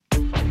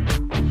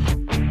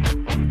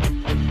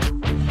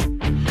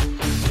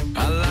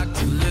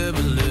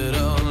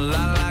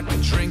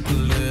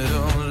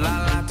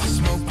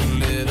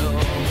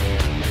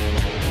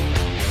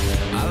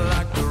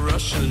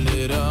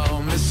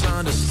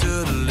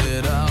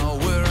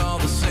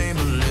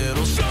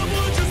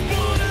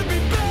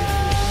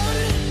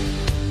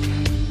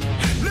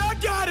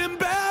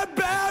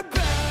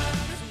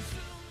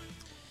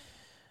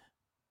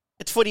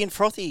Footy and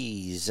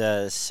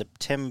Frothies,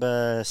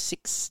 September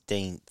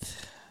 16th,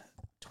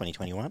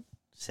 2021,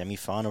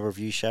 semi-final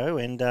review show,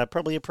 and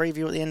probably a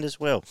preview at the end as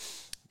well.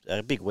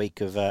 A big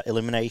week of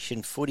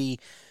elimination footy.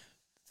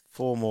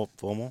 Four more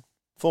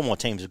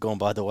teams have gone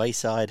by the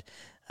wayside,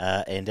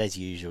 and as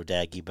usual,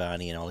 Daggy,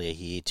 Barney and Ollie are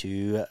here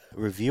to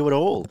review it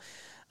all.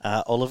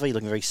 Oliver, you're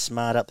looking very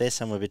smart up there,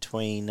 somewhere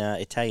between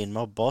Italian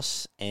mob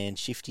boss and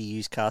shifty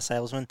used car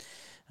salesman.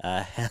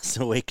 How's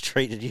the week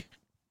treated you?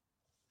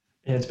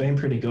 Yeah, it's been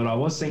pretty good. I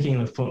was thinking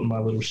of putting my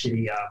little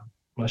shitty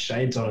my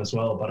shades on as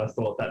well, but I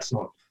thought that's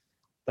not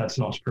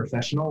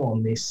professional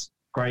on this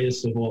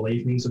greatest of all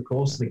evenings, of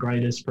course. The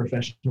greatest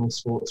professional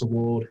sports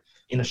award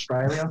in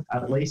Australia,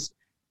 at least,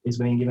 is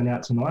being given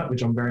out tonight,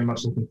 which I'm very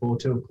much looking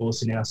forward to, of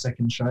course, in our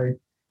second show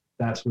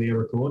that we are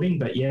recording.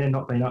 But yeah,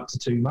 not been up to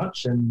too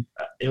much, and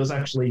it was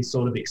actually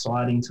sort of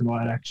exciting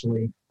tonight,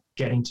 actually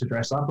getting to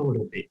dress up a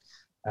little bit.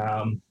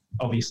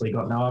 Obviously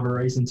got no other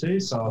reason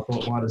to, so I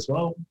thought might as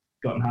well.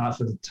 Gotten half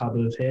a tub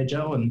of hair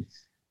gel and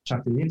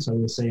chucked it in, so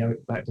we'll see how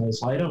that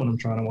goes later when I'm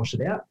trying to wash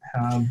it out.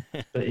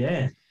 But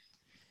yeah.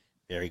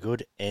 Very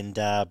good. And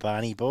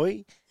Barney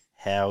boy,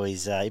 how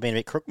is you been a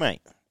bit crook,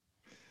 mate?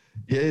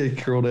 Yeah,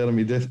 crawled out of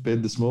my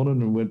deathbed this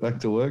morning and went back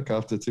to work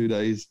after 2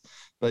 days,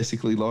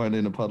 basically lying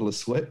in a puddle of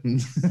sweat and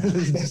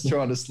just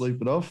trying to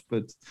sleep it off.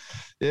 But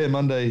yeah,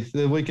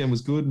 the weekend was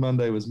good.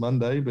 Monday was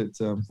Monday, but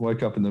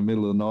woke up in the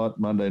middle of the night,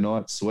 Monday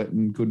night,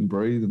 sweating, couldn't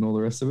breathe and all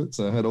the rest of it.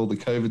 So I had all the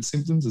COVID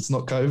symptoms. It's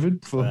not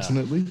COVID,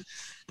 fortunately,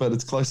 but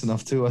it's close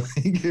enough too, I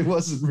think. It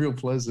wasn't real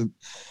pleasant.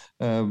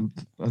 I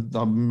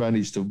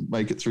managed to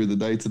make it through the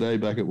day today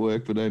back at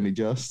work, but only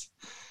just.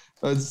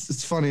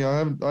 It's funny, I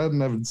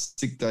hadn't had a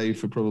sick day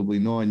for probably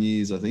 9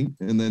 years, I think.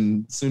 And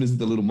then as soon as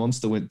the little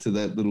monster went to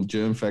that little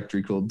germ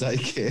factory called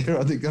daycare,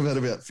 I think I've had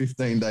about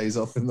 15 days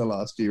off in the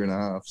last year and a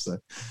half. So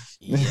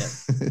yeah,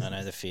 I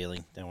know the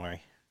feeling. Don't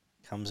worry.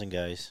 Comes and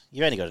goes.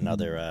 You've only got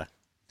another...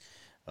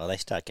 they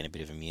start getting a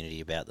bit of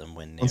immunity about them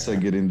when once they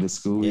get into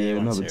school,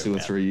 another 2 or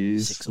 3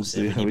 years. 6 or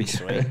 7, we'll see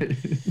how we go.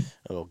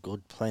 Oh,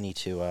 good. Plenty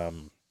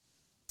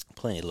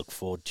to look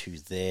forward to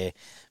there.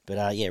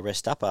 But,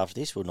 rest up after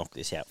this. We'll knock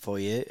this out for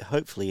you,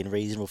 hopefully in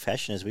reasonable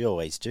fashion, as we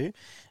always do,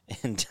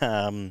 and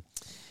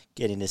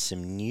get into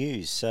some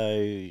news.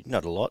 So,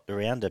 not a lot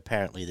around.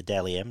 Apparently, the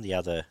Dally M, the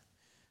other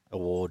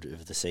award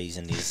of the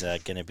season, is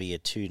going to be a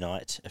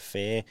 2-night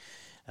affair,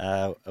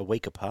 a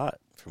week apart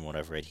from what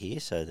I've read here.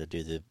 So, they'll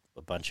do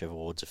a bunch of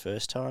awards the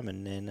first time,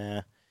 and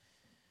then...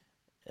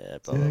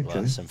 blah, blah,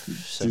 blah. Some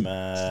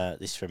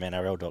this from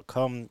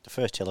NRL.com. The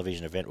first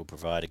television event will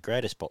provide a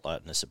greater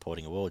spotlight on the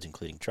supporting awards,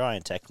 including Try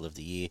and Tackle of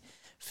the Year,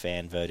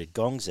 fan-voted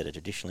gongs that are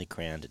traditionally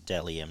crowned at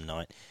Dally M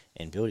night,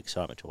 and build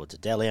excitement towards a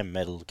Dally M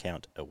medal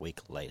count a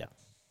week later.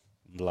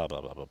 Blah,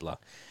 blah, blah, blah, blah.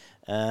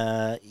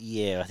 I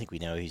think we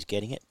know who's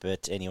getting it,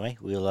 but anyway,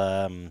 we'll...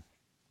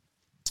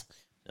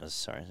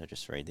 sorry, I'll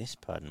just read this.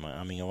 Pardon my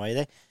umming away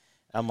there.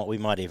 We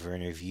might even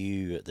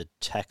review the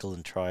tackle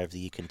and try of the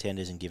year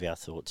contenders and give our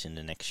thoughts in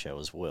the next show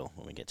as well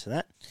when we get to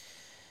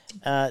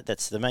that.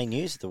 That's the main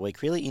news of the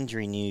week, really.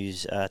 Injury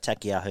news,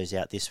 Takiaho's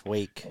out this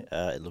week.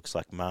 It looks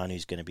like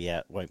Manu's going to be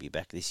out, won't be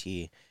back this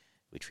year,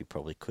 which we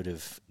probably could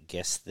have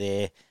guessed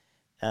there.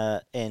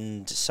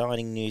 And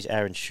signing news,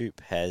 Aaron Shoop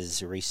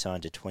has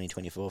re-signed to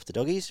 2024 for the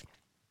Doggies.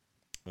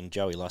 And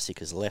Joey Lussick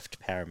has left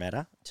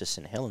Parramatta to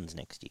St Helens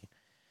next year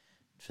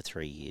for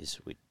 3 years,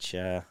 which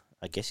I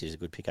guess is a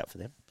good pickup for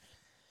them.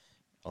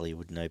 Ollie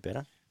would know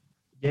better.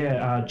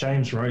 Yeah,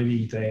 James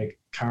Roby, their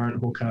current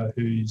hooker,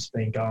 who's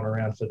been going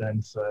around for them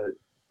for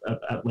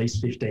at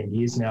least 15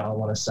 years now, I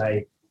want to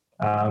say,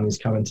 is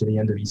coming to the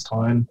end of his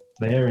time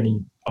there.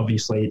 And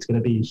obviously it's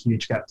going to be a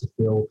huge gap to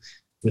fill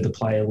with a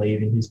player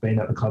leaving who's been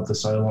at the club for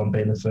so long,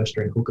 been the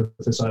first-string hooker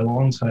for so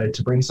long. So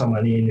to bring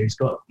someone in who's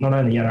got not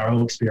only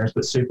NRL experience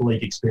but Super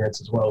League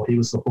experience as well. He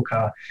was the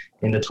hooker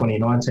in the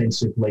 2019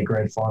 Super League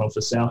Grand Final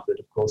for Southwood.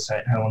 Of course,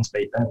 St Helens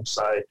beat them.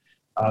 So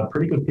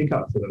pretty good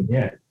pickup for them,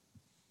 yeah.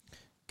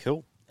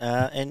 Cool.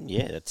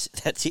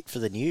 That's it for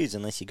the news,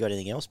 unless you got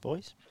anything else,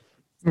 boys.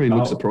 He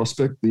looks a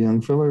prospect, the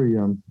young fella. He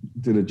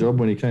did a job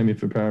when he came in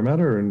for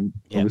Parramatta, and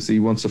obviously he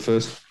wants a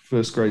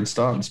first grade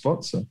starting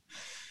spot, so it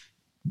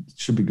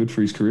should be good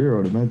for his career,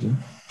 I'd imagine.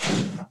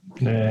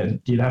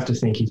 You'd have to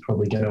think he's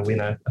probably going to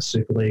win a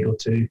Super League or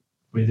two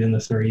within the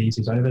 3 years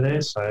he's over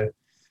there, so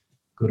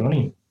good on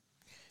him.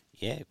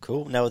 Yeah,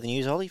 cool. No other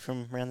news, Ollie,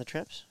 from around the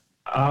traps?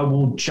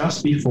 Well,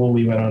 just before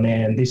we went on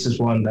air, and this is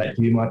one that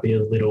you might be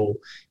a little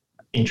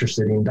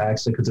interested in,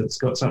 Daxter, because it's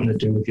got something to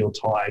do with your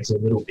Tigers a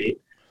little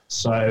bit.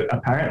 So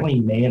apparently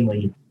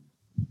Manly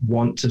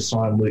want to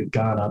sign Luke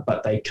Garner,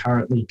 but they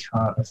currently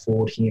can't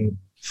afford him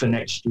for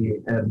next year.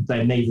 And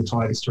they need the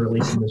Tigers to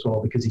release him as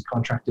well because he's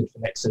contracted for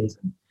next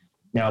season.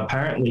 Now,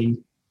 apparently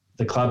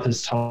the club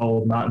has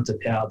told Martin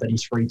Tapau that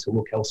he's free to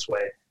look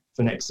elsewhere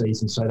for next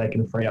season so they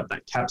can free up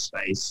that cap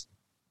space.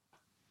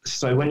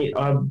 So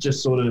I'm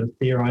just sort of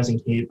theorising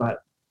here,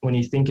 but when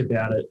you think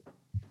about it,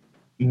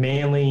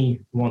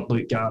 Manly want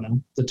Luke Garner.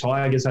 The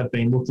Tigers have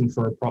been looking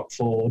for a prop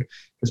forward.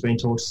 There's been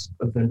talks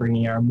of them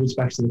bringing Aaron Woods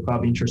back to the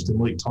club, interest in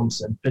Luke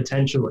Thompson,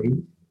 potentially.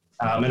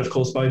 And of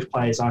course, both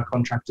players are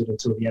contracted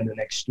until the end of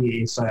next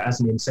year. So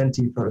as an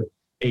incentive for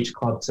each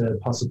club to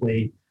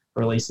possibly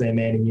release their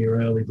man a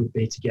year early would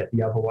be to get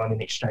the other one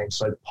in exchange.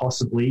 So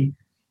possibly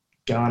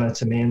Garner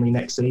to Manly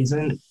next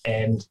season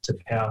and to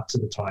Power to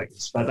the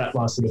Tigers. But that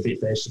last little bit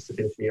there's just a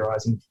bit of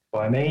theorising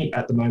by me.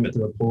 At the moment,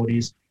 the report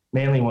is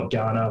Manly want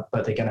Garner,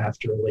 but they're going to have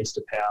to release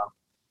to Power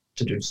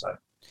to do so.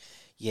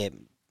 Yeah,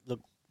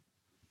 look,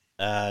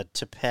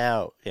 to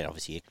Power,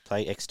 obviously he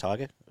played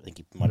ex-Tiger. I think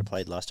he might have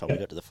played last time we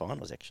got to the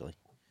finals, actually,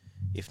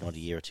 if not a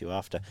year or two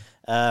after.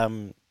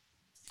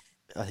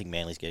 I think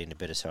Manly's getting a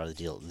better side of the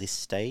deal at this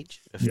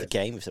stage of the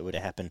game, if it were to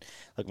happen.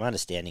 Look, my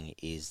understanding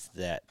is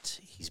that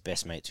he's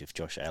best mates with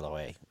Josh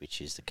Alloway, which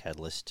is the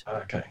catalyst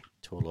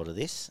to a lot of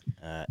this.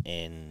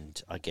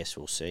 And I guess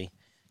we'll see.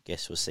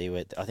 We'll see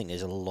where I think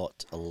there's a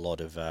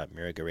lot of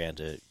merry-go-round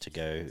to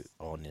go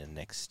on in the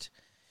next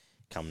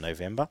come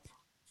November,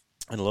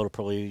 and a lot will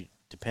probably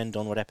depend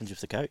on what happens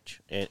with the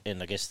coach.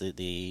 And I guess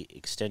the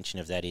extension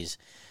of that is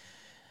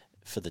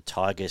for the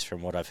Tigers,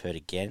 from what I've heard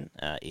again,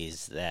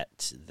 is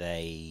that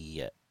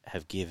they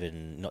have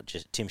given not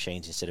just Tim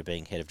Sheens, instead of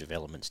being head of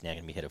development, is now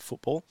going to be head of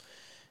football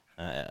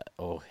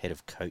or head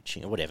of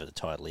coaching or whatever the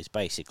title is.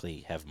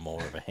 Basically, have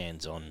more of a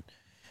hands-on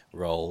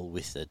role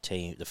with the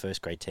team, the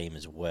first grade team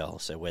as well.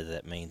 So whether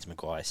that means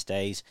Maguire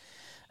stays,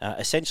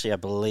 essentially, I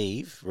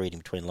believe, reading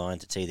between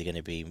lines, it's either going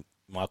to be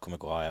Michael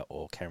Maguire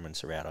or Cameron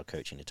Serrao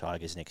coaching the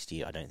Tigers next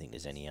year. I don't think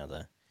there's any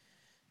other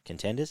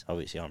contenders.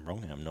 Obviously, I'm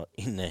wrong. I'm not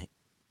in the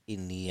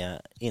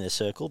inner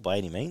circle by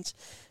any means,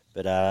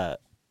 but I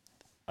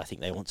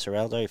think they want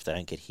Serraldo. If they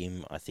don't get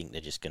him, I think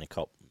they're just going to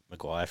cop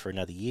Maguire for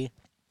another year,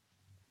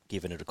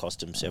 given it'll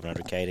cost them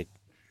 $700K to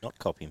not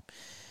cop him.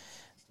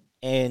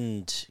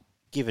 And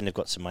given they've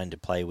got some money to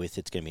play with,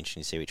 it's going to be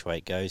interesting to see which way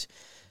it goes.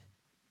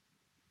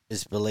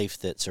 There's belief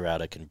that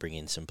Serraldo can bring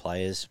in some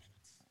players.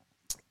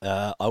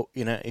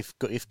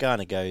 If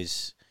Garner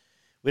goes,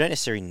 we don't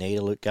necessarily need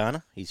a Luke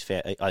Garner. He's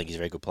fair. I think he's a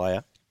very good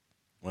player,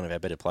 one of our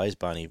better players.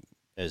 Barney,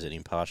 as an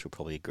impartial,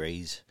 probably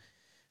agrees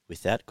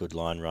with that. Good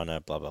line runner,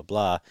 blah blah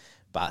blah.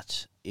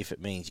 But if it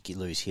means you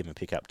lose him and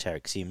pick up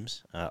Tarek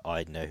Sims,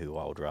 I know who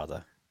I would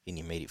rather in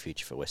the immediate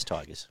future for West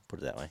Tigers. Put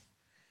it that way.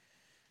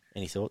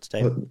 Any thoughts,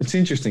 David? Well, it's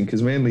interesting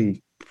because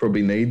Manly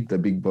probably need the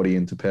big body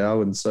into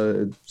Power, and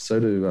so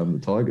do the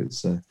Tigers.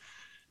 So,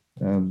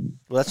 well,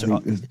 that's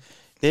what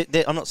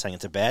I'm not saying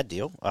it's a bad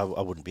deal. I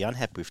wouldn't be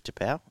unhappy with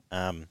Tapau.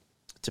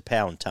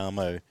 Tapau and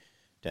Tamo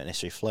don't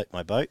necessarily float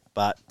my boat,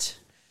 but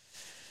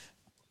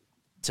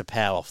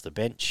Tapau off the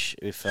bench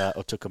with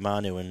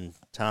Otukamanu and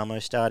Tamo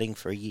starting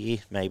for a year,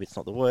 maybe it's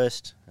not the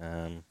worst.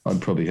 I'd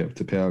probably have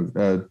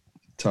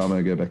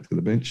Tamo go back to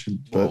the bench.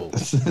 But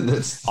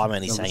that's I'm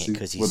only saying it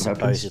because he's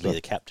supposedly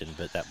the captain,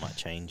 but that might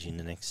change in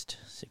the next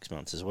 6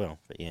 months as well.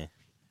 But yeah.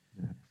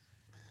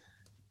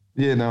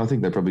 Yeah, no, I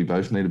think they probably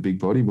both need a big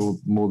body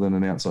more than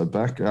an outside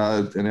back,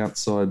 a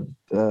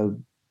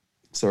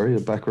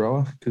back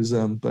rower, because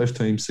both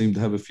teams seem to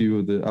have a few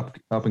of the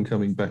up and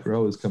coming back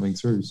rowers coming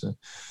through. So,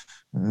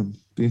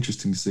 be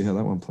interesting to see how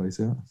that one plays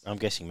out. I'm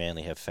guessing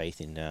Manly have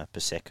faith in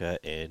Paseka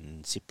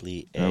and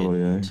Sipley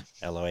and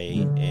Aloe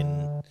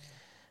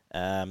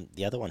and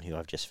the other one who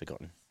I've just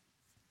forgotten.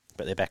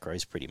 But their back row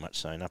is pretty much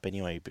sewn up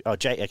anyway.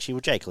 Jake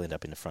will end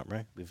up in the front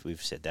row.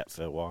 We've said that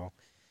for a while.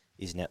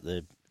 Isn't that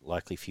the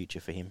likely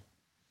future for him?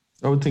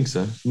 I would think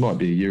so. It might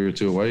be a year or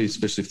two away,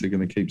 especially if they're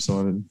going to keep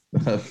signing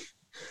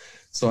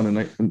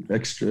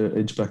extra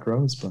edge back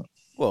rows. But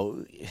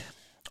well,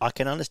 I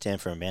can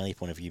understand from a Manly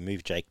point of view,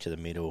 move Jake to the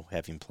middle,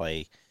 have him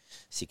play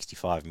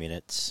 65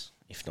 minutes,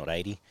 if not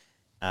 80.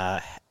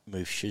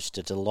 Move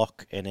Schuster to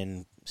lock and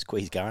then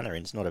squeeze Garner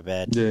in. It's not a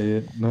bad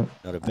not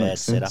a bad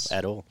setup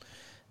at all.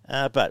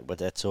 But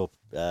that's all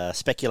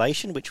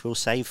speculation, which we'll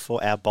save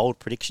for our bold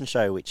prediction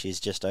show, which is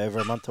just over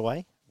a month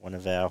away. One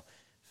of our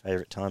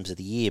favourite times of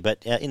the year.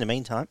 But in the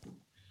meantime,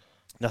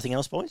 nothing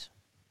else, boys?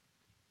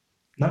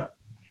 No.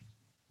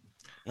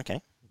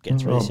 Okay.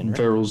 Gets racing.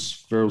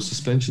 Verrills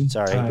suspension.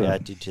 Sorry, I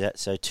did do that.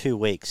 So 2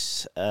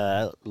 weeks,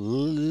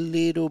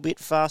 little bit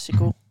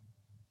farcical.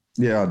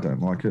 Yeah, I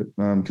don't like it.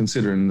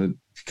 Considering the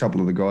couple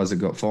of the guys that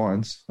got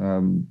fines,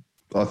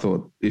 I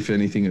thought, if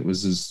anything, it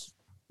was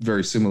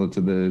very similar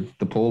to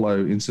the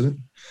Paulo incident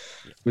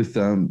with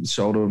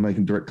shoulder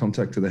making direct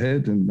contact to the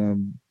head.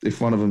 And if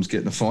one of them's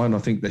getting a fine, I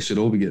think they should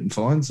all be getting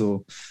fines.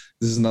 Or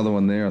this is another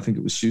one there. I think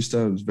it was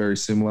Schuster. It was very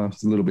similar.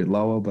 It's a little bit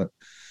lower, but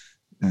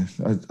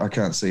I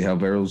can't see how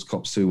Verrills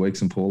cops 2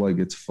 weeks and Paulo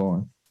gets a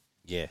fine.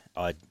 Yeah,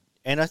 I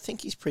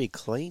think he's pretty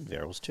clean,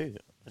 Verrills, too.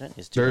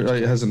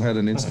 He hasn't had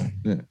an incident.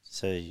 Yeah.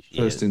 So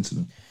first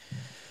incident.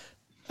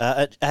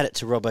 Add it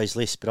to Robbo's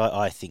list, but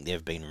I think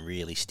they've been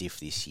really stiff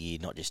this year,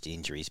 not just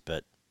injuries,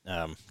 but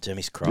to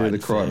miss Crichton. Yeah, the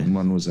Crichton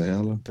one was a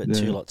howler. But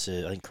two lots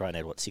of, I think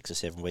Crichton had, 6 or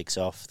 7 weeks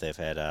off. They've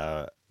had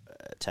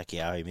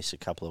Takiao miss a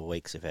couple of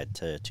weeks. They've had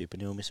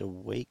Tupanua miss a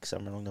week,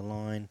 somewhere along the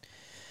line,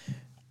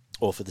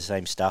 all for the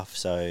same stuff.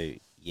 So,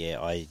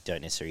 yeah, I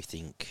don't necessarily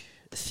think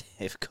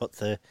they've got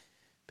the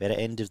better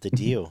end of the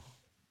deal.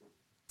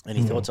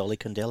 Any thoughts, Ollie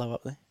Condello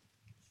up there?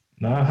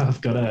 No,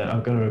 I've got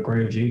to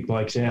agree with you,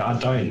 Blokes. Yeah, I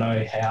don't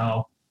know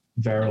how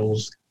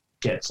Verrills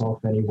gets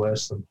off any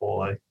worse than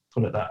Paulo.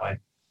 Put it that way.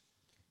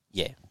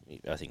 Yeah,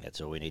 I think that's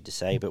all we need to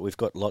say. But we've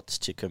got lots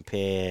to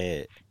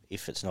compare.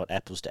 If it's not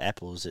apples to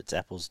apples, it's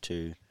apples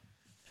to...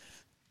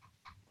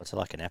 What's it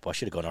like an apple? I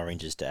should have gone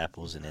oranges to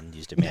apples and then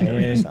used a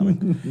mandarin or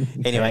something.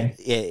 Anyway,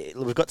 yeah,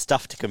 we've got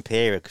stuff to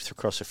compare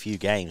across a few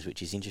games,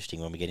 which is interesting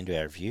when we get into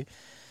our review,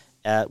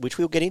 which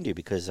we'll get into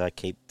because I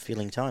keep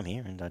filling time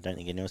here and I don't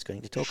think anyone's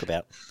going to talk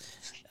about.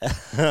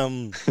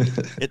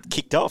 It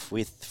kicked off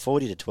with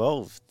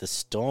 40-12, the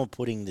Storm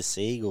putting the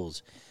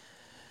Seagulls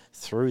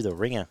through the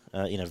ringer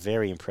in a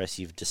very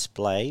impressive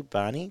display.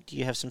 Barney, do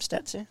you have some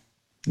stats there?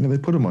 Yeah, they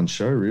put them on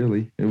show,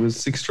 really. It was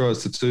 6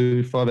 tries to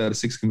 2, 5 out of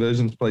 6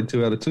 conversions, played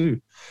 2 out of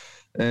 2.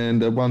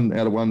 And 1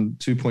 out of 1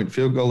 2-point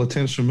field goal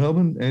attempts from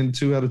Melbourne and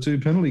 2 out of 2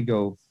 penalty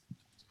goal.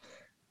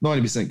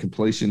 90%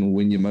 completion will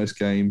win you most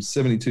games,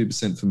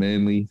 72% for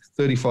Manly,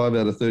 35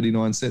 out of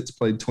 39 sets,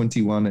 played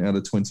 21 out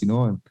of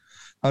 29.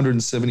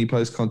 170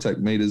 post-contact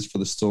metres for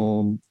the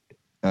Storm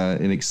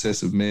in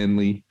excess of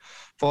Manly,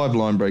 5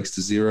 line breaks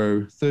to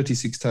 0,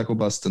 36 tackle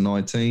busts to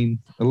 19,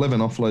 11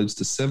 offloads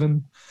to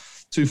 7,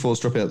 2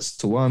 forced dropouts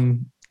to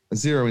 1,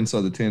 0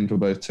 inside the 10 for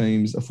both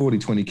teams, a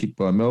 40-20 kick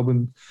by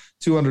Melbourne,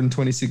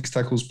 226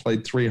 tackles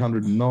played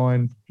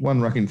 309,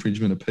 1 ruck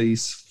infringement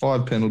apiece,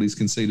 5 penalties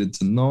conceded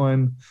to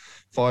 9,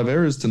 5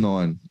 errors to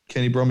 9.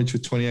 Kenny Bromwich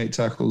with 28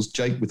 tackles,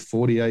 Jake with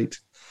 48,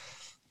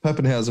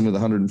 Pappenhausen with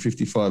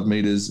 155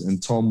 metres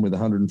and Tom with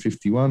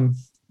 151.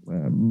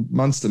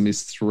 Munster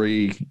missed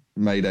 3,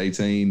 made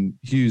 18.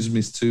 Hughes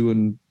missed 2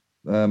 and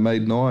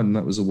made 9.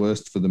 That was the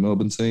worst for the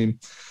Melbourne team.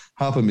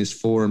 Harper missed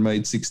 4 and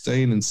made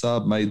 16, and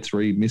Saab made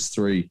 3, missed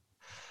 3.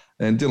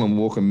 And Dylan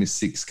Walker missed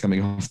 6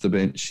 coming off the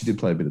bench. He did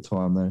play a bit of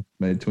time, though.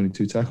 Made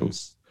 22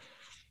 tackles.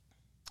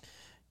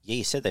 Yeah,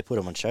 you said they put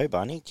them on show,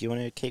 Barney. Do you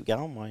want to keep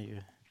going while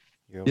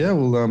you're Yeah,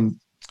 well,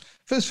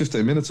 first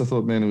 15 minutes I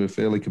thought Manly were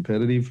fairly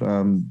competitive,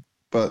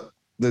 but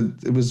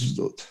it was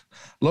a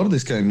lot of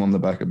this game on the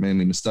back of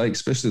Manly mistakes,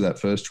 especially that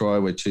first try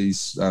where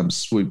Cheese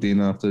swooped in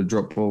after a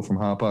drop ball from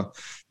Harper,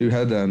 who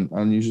had an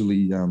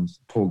unusually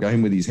poor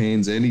game with his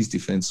hands and his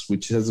defence,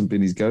 which hasn't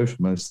been his go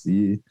for most of the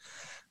year.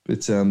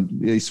 But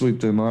he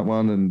swooped in that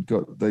one and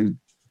they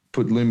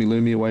put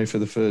Lumi away for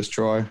the first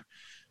try.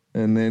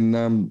 And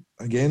then,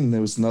 again,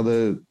 there was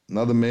another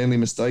Manly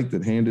mistake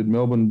that handed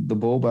Melbourne the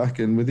ball back,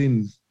 and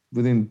within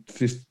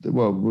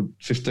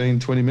 15,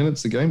 20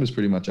 minutes, the game was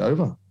pretty much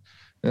over.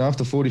 And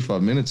after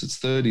 45 minutes, it's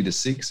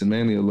 30-6, and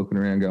Manly are looking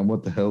around going,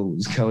 what the hell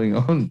is going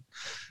on?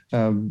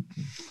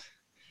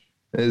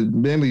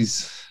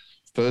 Manly's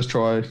first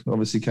try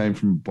obviously came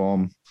from a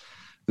bomb.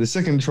 The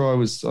second try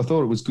I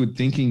thought it was good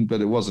thinking,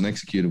 but it wasn't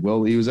executed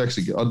well. He was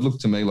actually, it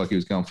looked to me like he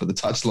was going for the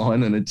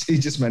touchline, and he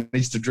just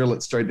managed to drill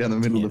it straight down the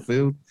middle of the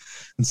field.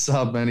 And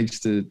Saab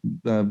managed to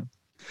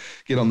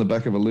get on the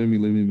back of a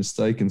Lumi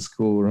mistake and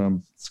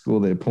score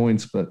their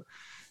points. But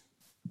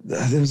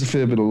there was a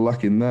fair bit of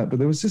luck in that, but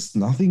there was just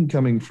nothing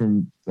coming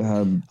from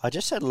I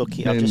just had a look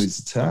here. Manly's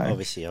attack.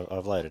 Obviously,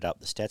 I've loaded up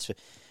the stats. But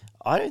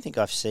I don't think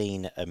I've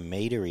seen a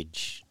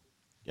meterage,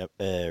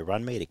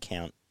 run meter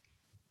count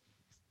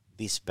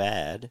this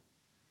bad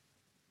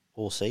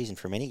all season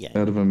from any game.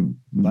 Out of a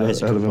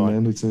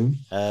Manly team.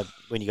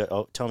 When you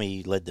got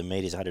Tommy led the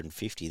meters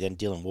 150, then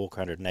Dylan Walker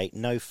 108.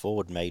 No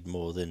forward made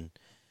more than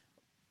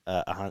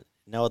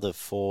no other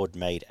forward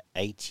made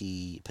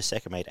 80.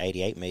 Paseka made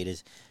 88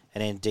 meters,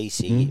 and then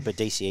DC, but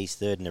DCE's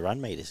third in the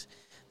run meters.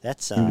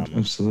 That's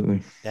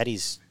absolutely. That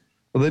is.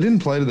 Well, they didn't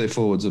play to their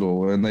forwards at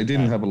all, and they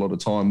didn't have a lot of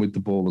time with the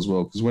ball as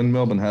well, because when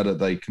Melbourne had it,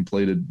 they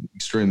completed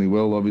extremely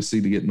well,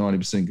 obviously, to get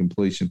 90%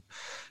 completion.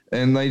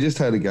 And they just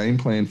had a game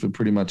plan for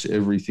pretty much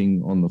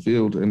everything on the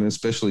field, and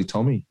especially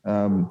Tommy.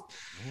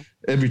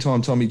 Every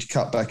time Tommy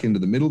cut back into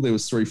the middle, there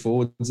was 3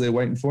 forwards there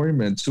waiting for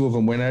him, and 2 of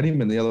them went at him,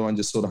 and the other one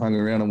just sort of hung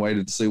around and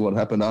waited to see what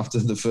happened after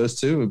the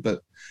first 2.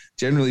 But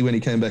generally, when he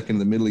came back into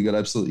the middle, he got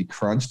absolutely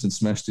crunched and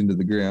smashed into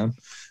the ground.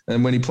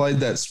 And when he played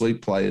that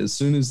sweep play, as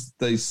soon as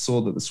they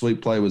saw that the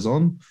sweep play was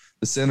on,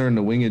 the centre and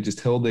the winger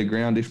just held their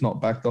ground, if not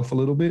backed off a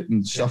little bit,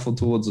 and shuffled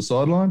towards the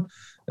sideline.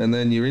 And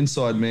then your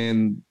inside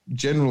man,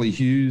 generally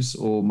Hughes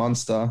or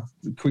Munster,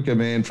 the quicker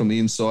man from the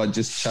inside,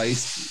 just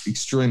chased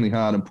extremely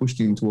hard and pushed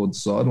him towards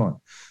the sideline.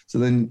 So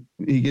then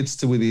he gets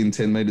to within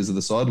 10 metres of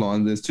the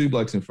sideline. There's 2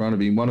 blokes in front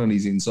of him, one on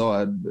his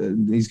inside,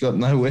 and he's got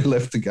nowhere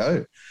left to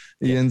go.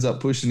 He ends up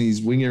pushing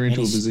his winger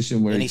into a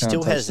position where he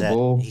can't touch the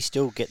ball. He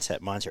still gets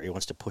that mindset where he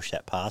wants to push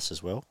that pass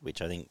as well,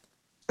 which I think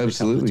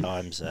absolutely a couple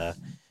of times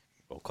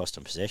cost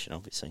him possession,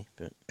 obviously.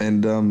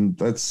 And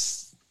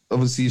that's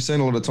obviously you've seen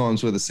a lot of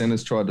times where the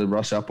centres tried to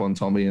rush up on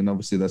Tommy, and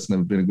obviously that's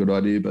never been a good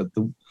idea. But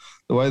the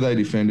way they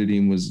defended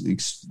him is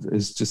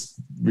just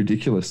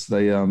ridiculous.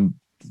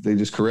 They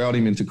just corralled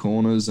him into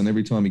corners, and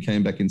every time he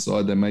came back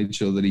inside, they made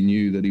sure that he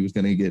knew that he was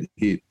going to get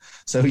hit.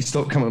 So he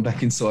stopped coming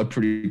back inside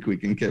pretty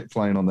quick and kept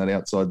playing on that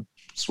outside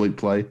sweep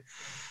play.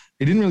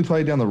 he didn't really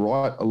play down the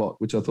right a lot,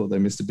 which I thought they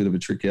missed a bit of a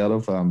trick out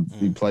of.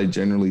 He played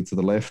generally to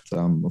the left.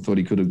 I thought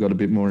he could have got a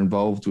bit more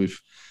involved with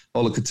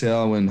Ola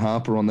Katau and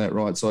Harper on that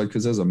right side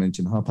because, as I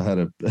mentioned, Harper had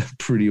a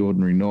pretty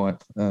ordinary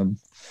night. And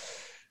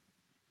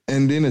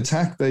in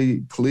attack,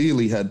 they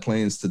clearly had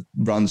plans to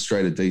run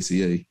straight at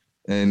DCE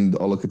and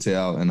Ola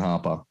Katau and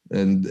Harper.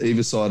 And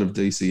either side of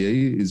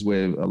DCE is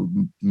where a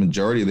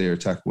majority of their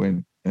attack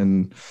went.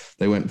 And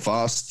they went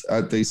fast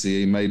at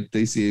DCE, made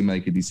DCE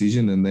make a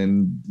decision, and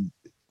then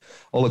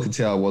Ola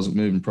Katau wasn't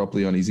moving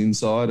properly on his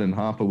inside and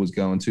Harper was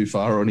going too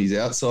far on his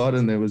outside,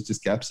 and there was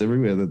just gaps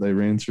everywhere that they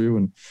ran through.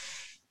 And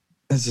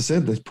as I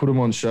said, they put him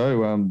on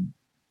show.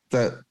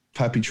 That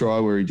Pappy try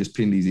where he just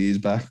pinned his ears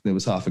back, there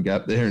was half a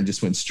gap there and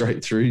just went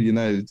straight through. You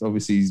know,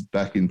 obviously he's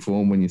back in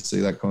form when you see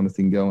that kind of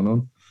thing going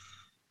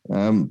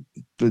on.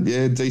 But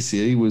yeah,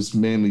 DCE was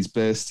Manly's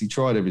best. He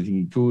tried everything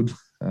he could.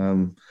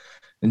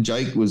 And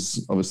Jake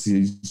was obviously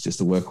he's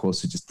just a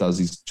workhorse who just does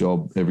his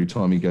job every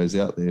time he goes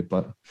out there.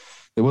 But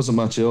there wasn't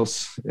much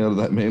else out of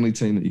that Manly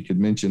team that you could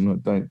mention, I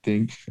don't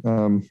think.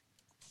 The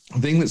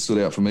thing that stood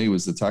out for me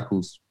was the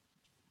tackles.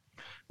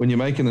 When you're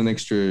making an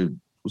extra, it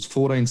was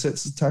 14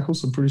 sets of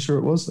tackles, I'm pretty sure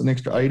it was, an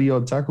extra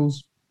 80-odd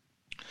tackles.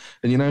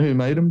 And you know who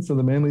made them for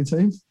the Manly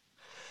team?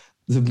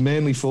 The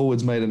Manly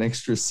forwards made an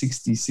extra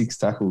 66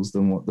 tackles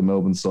than what the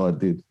Melbourne side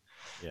did.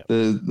 Yep.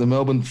 The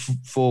Melbourne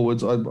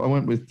forwards, I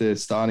went with their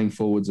starting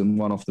forwards and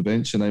one off the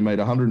bench, and they made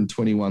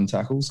 121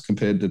 tackles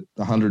compared to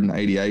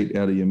 188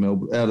 out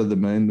of the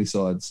Manly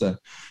side. So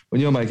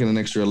when you're making an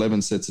extra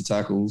 11 sets of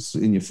tackles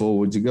in your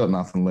forwards, you've got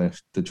nothing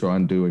left to try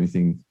and do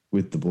anything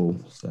with the ball.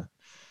 So,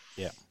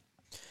 yeah.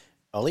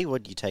 Ollie,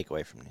 what do you take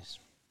away from this?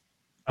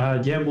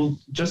 Well,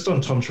 just on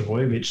Tom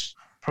Trbojevic,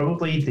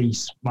 probably the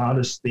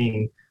smartest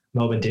thing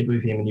Melbourne did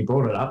with him, and you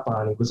brought it up,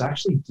 Barney, was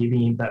actually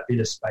giving him that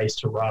bit of space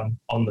to run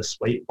on the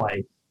sweep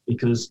play,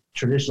 because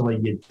traditionally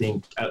you'd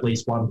think at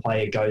least one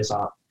player goes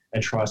up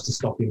and tries to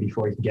stop him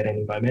before he can get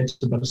any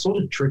momentum, but it's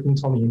sort of tricking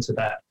Tommy into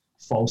that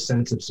false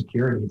sense of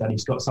security that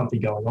he's got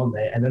something going on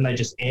there, and then they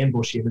just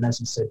ambush him and,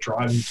 as you said,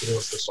 drive him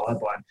towards the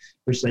sideline,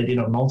 which they did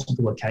on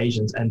multiple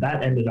occasions, and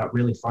that ended up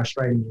really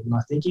frustrating him. And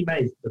I think he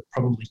made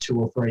probably 2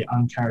 or 3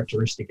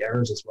 uncharacteristic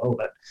errors as well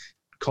that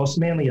cost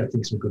Manly, I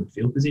think, some good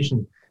field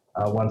position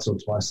once or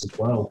twice as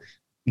well.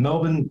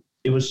 Melbourne,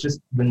 it was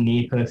just the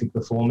near-perfect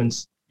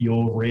performance.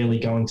 You're rarely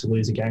going to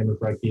lose a game of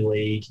rugby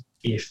league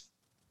if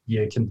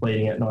you're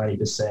completing at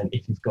 90%,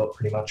 if you've got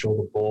pretty much all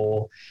the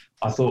ball.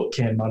 I thought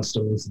Cam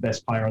Munster was the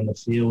best player on the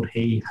field.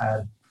 He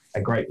had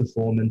a great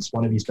performance,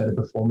 one of his better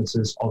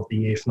performances of the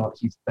year, if not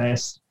his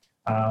best.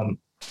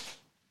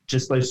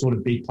 Just those sort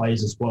of big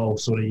plays as well,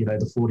 sort of,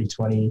 the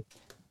 40-20,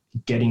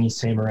 getting his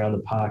team around the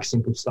park,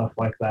 simple stuff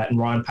like that. And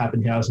Ryan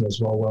Pappenhausen as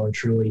well and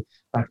truly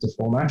back to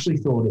form. I actually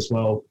thought as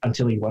well,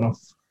 until he went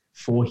off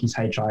for his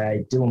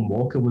HIA, Dylan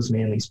Walker was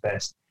Manly's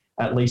best.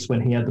 At least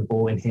when he had the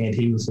ball in hand,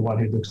 he was the one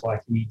who looks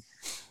like he's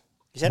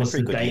had a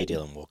pretty good year,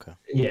 Dylan Walker.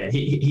 Yeah,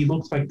 he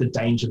looks like the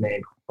danger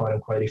man, quote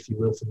unquote, if you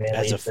will, for Manly.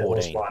 As a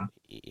 14,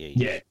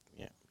 yeah.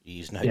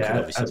 He's no good,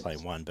 obviously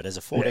playing one, but as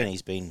a 14,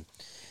 he's been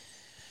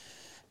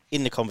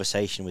in the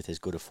conversation with as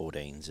good a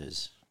 14s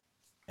as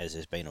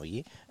there's been all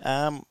year.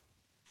 I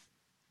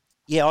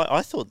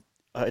thought,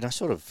 and I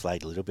sort of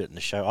flagged a little bit in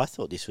the show, I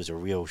thought this was a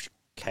real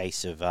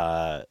case of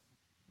the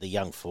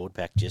young forward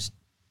pack just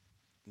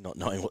not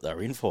knowing what they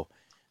were in for.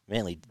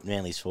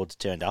 Manly's forwards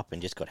turned up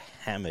and just got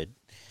hammered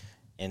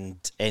and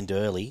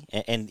early.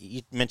 And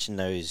you mentioned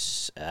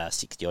those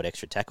 60-odd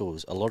extra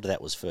tackles. A lot of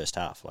that was first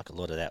half. Like, a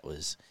lot of that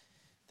was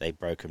they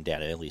broke them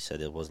down early, so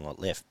there wasn't a lot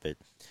left. But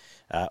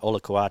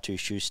Olakau'atu,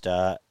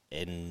 Schuster,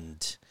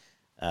 and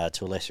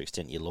to a lesser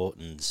extent your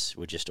Lawtons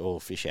were just all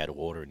fish out of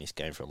water in this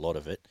game for a lot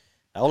of it.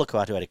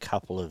 Olakau'atu had a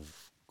couple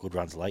of good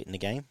runs late in the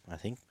game, I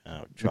think.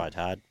 Tried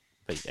hard,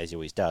 but as he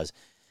always does.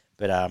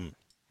 But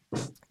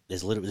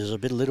there's a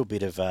little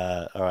bit of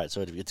all right.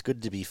 So it's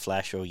good to be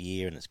flash all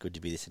year, and it's good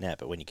to be this and that.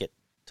 But when you get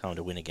time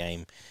to win a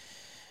game,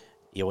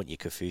 you want your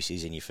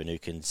Kafusis and your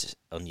Fanukins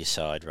on your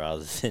side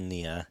rather than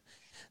the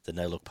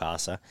no look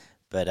passer.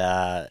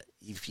 But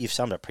you've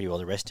summed up pretty well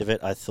the rest of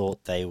it. I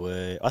thought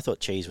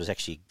Cheese was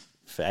actually,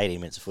 for 18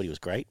 minutes of footy, was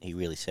great. He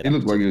really set up. He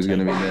looked like he was going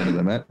to be man of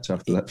the match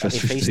after that first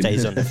 15 minutes. If he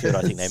stays on the field,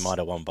 I think they might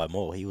have won by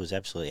more. He was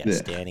absolutely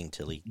outstanding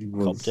till he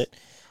copped it.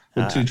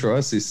 2 try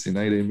assists in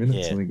 18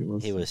 minutes, I think it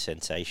was. He was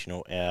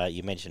sensational.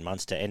 You mentioned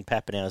Munster and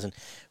Pappenhausen.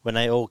 When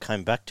they all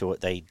came back to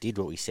it, they did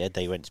what we said.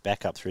 They went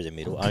back up through the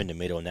middle, owned the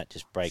middle, and that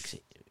just breaks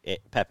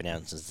it.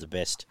 Pappenhausen's the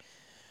best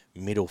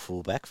middle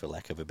fullback, for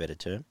lack of a better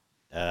term,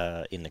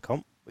 in the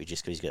comp.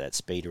 Just because he's got that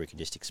speed where he can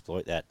just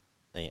exploit that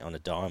on a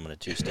dime, on a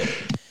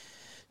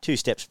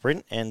two-step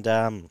sprint. And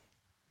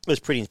it was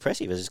pretty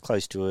impressive. It was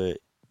close to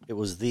it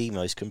was the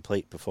most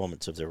complete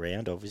performance of the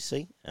round,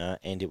 obviously,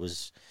 and it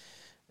was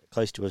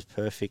close to as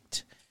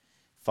perfect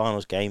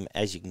finals game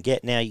as you can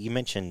get. Now, you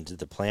mentioned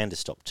the plan to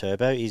stop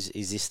Turbo. Is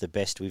this the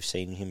best we've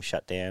seen him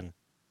shut down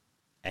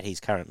at his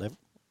current level?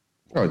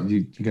 Oh,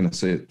 you're going to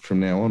see it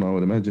from now on, I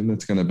would imagine.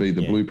 It's going to be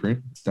the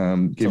blueprint.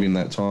 Give him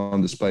that time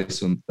and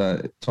space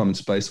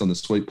on the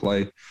sweep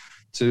play,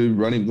 to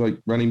run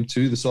him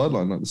to the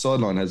sideline. Like the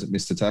sideline hasn't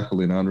missed a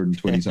tackle in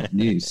 120 something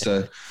years.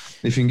 So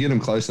if you can get him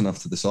close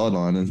enough to the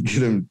sideline and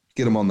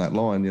get him on that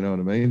line, you know what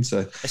I mean?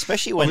 So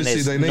especially when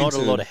there's not a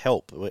lot of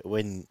help,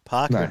 when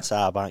Parker and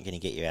Saab aren't going to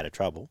get you out of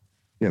trouble.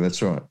 Yeah,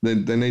 that's right.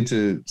 They need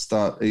to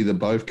start either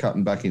both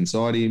cutting back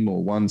inside him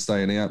or one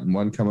staying out and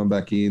one coming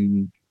back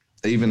in,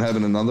 even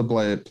having another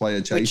player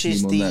chasing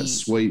him on that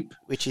sweep.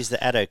 Which is the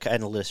Addo,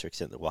 and a lesser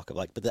extent the Walker,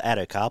 but the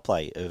Addo car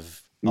play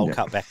of I'll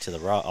cut back to the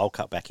right, I'll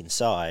cut back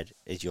inside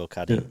as you're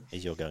cutting,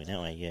 as you're going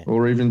that way, yeah.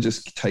 Or even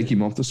just take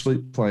him off the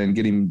sweep play and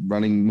get him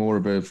running more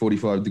of a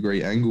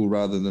 45-degree angle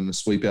rather than a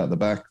sweep out the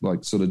back,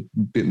 like sort of a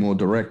bit more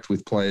direct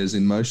with players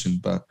in motion.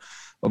 But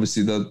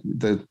obviously,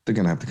 they're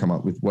going to have to come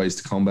up with ways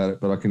to combat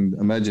it. But I can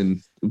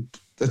imagine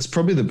that's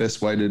probably the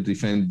best way to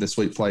defend the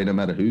sweep play, no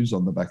matter who's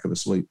on the back of the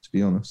sweep, to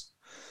be honest.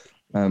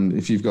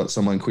 If you've got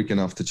someone quick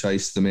enough to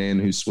chase the man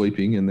who's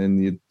sweeping and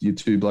then your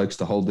two blokes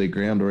to hold their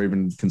ground or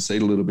even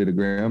concede a little bit of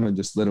ground and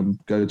just let them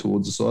go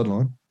towards the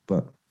sideline.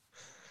 But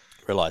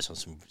relies on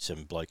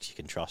some blokes you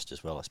can trust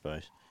as well, I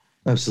suppose.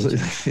 Absolutely.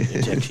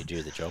 To actually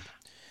do the job.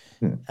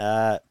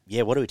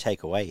 What do we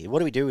take away? What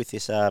do we do with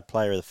this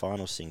player of the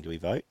finals thing? Do we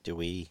vote? Do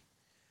we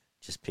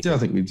just pick? I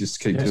think we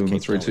just keep doing the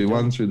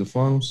 3-2-1 through the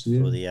finals.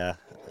 Yeah.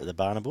 For the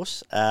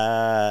Barnabas.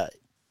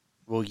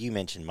 Well, you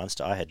mentioned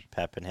Munster. I had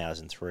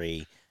Pappenhausen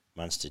 3,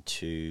 Munster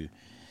 2,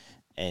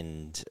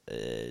 and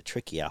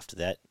Tricky after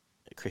that.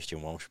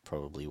 Christian Walsh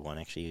probably won,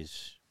 actually.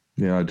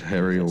 I had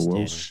Harry or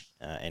Walsh.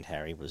 And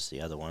Harry was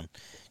the other one.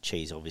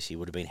 Cheese obviously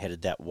would have been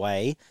headed that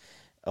way.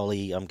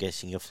 Ollie, I'm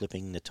guessing you're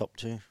flipping the top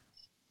two?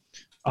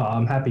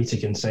 I'm happy to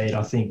concede.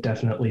 I think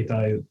definitely,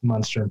 though,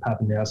 Munster and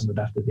Pappenhausen would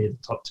have to be at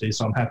the top two.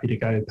 So I'm happy to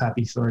go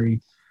Pappy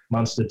 3,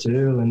 Munster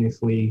 2, and if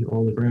we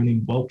all agree on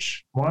him,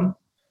 Welch 1.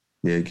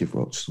 Yeah, give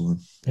Welch the one.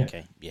 Yeah.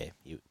 Okay, yeah.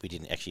 We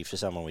didn't actually, for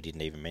someone we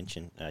didn't even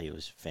mention, he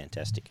was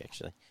fantastic,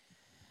 actually.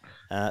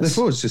 The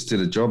forwards just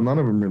did a job. None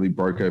of them really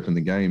broke open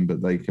the game,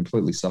 but they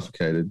completely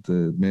suffocated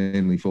the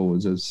Manly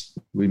forwards, as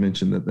we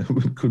mentioned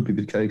that could be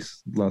the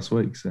case last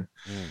week. So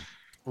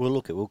we'll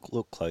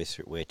look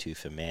closer at where to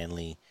for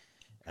Manly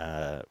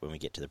when we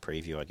get to the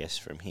preview, I guess,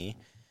 from here.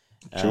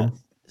 Sure.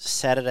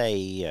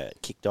 Saturday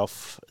kicked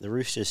off. The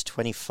Roosters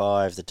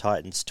 25, the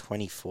Titans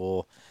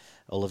 24.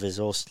 Oliver's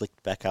all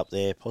slicked back up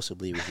there,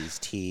 possibly with his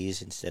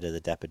tears instead of the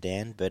Dapper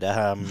Dan. But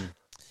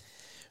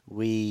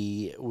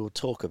we will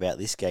talk about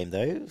this game,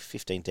 though.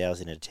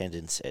 15,000 in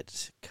attendance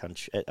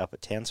up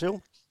at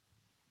Townsville.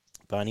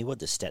 Barney, what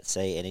does stats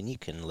say? And then you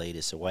can lead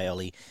us away,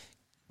 Ollie.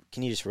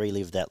 Can you just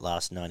relive that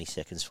last 90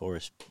 seconds for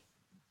us,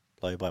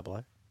 blow by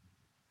blow?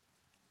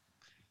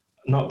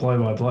 Not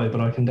blow by blow,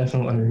 but I can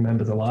definitely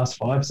remember the last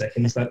 5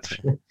 seconds.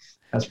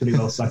 That's pretty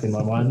well stuck in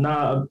my mind.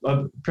 No,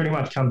 I've pretty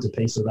much come to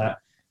peace with that.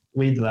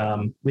 With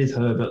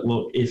Herbert,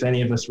 look, if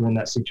any of us were in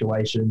that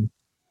situation,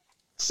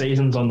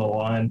 season's on the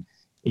line.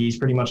 He's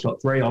pretty much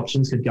got 3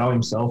 options. Could go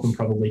himself and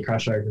probably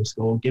crash over and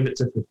score. Give it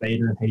to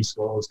Fafita and he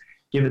scores.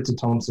 Give it to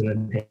Thompson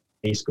and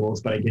he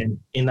scores. But again,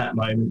 in that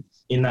moment,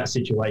 in that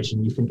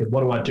situation, you think of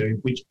what do I do?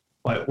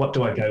 What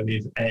do I go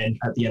with? And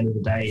at the end of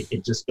the day,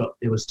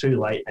 it was too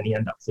late and he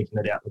ended up flicking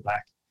it out the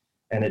back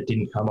and it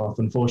didn't come off.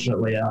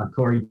 Unfortunately,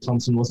 Corey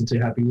Thompson wasn't too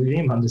happy with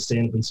him,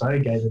 understandably so,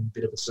 gave him a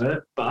bit of a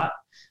cert. But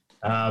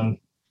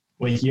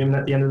we're human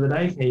at the end of the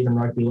day, even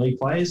rugby league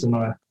players, and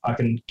I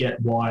can get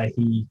why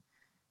he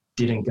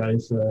didn't go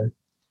for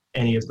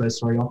any of those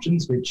 3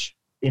 options, which,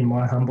 in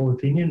my humble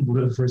opinion,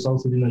 would have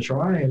resulted in a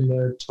try and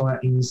the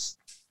Titans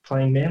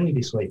playing Manly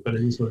this week, but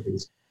it is what it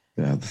is.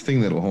 Yeah, the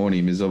thing that'll haunt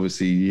him is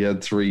obviously he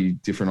had 3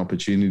 different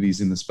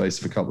opportunities in the space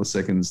of a couple of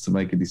seconds to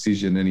make a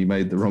decision, and he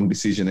made the wrong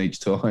decision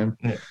each time.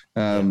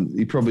 Yeah.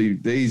 He probably,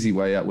 the easy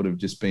way out would have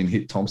just been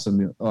hit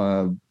Thompson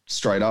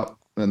straight up.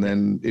 And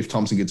then if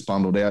Thompson gets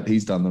bundled out,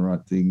 he's done the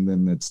right thing.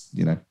 Then that's,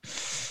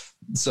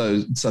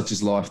 so such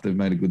is life. They've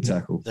made a good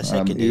tackle. The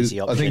second easy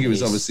option. I think he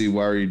was obviously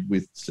worried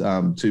with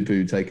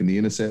Tupu taking the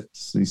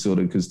intercepts. He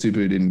because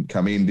Tupu didn't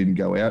come in, didn't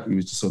go out. He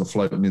was just sort of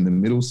floating in the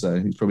middle. So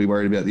he's probably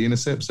worried about the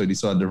intercept. So he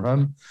decided to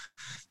run.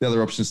 The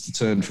other option is to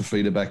turn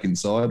Fafita back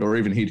inside or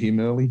even hit him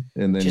early.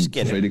 And then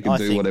Fafita can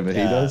do whatever he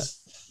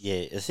does.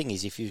 Yeah, the thing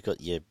is, if you've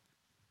got your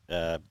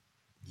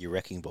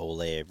wrecking ball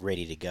there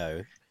ready to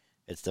go,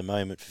 it's the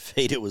moment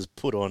Fafita was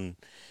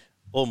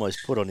almost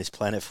put on this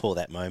planet for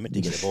that moment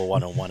to get the ball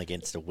one-on-one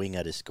against a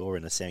winger to score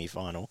in the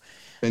semi-final.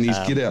 And his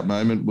get-out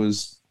moment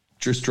was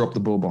just drop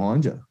the ball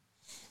behind you.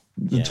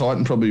 The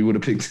Titan probably would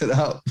have picked it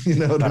up, you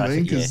know what I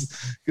mean?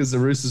 Because the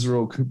Roosters are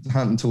all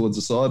hunting towards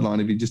the sideline.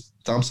 If he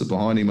just dumps it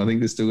behind him, I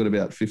think they've still got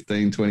about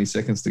 15, 20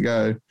 seconds to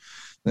go.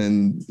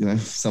 Then,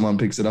 someone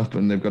picks it up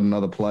and they've got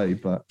another play.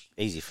 But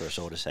easy for us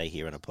all to say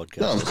here on a podcast.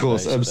 No, of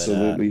course,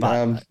 absolutely.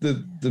 But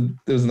there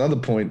was another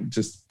point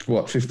just,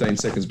 15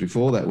 seconds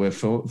before that where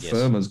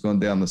Firma's gone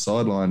down the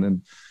sideline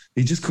and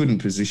he just couldn't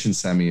position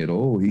Sammy at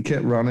all. He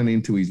kept running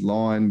into his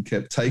line,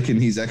 kept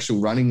taking his actual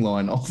running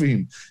line off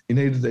him. He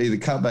needed to either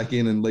cut back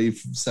in and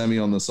leave Sammy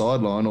on the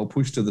sideline or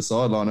push to the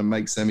sideline and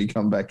make Sammy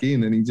come back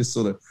in. And he just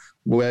sort of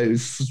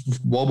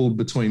wobbled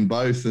between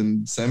both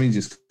and Sammy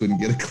just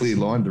couldn't get a clear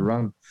line to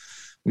run.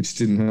 which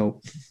didn't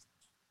help.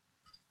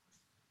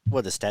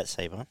 What did the stats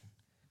say, Bon?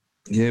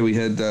 Yeah, we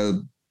had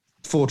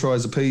 4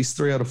 tries apiece,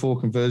 3 out of 4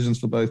 conversions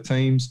for both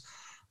teams,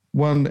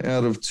 1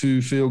 out of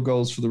 2 field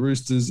goals for the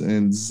Roosters,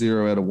 and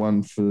 0 out of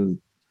 1 for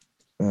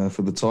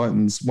the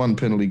Titans. 1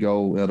 penalty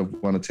goal out of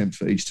 1 attempt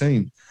for each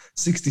team.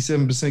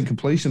 67%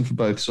 completion for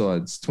both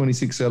sides.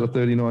 26 out of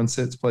 39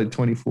 sets played,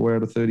 24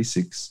 out of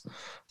 36.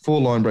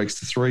 4 line breaks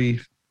to 3.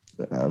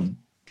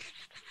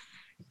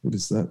 What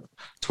is that?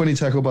 20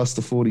 tackle busts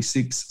to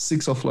 46.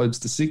 6 offloads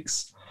to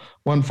 6.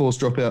 1 forced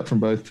dropout from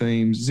both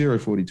teams. 0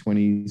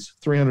 40-20s.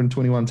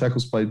 321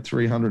 tackles played,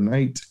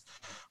 308.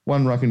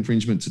 1 ruck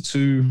infringement to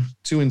 2.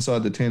 2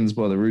 inside the 10s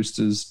by the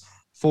Roosters.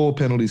 4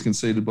 penalties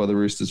conceded by the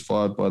Roosters,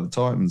 5 by the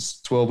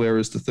Titans. 12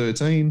 errors to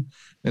 13,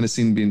 and a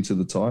sin bin to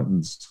the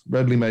Titans.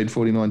 Bradley made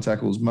 49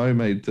 tackles. Mo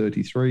made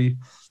 33.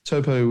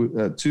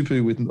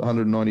 Tupu with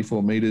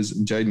 194 metres,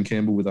 and Jaden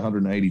Campbell with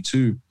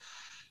 182.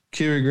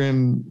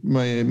 Kieran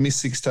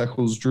missed 6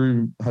 tackles.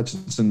 Drew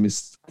Hutchinson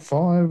missed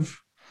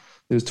 5.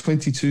 There was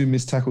 22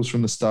 missed tackles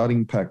from the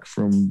starting pack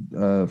from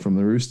the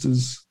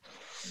Roosters.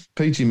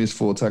 Peachy missed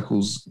 4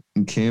 tackles,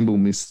 and Campbell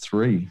missed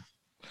 3.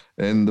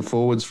 And the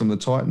forwards from the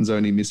Titans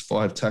only missed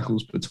 5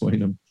 tackles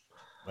between them.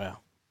 Wow.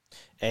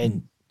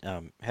 And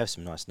have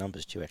some nice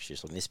numbers too, actually,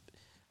 just on this.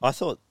 I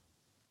thought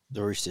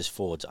the Roosters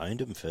forwards owned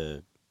them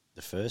for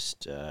the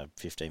first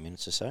 15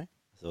 minutes or so. I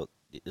thought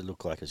it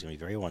looked like it was going to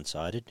be very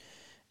one-sided.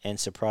 And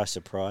surprise,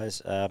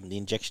 surprise, the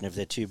injection of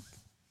their 2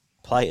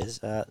 players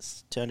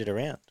turned it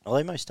around.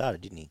 Although Mo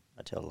started, didn't he?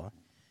 I tell a lie.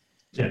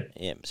 Yeah.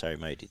 Yeah, sorry,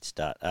 Mo did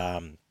start.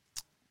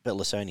 But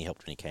Lasoni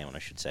helped when he came on, I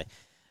should say.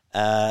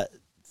 Once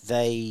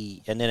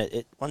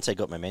they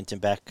got momentum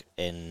back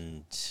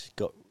and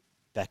got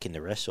back in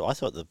the wrestle, I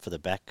thought that for the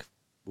back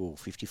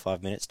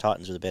 55 minutes,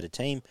 Titans were the better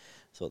team.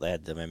 I thought they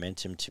had the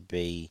momentum to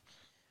be,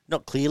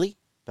 not clearly,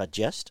 but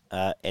just,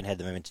 and had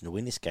the momentum to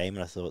win this game.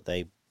 And I thought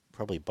they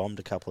probably bombed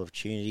a couple of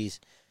opportunities,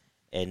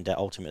 and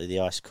ultimately the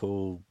ice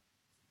cool,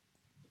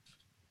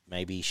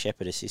 maybe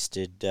Shepherd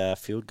assisted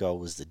field goal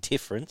was the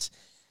difference.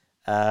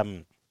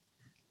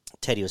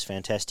 Teddy was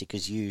fantastic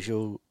as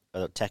usual.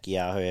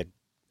 Takiaho had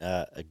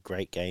a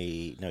great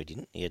game. No, he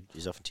didn't. He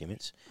was off in 2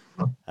 minutes.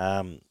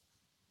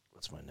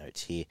 What's my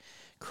notes here?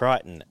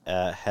 Crichton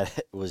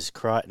was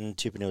Crichton,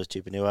 Tupanua was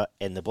Tupanua,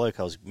 and the bloke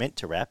I was meant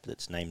to rap,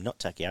 that's named not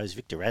Takiaho, was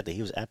Victor Radley.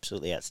 He was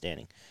absolutely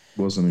outstanding.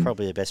 Wasn't he?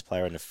 Probably the best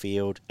player on the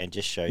field, and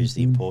just shows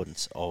the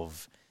importance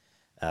of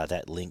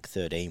that link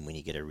 13 when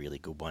you get a really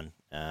good one.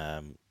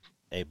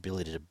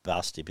 Ability to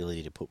bust,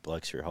 ability to put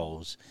blokes through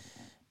holes,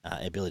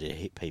 ability to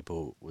hit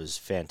people was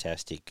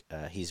fantastic.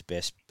 His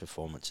best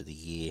performance of the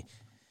year.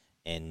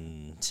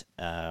 And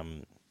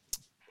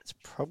it's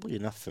probably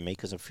enough for me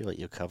because I feel like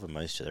you'll cover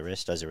most of the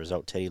rest. As a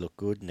result, Teddy looked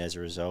good, and as a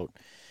result,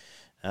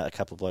 a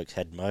couple of blokes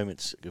had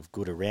moments of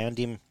good around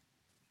him.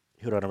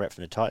 Who had on a rap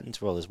from the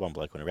Titans? Well, there's one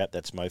bloke on a rap.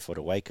 That's Mo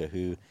Fodawaker,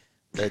 who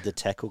led the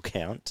tackle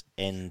count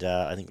and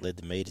I think led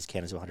the metres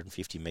count as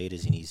 150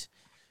 metres in his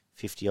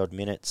 50-odd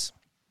minutes.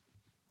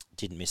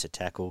 Didn't miss a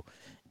tackle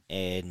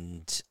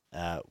and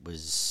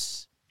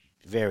was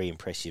very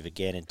impressive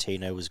again. And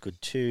Tino was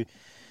good too.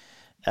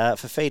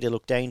 Fafita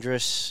looked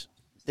dangerous.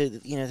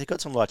 They've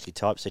got some likely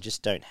types. They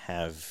just don't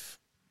have.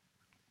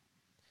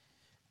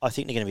 I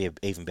think they're going to be an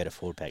even better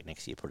forward pack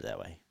next year, put it that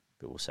way.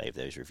 But we'll save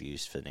those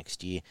reviews for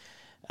next year.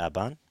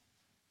 Barn?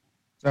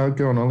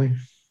 Go on, Ollie.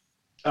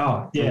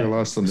 Oh, yeah.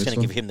 I'm just going to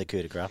give him the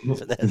coup de grace. Well,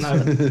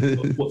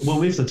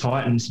 with the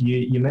Titans,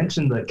 you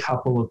mentioned a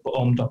couple of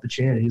bombed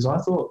opportunities. I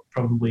thought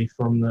probably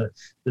from the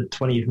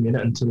 20th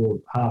minute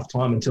until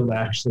half-time, until they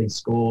actually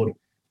scored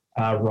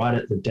right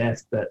at the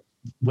death, that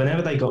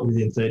whenever they got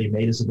within 30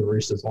 metres of the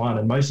Roosters line,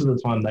 and most of the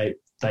time they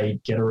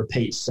get a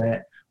repeat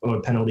set or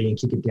a penalty and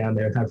kick it down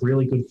there and have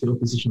really good field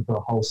position for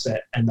the whole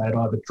set, and they'd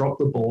either drop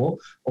the ball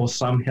or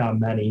somehow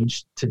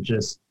manage to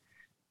just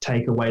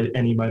take away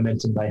any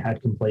momentum they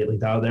had completely.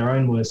 They were their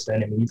own worst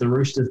enemy. The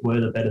Roosters were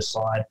the better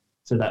side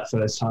for that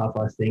first half,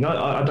 I think.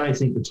 I don't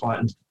think the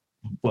Titans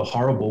were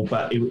horrible,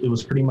 but it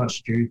was pretty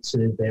much due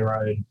to their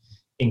own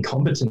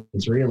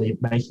incompetence, really,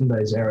 making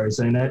those errors.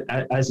 And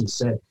as you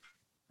said,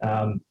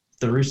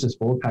 the Roosters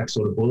forward pack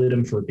sort of bullied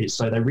them for a bit,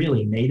 so they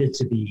really needed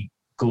to be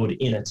good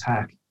in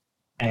attack,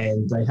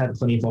 and they had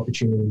plenty of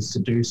opportunities to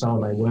do so,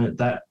 and they weren't.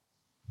 That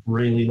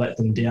really let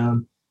them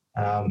down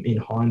in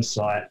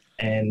hindsight.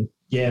 And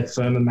yeah,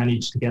 Furman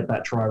managed to get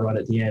that try right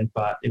at the end,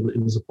 but it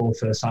was a poor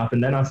first half.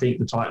 And then I think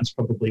the Titans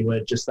probably were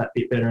just that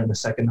bit better in the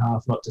second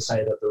half, not to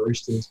say that the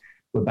Roosters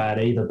were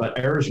bad either, but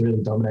errors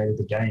really dominated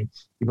the game.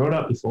 You brought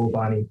up before,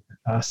 Barney,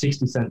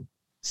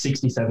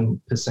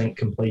 67%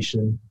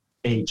 completion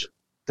each.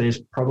 There's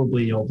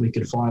probably, or we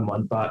could find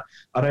one, but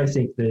I don't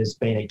think there's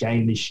been a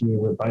game this year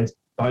where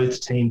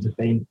both teams have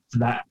been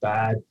that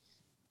bad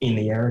in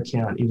the error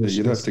count.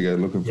 You'd have to go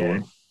looking for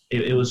it.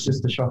 It was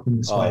just a shocking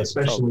display,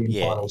 especially in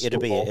finals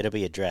football. It'll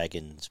be a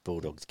Dragons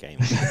Bulldogs game.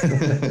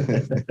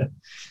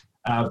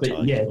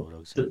 But yeah,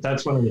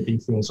 that's one of the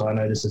big things I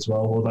noticed as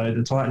well. Although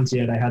the Titans, they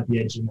had the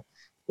edge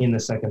in the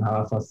second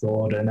half, I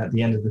thought, and at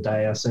the end of the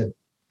day, I said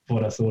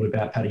what I thought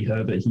about Paddy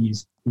Herbert.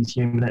 He's he's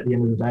human at the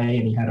end of the day,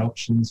 and he had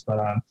options, but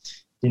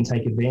didn't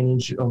take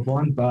advantage of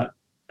one. But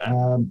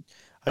I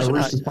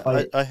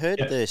heard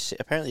yeah. this.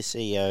 Apparently, the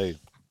CEO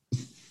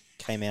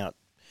came out,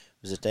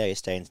 was it day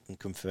yesterday, and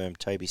confirmed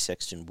Toby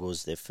Sexton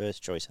was their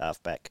first choice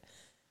halfback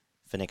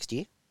for next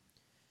year.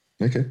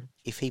 Okay.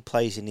 If he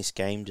plays in this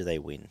game, do they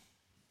win?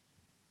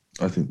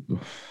 I think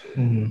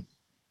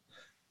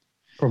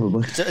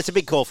probably. It's a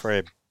big call for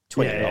a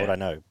 20-year-old, I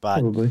know, but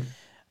Probably.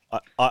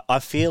 I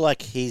feel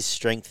like his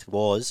strength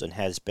was and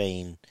has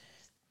been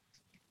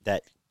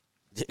that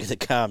the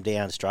calm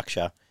down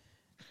structure,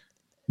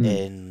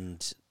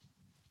 and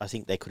I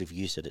think they could have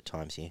used it at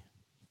times here.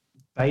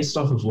 Based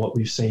off of what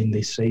we've seen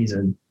this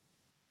season,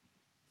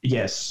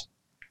 yes,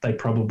 they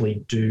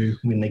probably do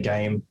win the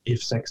game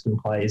if Sexton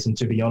plays. And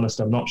to be honest,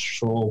 I'm not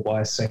sure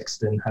why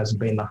Sexton hasn't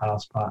been the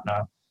halves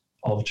partner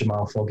of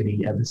Jamal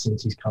Fogarty ever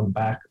since he's come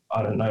back.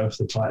 I don't know if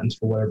the Titans,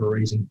 for whatever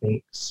reason,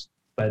 thinks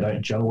they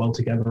don't gel well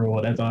together or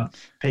whatever.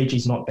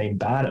 PG's not been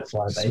bad at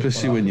 5'8",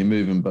 especially when you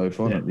move them both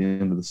on at the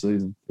end of the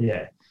season.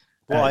 Yeah.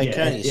 Well, I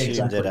can only assume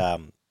exactly.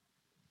 that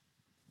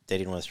they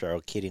didn't want to throw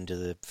a kid into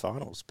the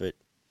finals, but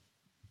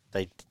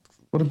they.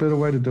 What a better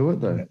way to do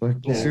it, though. Like,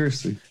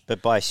 seriously.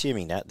 But by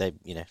assuming that, they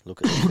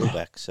look at the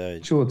fullback. So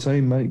It's your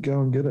team, mate.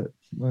 Go and get it.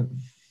 Like,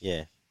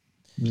 yeah.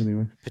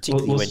 Anyway.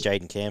 Particularly when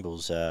Jaden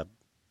Campbell's, the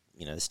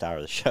star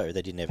of the show,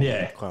 they didn't have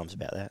any qualms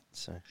about that.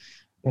 So.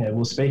 Yeah,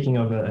 well, speaking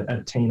of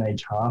a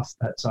teenage half,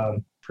 that's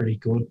pretty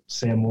good.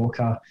 Sam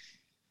Walker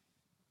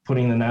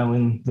putting the nail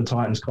in the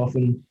Titans'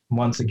 coffin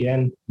once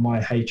again.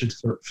 My hatred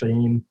for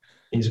him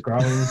is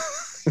growing.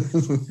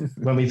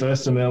 When we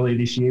versed him earlier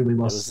this year, we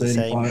lost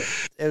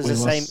 35. It was the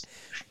same.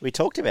 We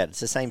talked about it. It's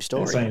the same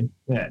story.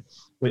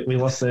 We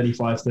lost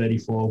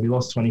 35-34. We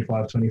lost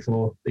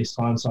 25-24 this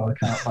time, so I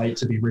can't wait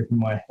to be ripping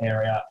my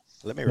hair out.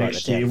 Let me write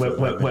next it down. year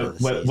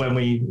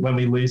when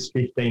we lose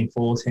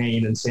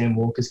 15-14 and Sam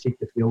Walker's kicked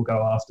the field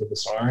goal after the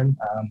siren.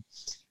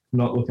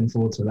 Not looking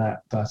forward to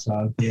that. But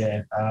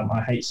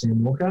I hate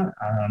Sam Walker,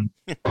 and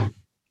I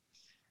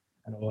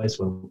always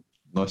will.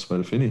 Nice way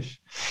to finish.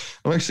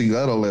 I'm actually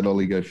glad I'll let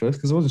Ollie go first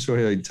because I wasn't sure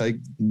how he'd take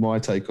my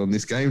take on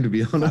this game, to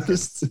be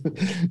honest.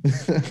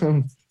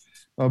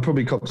 I'll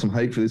probably cop some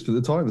hate for this, but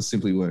the Titans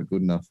simply weren't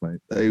good enough, mate.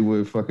 They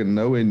were fucking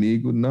nowhere near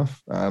good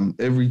enough.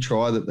 Every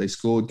try that they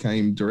scored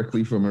came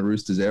directly from a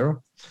Roosters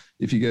error.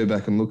 If you go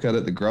back and look at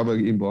it, the grubber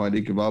in behind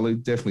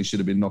Ikevalu definitely should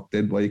have been knocked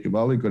dead by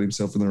Ikevalu, got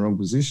himself in the wrong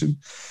position.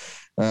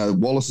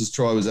 Wallace's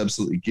try was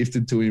absolutely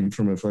gifted to him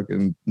from a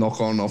fucking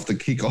knock-on off the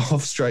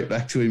kick-off straight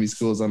back to him. He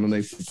scores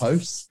underneath the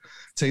posts.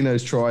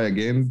 Tino's try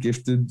again,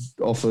 gifted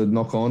off a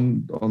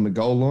knock-on the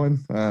goal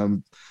line.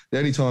 The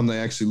only time they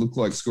actually looked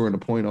like scoring a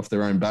point off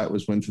their own bat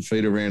was when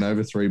Fafita ran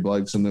over three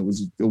blokes and it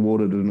was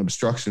awarded an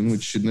obstruction,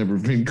 which should never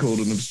have been called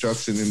an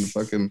obstruction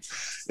for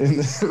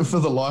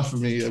the life of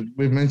me.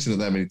 We've mentioned it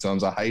that many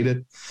times. I hate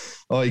it.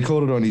 Oh, he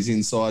called it on his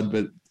inside,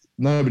 but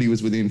nobody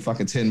was within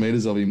fucking 10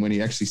 metres of him when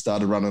he actually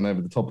started running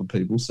over the top of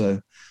people. So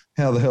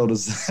how the hell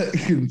does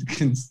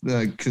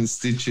that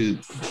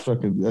constitute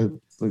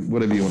fucking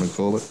whatever you want to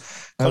call it?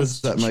 How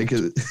does that make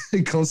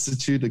it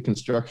constitute a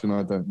construction?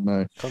 I don't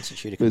know.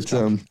 Constitute a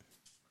construction.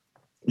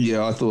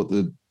 Yeah, I thought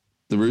that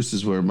the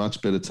Roosters were a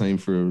much better team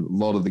for a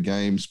lot of the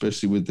game,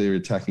 especially with their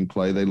attacking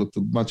play. They looked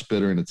much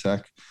better in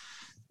attack.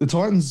 The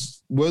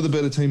Titans were the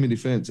better team in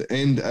defence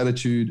and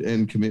attitude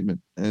and commitment,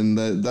 and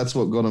that's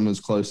what got them as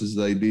close as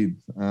they did.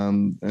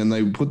 And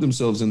they put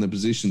themselves in the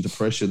position to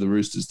pressure the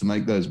Roosters to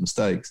make those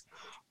mistakes,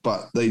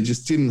 but they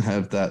just didn't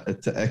have that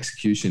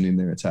execution in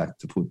their attack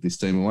to put this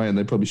team away, and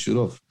they probably should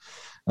have.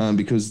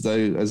 Because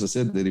they, as I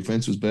said, their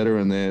defence was better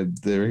and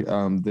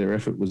their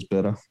effort was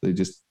better. They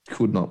just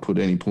could not put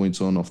any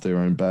points on off their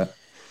own bat.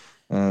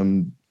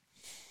 In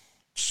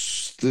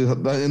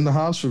the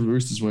halves for the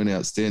Roosters weren't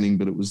outstanding,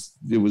 but it was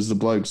the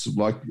blokes,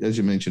 like as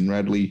you mentioned,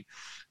 Radley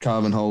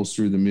carving holes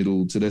through the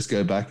middle,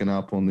 Tedesco backing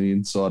up on the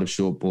inside of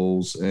short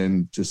balls,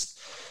 and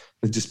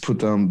they just put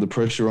the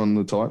pressure on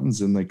the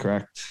Titans and they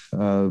cracked.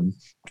 It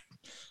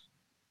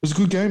was a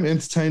good game,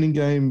 entertaining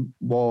game,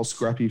 while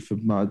scrappy for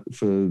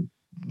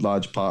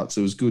large parts.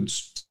 It was good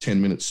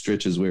 10-minute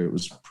stretches where it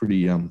was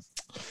pretty it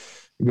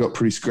got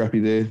pretty scrappy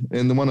there.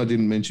 And the one I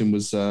didn't mention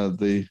was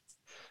the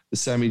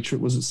Sammy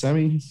trip. Was it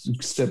Sammy?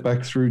 Step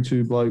back through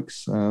two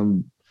blokes.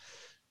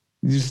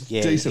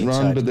 Decent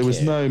run, but there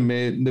was no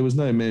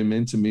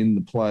momentum in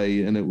the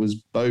play, and it was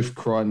both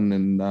Crichton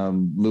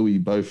and Louis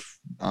both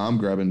arm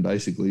grabbing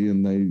basically,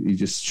 and he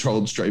just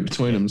strolled straight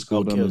between them and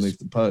scored underneath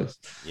the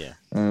post. Yeah.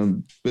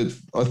 But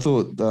I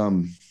thought,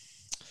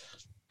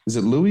 is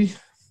it Louis?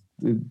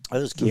 It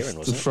was Kieran,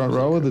 wasn't it? The front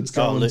rower that's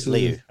going to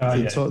Liu.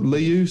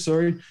 Liu,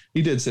 sorry.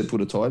 He dead set put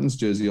a Titans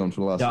jersey on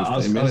for the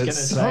last 15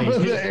 minutes. I was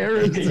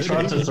going to say, he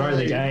tried to throw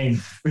the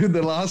game.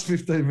 The last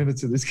 15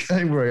 minutes of this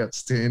game were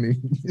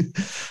outstanding.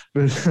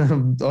 But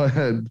I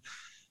had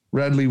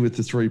Radley with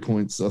the 3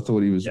 points. I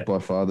thought he was Yeah. by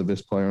far the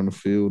best player on the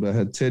field. I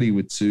had Teddy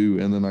with 2,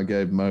 and then I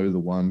gave Mo the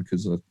 1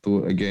 because I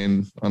thought,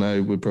 again, I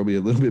know we're probably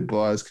a little bit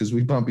biased because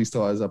we bump his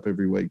tyres up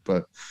every week,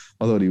 but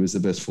I thought he was the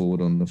best forward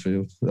on the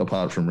field,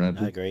 apart from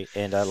Radley. I agree.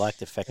 And I like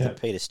the fact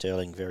that Peter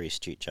Sterling, very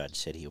astute judge,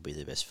 said he'll be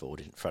the best forward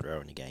in front row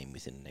in the game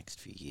within the next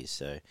few years.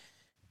 So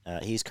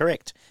he's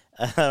correct.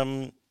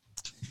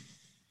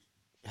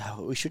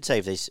 We should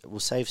save this.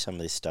 We'll save some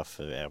of this stuff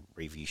for our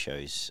review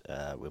shows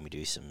when we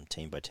do some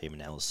team-by-team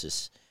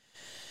analysis.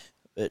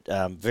 But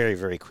very,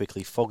 very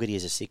quickly, Fogarty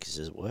as a 6,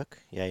 does it work?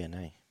 Yay or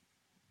nay?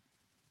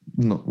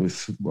 Not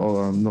with,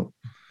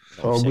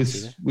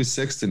 with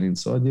Sexton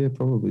inside, yeah,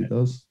 probably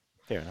does.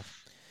 Fair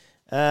enough.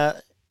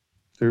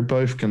 They're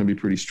both going to be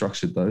pretty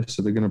structured though,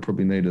 so they're going to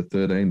probably need a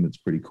 13 that's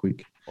pretty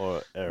quick.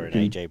 Or an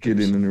AJ Brimson. Get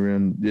in and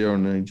around, or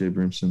an AJ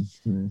Brimson.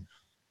 Yeah.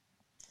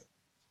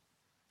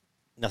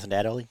 Nothing to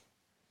add, Ollie?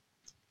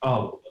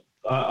 Oh,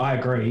 I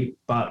agree,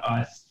 but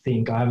I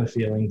have a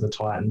feeling the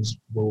Titans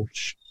will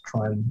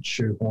try and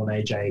shoehorn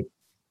AJ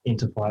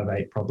into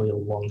 5'8", probably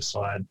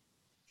alongside.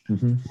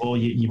 Mm-hmm. Or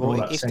you brought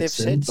up if Sexton, they've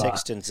said but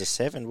Sexton's a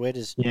 7, where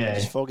does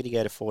Fogarty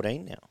go to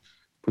 14 now?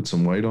 Put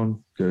some weight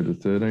on, go to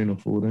 13 or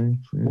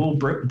 14. Yeah. Well,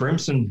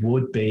 Brimson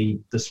would be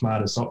the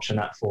smartest option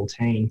at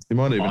 14. He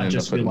might even end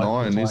just up at feel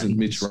like 9. Isn't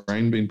Mitch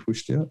Rain been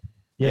pushed out?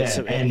 Yeah,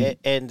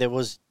 and there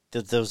was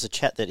a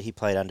chat that he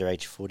played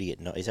underage footy at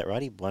 9. Is that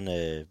right? He won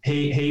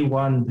he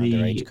won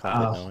underage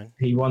comp at 9.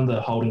 He won the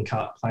Holden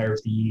Cup Player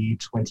of the Year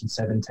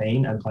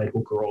 2017 and played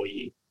hooker all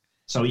year.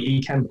 So he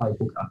can play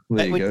hooker.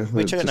 There you go.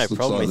 Which I got no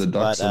problem like with, the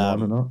Ducks but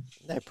no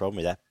problem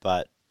with that.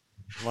 But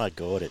my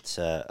God, it's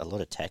a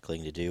lot of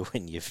tackling to do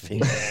when you've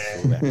been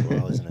fullback for a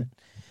while, isn't it?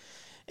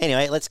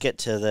 Anyway, let's get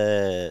to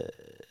the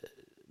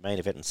main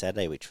event on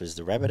Saturday, which was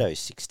the Rabbitohs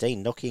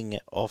 16 knocking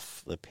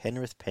off the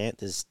Penrith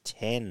Panthers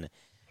 10,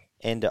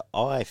 and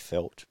I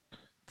felt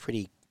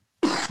pretty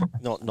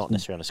not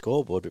necessarily on a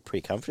scoreboard, but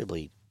pretty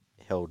comfortably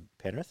held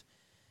Penrith.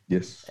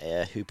 Yes.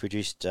 Who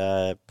produced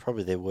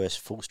probably their worst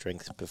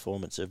full-strength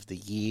performance of the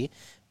year.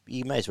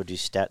 You may as well do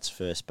stats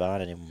first,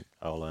 Bart, and then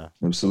I'll...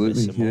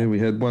 Absolutely, yeah. We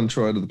had 1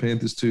 try to the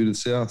Panthers, 2 to the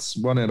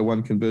Souths. 1 out of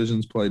 1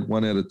 conversions played,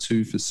 1 out of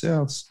 2 for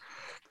Souths.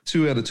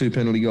 2 out of 2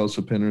 penalty goals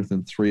for Penrith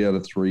and 3 out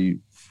of 3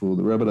 for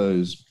the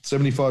Rabbitohs.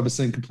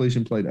 75%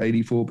 completion played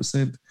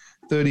 84%.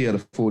 30 out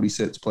of 40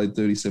 sets played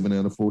 37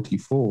 out of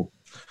 44.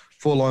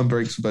 4 line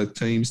breaks for both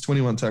teams.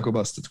 21 tackle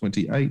busts to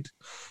 28.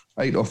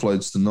 8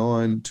 offloads to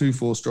 9, 2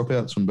 forced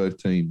dropouts from both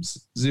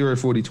teams, 0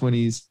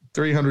 40-20s,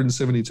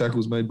 370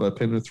 tackles made by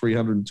Penrith,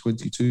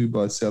 322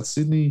 by South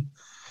Sydney.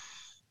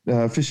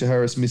 Fisher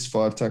Harris missed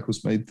 5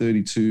 tackles, made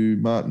 32.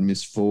 Martin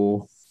missed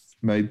 4,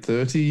 made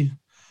 30.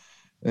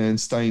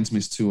 And Staines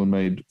missed 2 and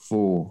made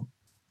 4.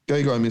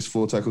 Gagai missed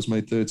 4 tackles,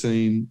 made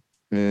 13.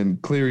 And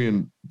Cleary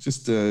and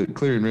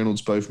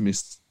Reynolds both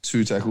missed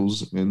 2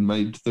 tackles and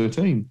made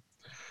 13.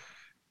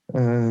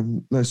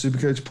 No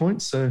Supercoach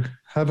points, so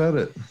have at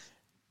it.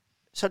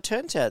 So it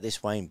turns out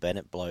this Wayne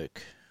Bennett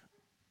bloke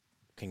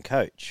can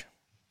coach.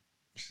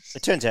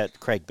 It turns out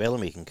Craig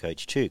Bellamy can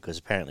coach too, because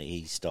apparently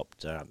he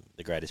stopped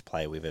the greatest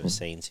player we've ever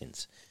seen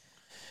since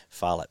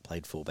Farlap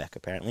played fullback,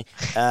 apparently.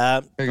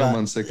 Hang on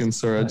 1 second.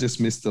 Sorry, I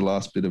just missed the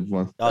last bit of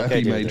one.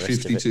 He made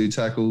 52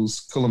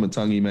 tackles.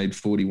 Kulamatangi made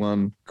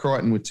 41.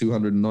 Crichton with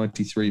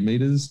 293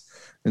 metres.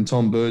 And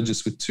Tom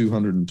Burgess with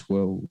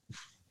 212.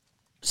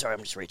 Sorry,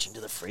 I'm just reaching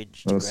to the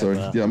fridge. Oh, sorry.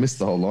 Yeah, I missed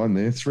the whole line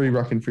there. 3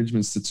 ruck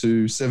infringements to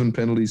 2, 7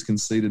 penalties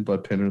conceded by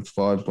Penrith,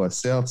 5 by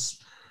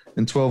Souths,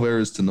 and 12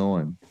 errors to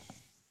 9.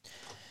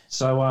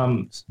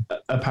 So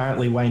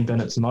apparently Wayne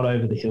Bennett's not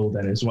over the hill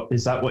then. Is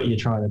that what you're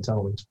trying to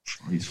tell me?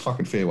 He's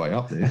fucking fair way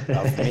up there.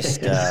 I've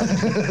missed...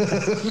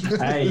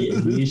 Hey,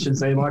 you should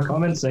see my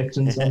comment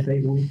section, some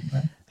people.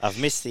 I've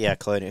missed the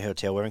Colonial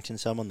Hotel Wellington,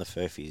 so I'm on the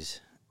Furfies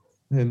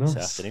this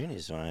afternoon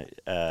is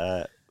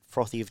my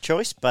frothy of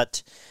choice,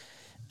 but...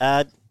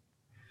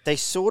 they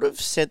sort of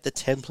set the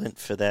template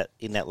for that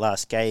in that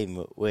last game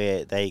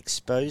where they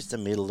exposed the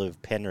middle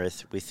of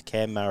Penrith with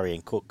Cam Murray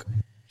and Cook.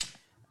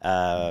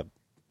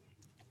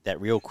 That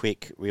real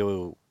quick,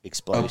 real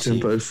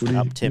explosive,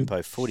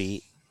 up-tempo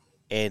footy.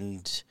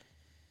 And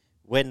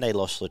when they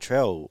lost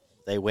Latrell,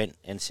 they went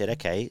and said,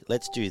 okay,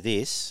 let's do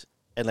this,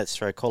 and let's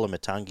throw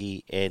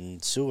Kulamatangi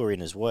and Sewer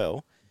in as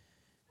well.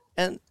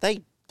 And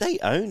they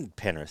owned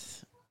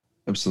Penrith.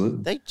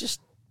 Absolutely.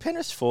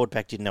 Penrith's forward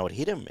pack didn't know what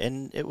hit him,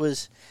 and it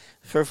was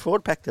for a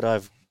forward pack that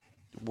I've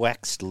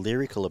waxed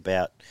lyrical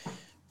about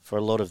for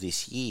a lot of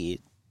this year.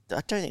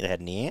 I don't think they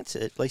had any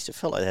answers. At least it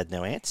felt like they had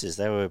no answers.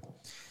 They were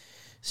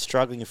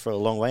struggling for a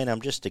long way, and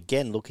I'm just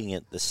again looking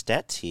at the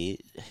stats here.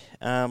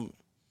 Yeah,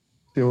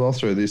 well, I'll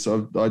throw this.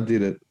 I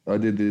did it. I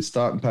did the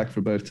starting pack for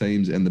both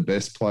teams and the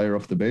best player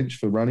off the bench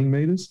for running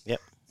meters.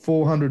 Yep.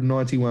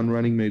 491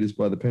 running meters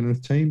by the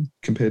Penrith team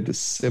compared to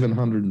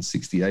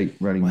 768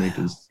 running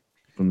meters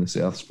from the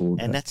South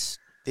Sport. And this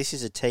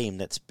is a team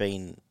that's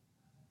been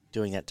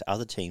doing that to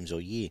other teams all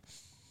year.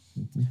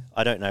 Mm-hmm.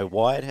 I don't know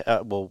why.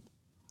 Well,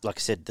 like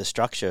I said, the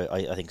structure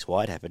I think is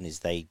why it happened is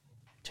they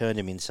turned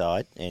him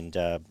inside and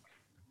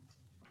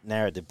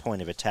narrowed the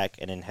point of attack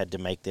and then had to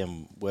make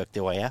them work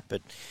their way out.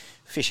 But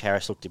Fish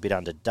Harris looked a bit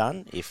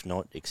underdone, if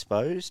not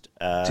exposed.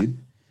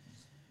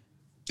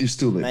 He's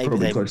still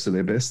probably close to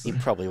their best. He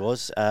probably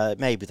was.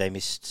 Maybe they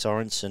missed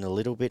Sorensen a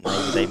little bit.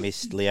 Maybe they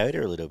missed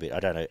Leota a little bit. I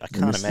don't know. I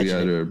can't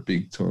imagine. Leota a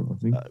big time, I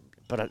think.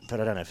 But I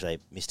don't know if they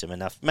missed him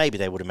enough. Maybe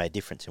they would have made a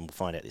difference, and we'll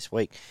find out this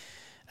week.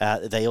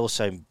 They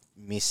also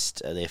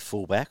missed their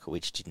fullback,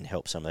 which didn't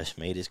help some of those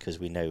metres because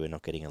we know we're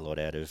not getting a lot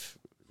out of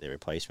their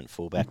replacement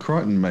fullback.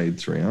 Crichton made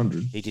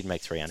 300. He did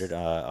make 300.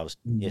 I was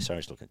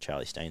looking at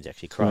Charlie Staines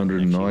actually. Crichton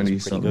 190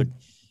 was pretty good.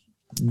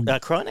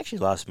 Crichton actually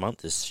last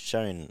month has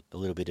shown a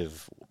little bit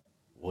of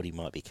what he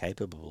might be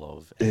capable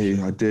of.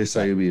 Yeah, I dare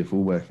say he'll be a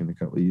fullback in a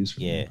couple of years.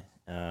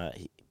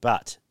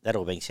 But that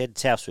all being said,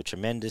 Souths were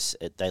tremendous.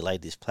 They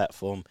laid this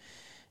platform,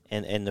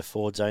 and the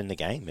Fords owned the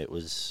game.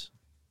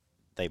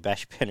 They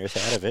bashed Penrith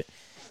out of it,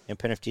 and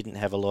Penrith didn't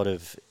have a lot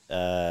of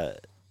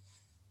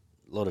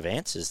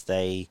answers.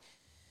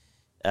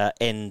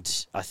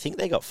 And I think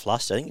they got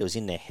flustered. I think it was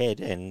in their head,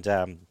 and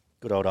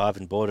good old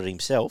Ivan bought it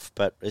himself.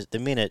 But the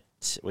minute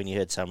when you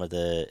heard some of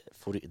the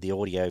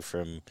audio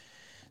from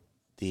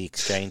the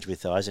exchange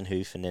with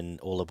Eisenhoof, and then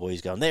all the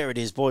boys going, "There it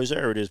is, boys!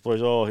 There it is,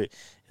 boys!" Oh, it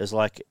was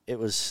like it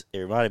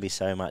reminded me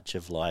so much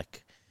of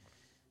like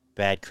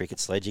bad cricket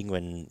sledging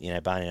when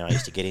Barney and I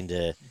used to get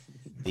into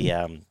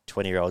the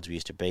 20-year-olds we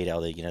used to beat, or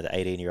the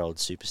 18-year-old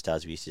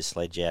superstars we used to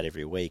sledge out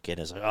every week,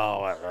 and it's like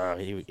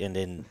and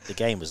then the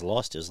game was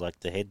lost. It was like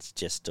the heads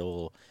just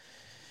all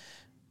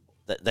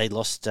they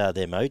lost their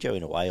mojo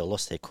in a way, or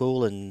lost their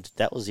cool, and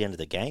that was the end of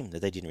the game.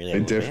 That they didn't really.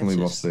 They definitely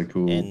lost their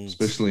cool,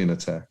 especially in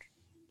attack.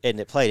 And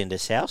it played into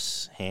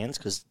South's hands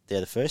because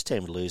they're the first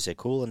team to lose their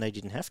cool, and they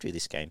didn't have to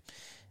this game.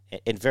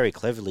 And very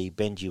cleverly,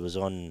 Benji was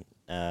on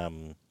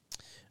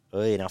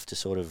early enough to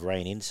sort of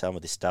rein in some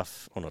of this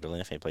stuff. Well, not early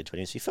enough, he played 20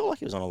 minutes. He felt like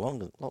he was on a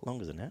lot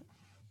longer than that.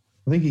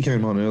 I think he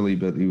came on early,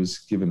 but he was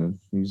he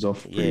was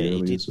off pretty early.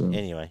 He did. As well.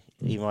 Anyway,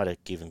 he might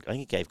have given. I think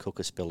he gave Cook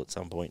a spell at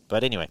some point.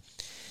 But anyway,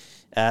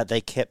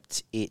 they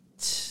kept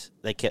it.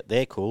 They kept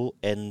their cool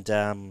and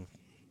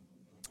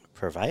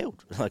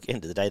prevailed. Like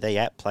end of the day, they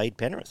outplayed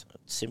Penrith.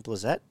 Simple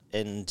as that.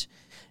 And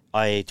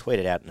I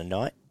tweeted out in the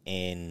night,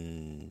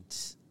 and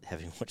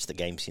having watched the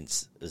game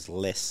since, there's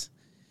less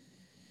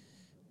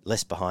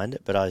behind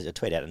it. But I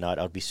tweeted out at night,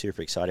 I'd be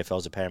super excited if I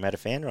was a Parramatta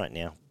fan right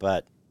now.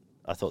 But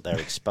I thought they were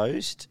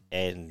exposed,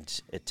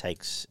 and it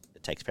takes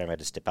Parramatta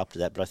to step up to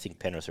that. But I think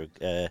Penrith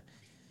are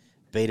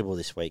beatable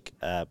this week.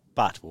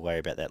 But we'll worry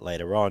about that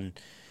later on.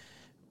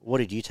 What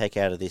did you take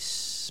out of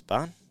this,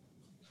 Barn?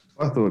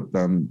 I thought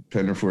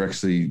Penrith were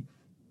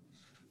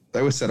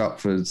they were set up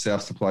for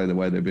South to play the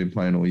way they've been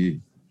playing all year.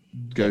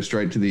 Go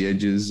straight to the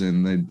edges,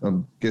 and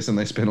I'm guessing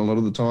they spent a lot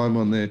of the time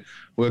on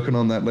working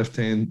on that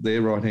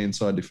their right-hand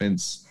side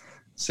defence,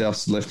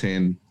 South's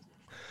left-hand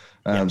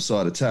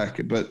side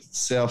attack. But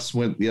Souths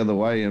went the other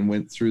way and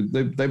went through.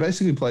 They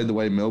basically played the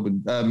way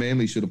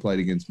Manly should have played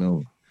against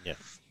Melbourne. Yeah,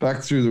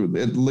 back through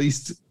at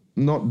least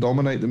not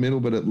dominate the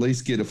middle, but at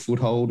least get a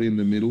foothold in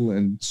the middle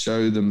and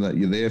show them that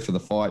you're there for the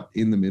fight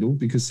in the middle,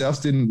 because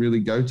South didn't really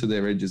go to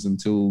their edges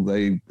until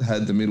they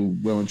had the middle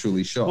well and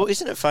truly shot. Well,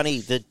 isn't it funny,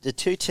 the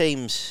two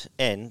teams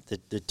and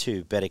the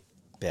two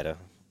better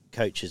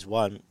coaches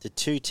won, the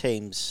two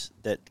teams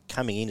that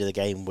coming into the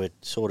game were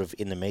sort of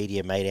in the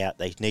media made out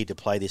they need to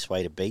play this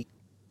way to beat.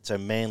 So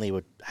Manly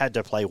had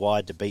to play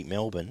wide to beat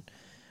Melbourne,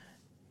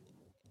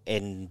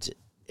 and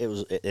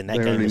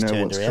that game was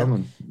turned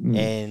around.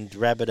 And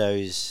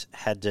Rabbitohs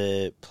had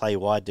to play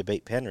wide to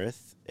beat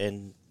Penrith,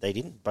 and they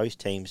didn't. Both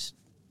teams,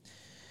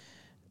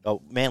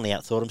 Manly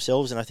outthought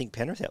themselves, and I think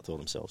Penrith outthought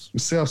themselves.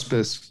 South's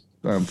best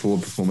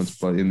forward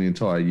performance in the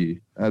entire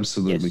year,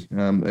 absolutely.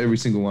 Yes. Every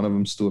single one of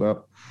them stood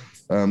up.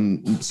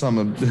 Some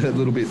a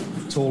little bit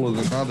taller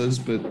than others,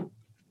 but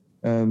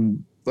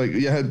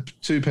you had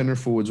two Penrith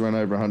forwards run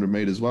over 100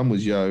 metres. One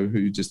was Yo,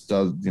 who just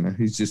does,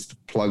 he's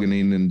just plugging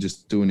in and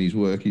just doing his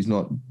work. He's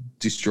not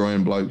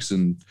destroying blokes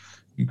and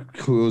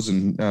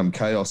causing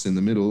chaos in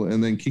the middle.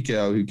 And then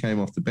Kikau, who came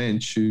off the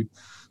bench, who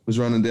was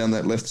running down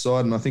that left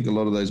side. And I think a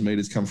lot of those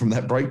metres come from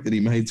that break that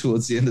he made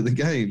towards the end of the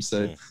game.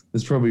 So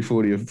there's probably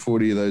 40 of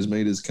those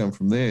metres come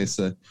from there.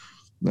 So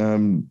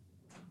and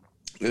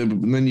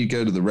then you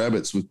go to the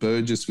Rabbits with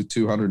Burgess with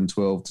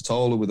 212,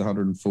 Totola with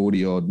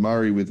 140-odd,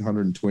 Murray with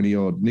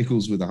 120-odd,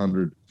 Nichols with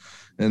 100.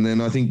 And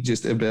then I think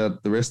just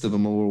about the rest of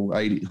them are all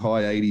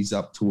high 80s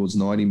up towards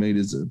 90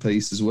 metres a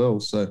piece as well.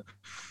 So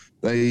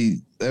they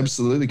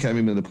absolutely came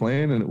in with a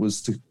plan, and it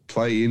was to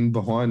play in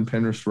behind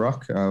Penrith's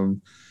ruck.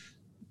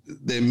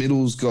 Their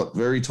middles got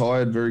very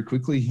tired very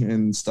quickly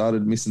and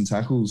started missing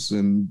tackles,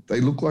 and they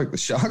looked like the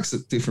Sharks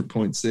at different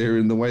points there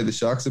in the way the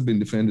Sharks have been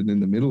defended in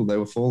the middle. They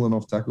were falling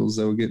off tackles.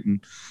 They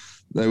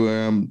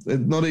were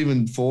not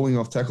even falling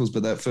off tackles,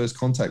 but that first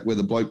contact where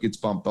the bloke gets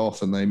bumped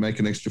off and they make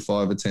an extra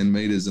 5 or 10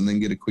 metres and then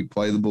get a quick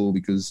play the ball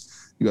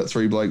because you've got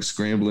three blokes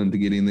scrambling to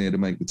get in there to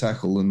make the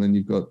tackle, and then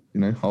you've got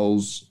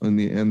holes in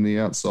the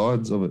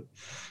outsides of it,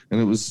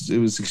 and it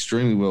was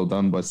extremely well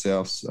done by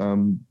Souths.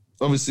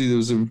 Obviously, there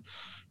was a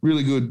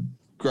really good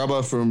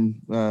grubber from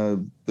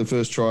the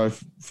first try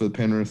for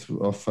Penrith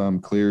off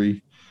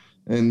Cleary.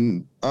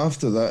 And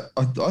after that,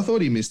 I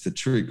thought he missed a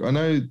trick. I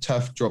know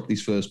Taff dropped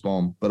his first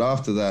bomb, but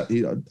after that,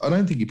 I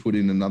don't think he put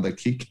in another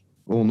kick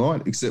all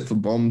night except for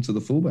bomb to the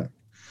fullback.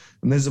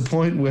 And there's a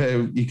point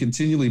where you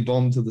continually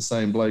bomb to the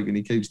same bloke and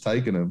he keeps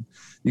taking them.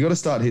 You got to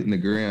start hitting the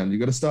ground. You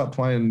got to start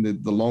playing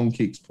the long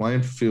kicks,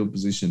 playing for field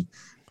position.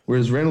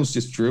 Whereas Reynolds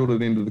just drilled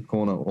it into the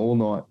corner all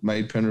night,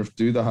 made Penrith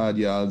do the hard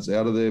yards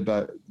out of their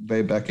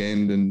back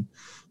end, and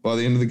by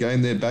the end of the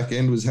game, their back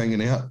end was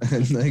hanging out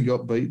and they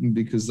got beaten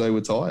because they were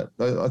tired.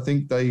 I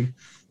think they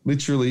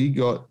literally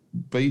got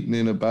beaten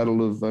in a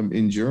battle of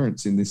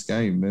endurance in this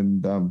game.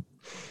 And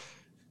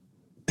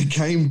it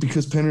came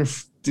because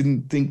Penrith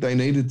didn't think they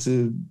needed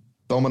to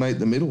dominate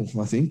the middle,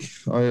 I think.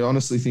 I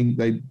honestly think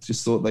they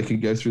just thought they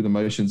could go through the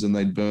motions and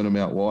they'd burn them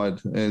out wide.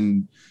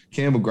 And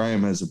Campbell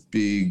Graham has a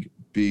big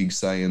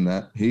say in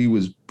that. He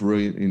was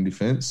brilliant in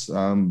defence.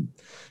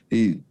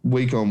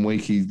 Week on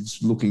week, he's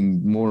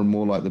looking more and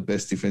more like the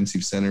best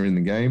defensive centre in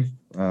the game.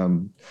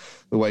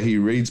 The way he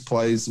reads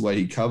plays, the way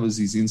he covers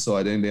his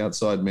inside and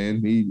outside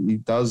man, he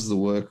does the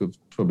work of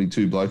probably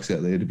two blokes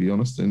out there, to be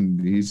honest, and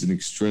he's an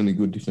extremely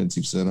good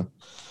defensive centre.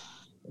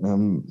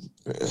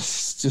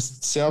 It's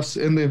just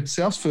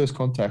South's first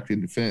contact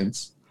in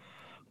defence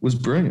was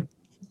brilliant.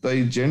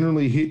 They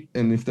generally hit,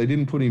 and if they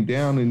didn't put him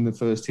down in the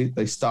first hit,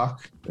 they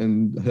stuck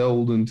and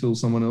held until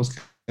someone else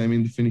came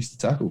in to finish the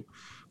tackle.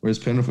 Whereas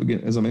Penrith,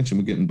 as I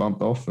mentioned, were getting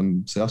bumped off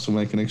and Souths were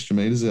making extra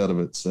metres out of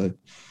it. So,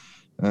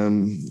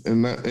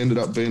 and that ended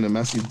up being a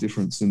massive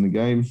difference in the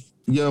game.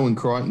 Yeo and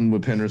Crichton were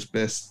Penrith's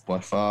best by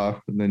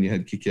far, and then you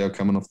had Kikau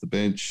coming off the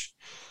bench.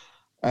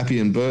 Appy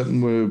and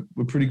Burton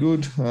were pretty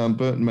good.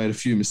 Burton made a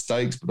few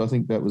mistakes, but I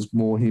think that was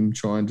more him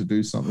trying to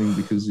do something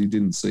because he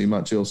didn't see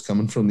much else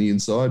coming from the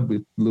inside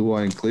with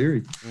Luai and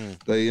Cleary.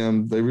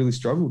 They really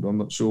struggled. I'm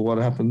not sure what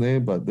happened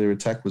there, but their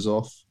attack was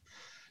off.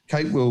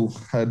 Capewell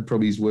had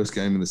probably his worst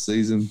game of the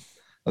season.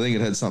 I think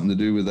it had something to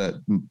do with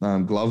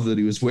that glove that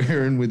he was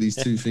wearing with his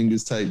two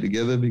fingers taped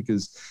together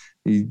because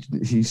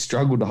he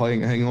struggled to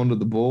hang on to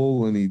the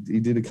ball, and he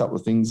did a couple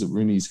of things that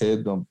were in his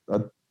head. I'm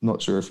not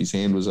sure if his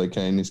hand was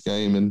okay in this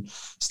game, and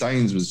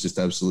Staines was just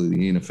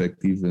absolutely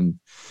ineffective. And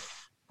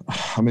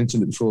I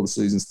mentioned it before the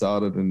season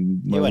started,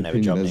 and my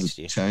opinion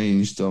hasn't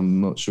changed. I'm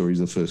not sure he's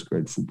a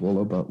first-grade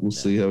footballer, but we'll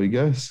see how he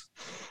goes.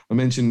 I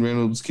mentioned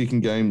Reynolds'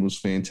 kicking game was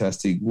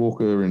fantastic.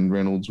 Walker and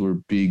Reynolds were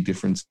a big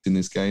difference in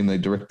this game. They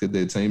directed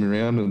their team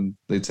around, and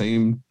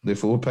their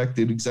forward pack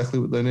did exactly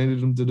what they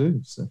needed them to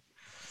do. So,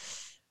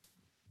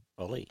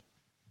 Ollie.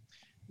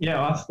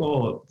 Yeah, I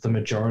thought the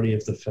majority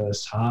of the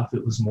first half,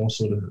 it was more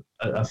sort of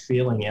a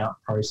feeling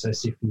out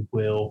process, if you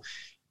will,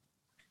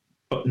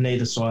 but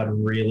neither side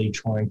really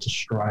trying to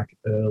strike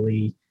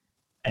early.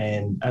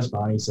 And as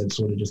Barney said,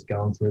 sort of just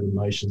going through the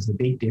motions. The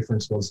big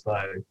difference was,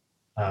 though,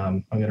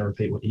 I'm going to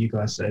repeat what you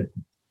guys said,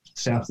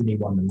 South Sydney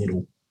won the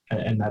middle,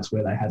 and that's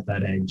where they had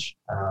that edge.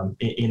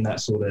 In that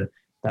sort of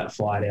that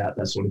fight out,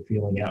 that sort of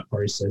feeling out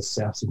process,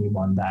 South Sydney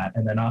won that.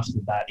 And then after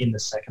that, in the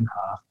second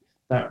half,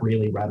 that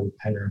really rattled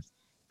Penrith.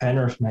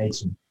 Penrith made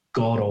some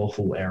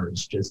god-awful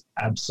errors, just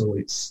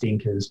absolute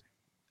stinkers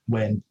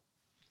when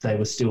they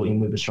were still in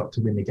with a shot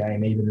to win the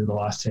game. Even in the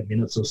last 10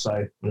 minutes or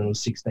so, when it was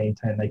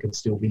 16-10, they could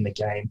still win the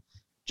game.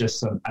 Just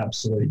some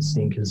absolute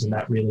stinkers, and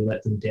that really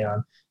let them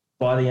down.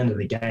 By the end of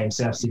the game,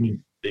 South Sydney,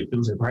 it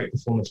was a great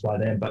performance by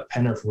them, but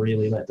Penrith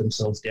really let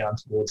themselves down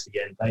towards the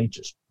end. They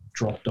just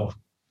dropped off.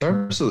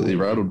 They're absolutely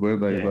rattled,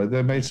 weren't they? Yeah.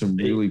 They made some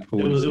really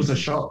poor decisions. It was a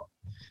shock.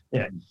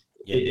 Yeah.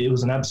 It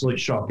was an absolute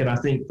shock, and I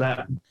think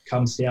that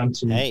comes down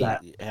to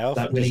that. How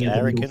that does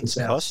arrogance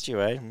cost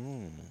you, eh?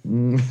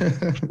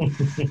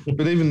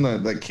 But even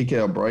that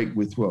kick-out break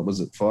with,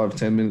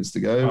 5-10 minutes to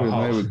go, and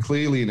they were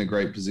clearly in a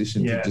great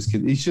position to just –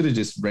 he should have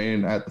just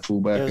ran at the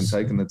fullback and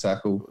taken the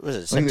tackle. I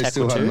think they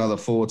still had another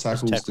 4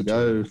 tackles to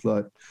go.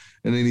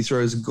 And then he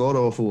throws a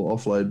god-awful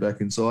offload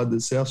back inside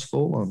that South's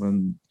fall on,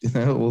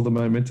 and all the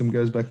momentum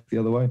goes back the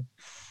other way.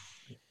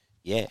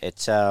 Yeah,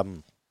 it's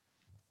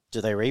do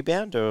they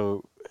rebound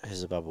or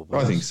has the bubble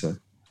burst? I think so,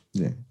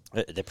 yeah.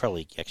 They're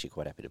probably actually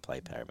quite happy to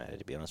play Parramatta,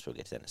 to be honest. We'll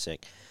get to that in a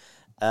sec.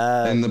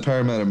 And the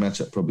Parramatta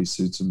matchup probably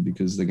suits them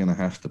because they're going to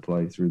have to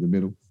play through the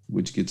middle,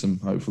 which gets them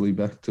hopefully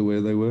back to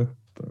where they were.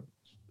 But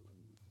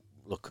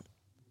look,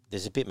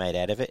 there's a bit made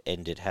out of it,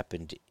 and it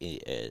happened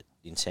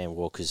in Sam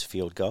Walker's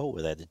field goal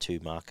where they had the 3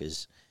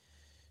 markers,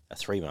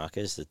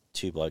 the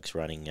 2 blokes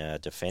running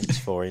defence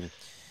for him.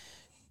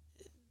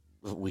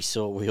 We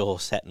all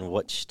sat and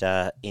watched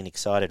in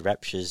excited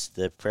raptures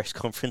the press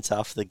conference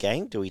after the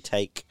game. Do we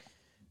take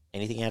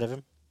anything out of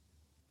him?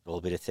 Or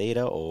a bit of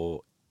theatre,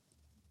 or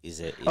is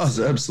it? It's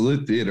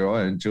absolute theatre.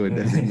 I enjoyed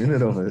every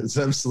minute of it. It's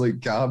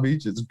absolute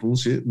garbage. It's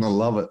bullshit, and I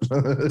love it.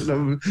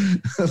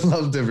 I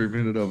loved every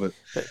minute of it.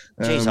 But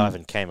geez,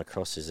 Ivan came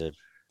across as a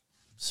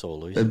sore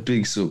loser. A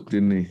big sook,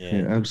 didn't he?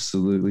 Yeah,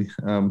 absolutely.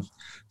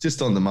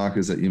 Just on the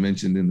markers that you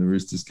mentioned in the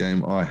Roosters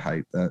game, I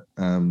hate that.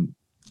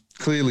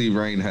 clearly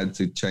Rain had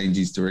to change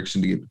his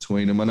direction to get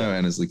between them. I know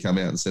Annesley come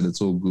out and said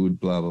it's all good,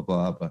 blah, blah,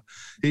 blah, but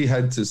he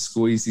had to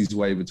squeeze his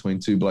way between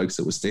two blokes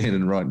that were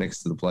standing right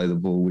next to the play the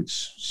ball, which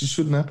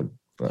shouldn't happen.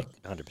 But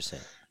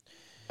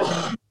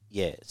 100%.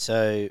 Yeah,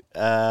 so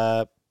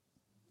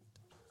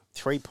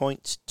 3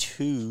 points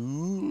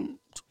to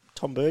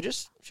Tom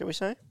Burgess, shall we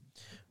say?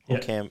 Or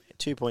Yep.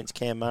 2 points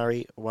Cam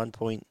Murray, 1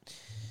 point.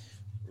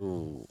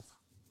 Ooh.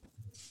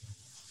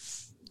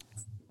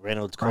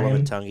 Reynolds,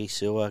 Graham. Kolomatangi,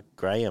 Sewer,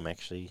 Graham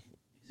actually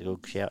is a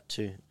good shout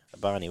too.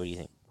 Barney, what do you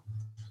think?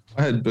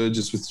 I had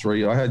Burgess with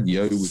 3. I had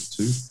Yo with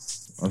 2.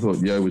 I thought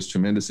Yo was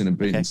tremendous in a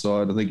beaten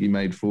side. I think he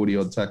made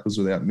 40-odd tackles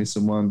without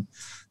missing one,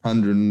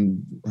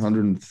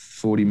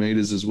 140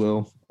 metres as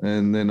well.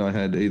 And then I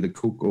had either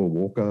Cook or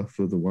Walker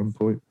for the 1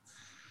 point.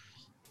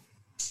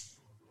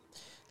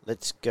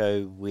 Let's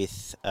go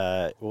with,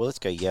 let's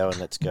go Yo and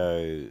let's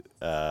go,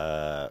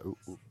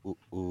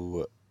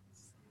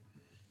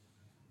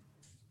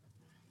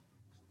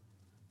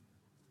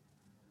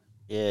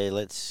 yeah,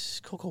 let's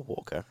Cook or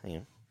Walker.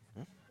 Yeah,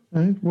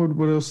 Hey,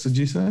 what else did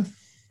you say?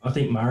 I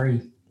think Murray.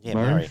 yeah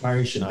Murray? Murray.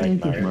 Murray should No, be.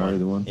 Murray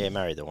the one. Yeah,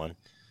 Murray the one.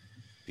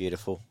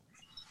 Beautiful.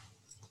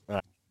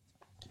 Right.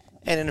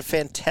 And in a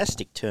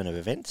fantastic turn of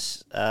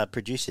events,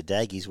 producer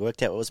Daggy's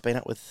worked out what's been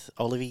up with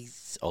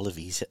Oliver's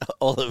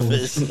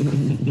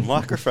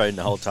microphone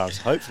the whole time.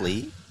 So hopefully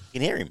you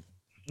can hear him.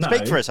 No.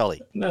 Speak for us,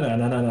 Ollie. No.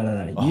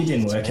 Oh, You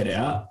didn't work it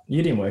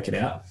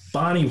out.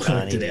 Barney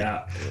worked it did.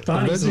 out.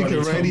 Barney's the Magic one who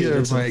of told me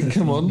radio, to- mate.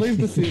 Come on, leave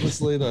the fearless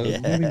leader. Yeah.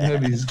 Let him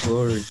have his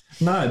glory.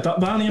 No,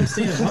 but Barney, I'm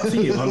standing up for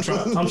you. I'm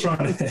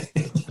trying to.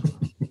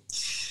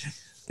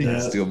 He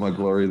can steal my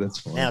glory, that's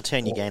fine. Now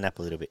turn your gain up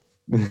a little bit.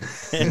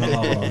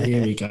 Oh,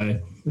 here we go.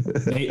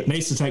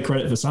 Needs to take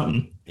credit for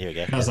something. Here we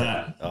go. How's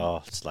that?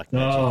 Oh, it's like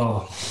magic.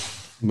 Oh,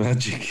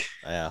 Magic.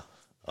 Wow.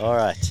 All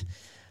right.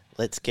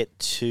 Let's get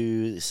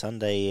to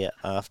Sunday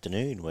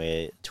afternoon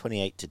where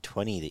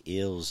 28-20 the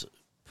Eels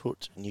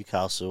put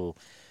Newcastle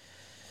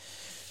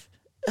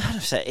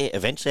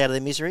eventually out of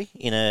their misery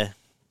in a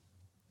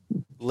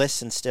less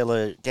than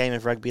stellar game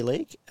of rugby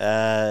league,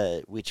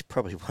 which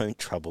probably won't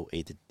trouble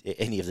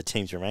any of the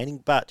teams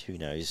remaining, but who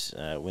knows?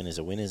 Winners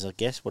are winners, I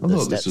guess. What I are the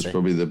thought this stats was say?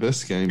 probably the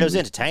best game It was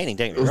entertaining,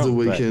 don't get me of the wrong.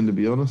 weekend, to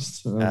be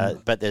honest.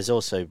 But there's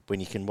also, when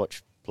you can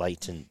watch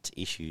blatant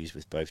issues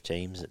with both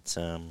teams, it's...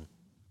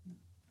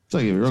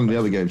 Don't get me wrong, the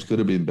other games could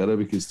have been better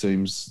because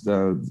teams,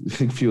 a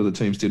few of the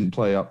teams didn't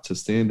play up to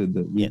standard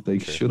that they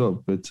true. should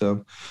have. But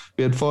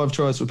we had 5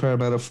 tries for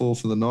Parramatta, 4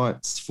 for the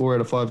Knights, 4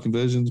 out of 5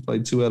 conversions,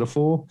 played 2 out of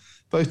 4.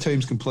 Both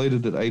teams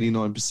completed at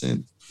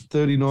 89%.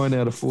 39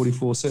 out of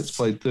 44 sets,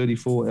 played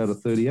 34 out of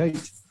 38.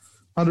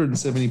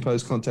 170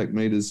 post-contact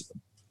metres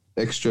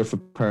extra for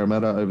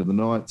Parramatta over the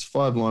Knights,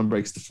 5 line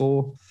breaks to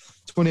 4,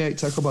 28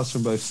 tackle busts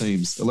from both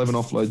teams, 11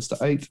 offloads to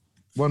 8,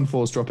 1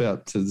 forced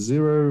dropout to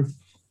 0.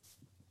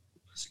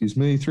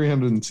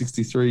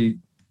 363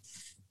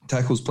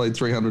 tackles played,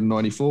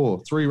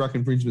 394. 3 ruck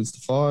infringements to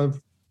 5.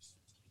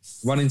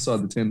 1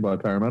 inside the 10 by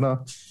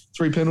Parramatta.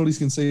 3 penalties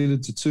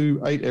conceded to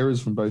 2. 8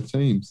 errors from both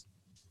teams.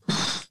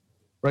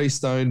 Ray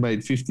Stone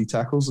made 50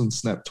 tackles and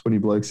snapped 20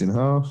 blokes in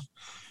half.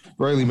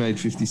 Brayley made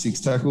 56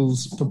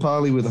 tackles.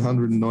 Papali with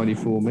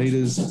 194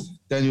 metres.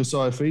 Daniel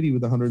Saifidi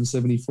with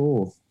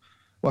 174.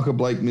 Waka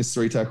Blake missed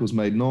 3 tackles,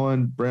 made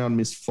 9. Brown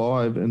missed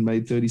 5 and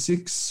made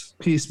 36.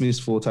 Pearce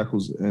missed 4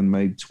 tackles and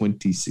made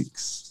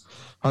 26.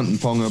 Hunt and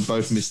Ponga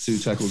both missed 2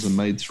 tackles and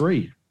made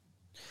 3.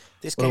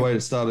 This What a game, way to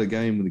start a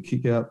game with a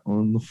kick out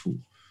on the full.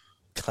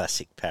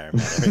 classic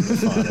Parramatta in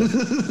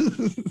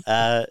the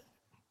final.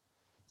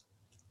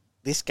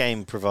 This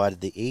game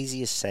provided the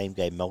easiest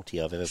same-game multi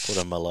I've ever put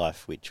on my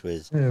life, which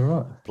was Yeah,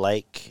 right.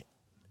 Blake...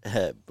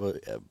 hang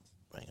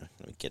on,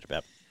 let me get it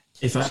up.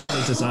 if only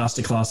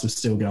disaster class was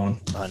still going.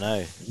 I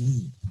know.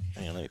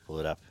 Hang on, let me pull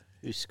it up.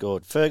 Who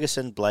scored?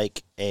 Ferguson,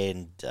 Blake,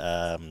 and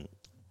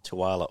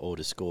Tuala all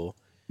to score.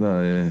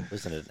 Oh, yeah.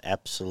 Wasn't it an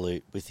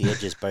absolute... With the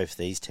edges both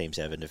these teams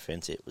have in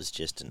defence, it was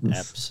just an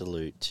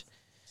absolute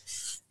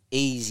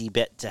easy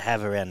bet to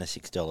have around the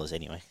 $6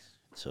 anyway.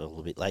 It's a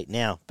little bit late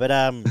now. But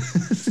how am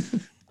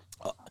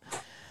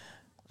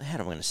I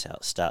going to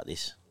start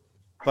this?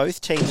 Both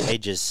teams'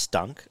 edges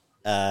stunk.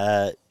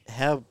 It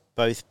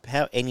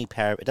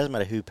doesn't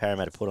matter who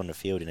Parramatta put on the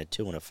field in a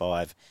 2 and a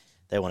 5,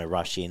 they want to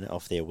rush in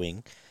off their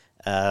wing.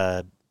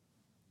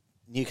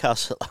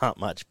 Newcastle aren't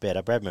much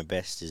better. Bradman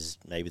Best is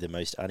maybe the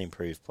most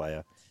unimproved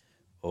player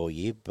all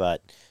year,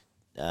 but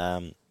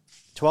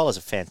Tuala's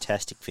a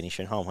fantastic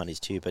finisher, and Home Hunt is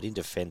too, but in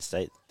defence,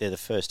 they're the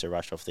first to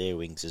rush off their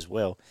wings as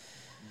well,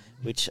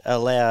 which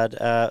allowed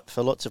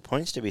for lots of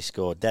points to be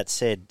scored. That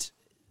said,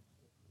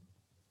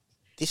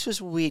 this was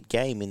a weird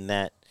game in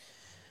that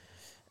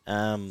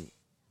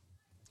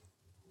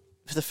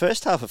for the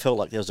first half, it felt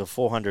like there was a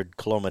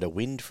 400-kilometre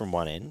wind from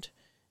one end,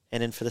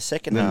 and then for the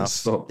second Then it half,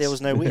 stops. there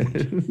was no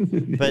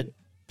wind. But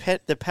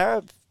the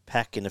Para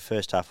pack in the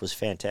first half was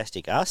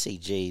fantastic.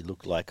 RCG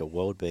looked like a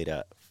world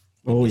beater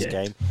in this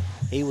game.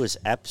 He was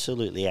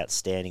absolutely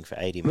outstanding for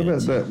 80 What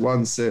minutes. about that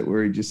one set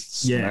where he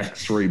just smacked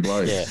three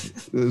blokes?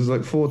 Yeah. It was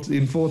like four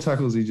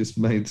tackles, he just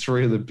made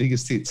three of the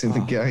biggest hits in the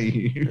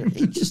game.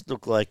 He just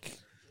looked like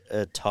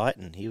a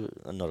Titan. He was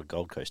not a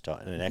Gold Coast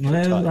Titan, an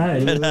actual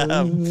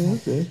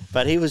Titan.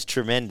 But he was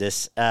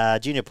tremendous.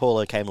 Junior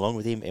Paulo came along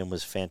with him and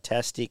was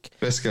fantastic.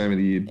 Best game of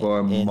the year by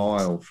a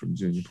mile from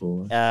Junior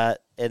Paulo.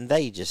 And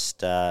they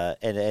just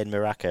and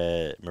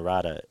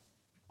Murata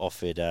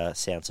offered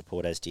sound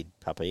support, as did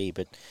Papa'i,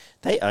 but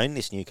they own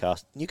this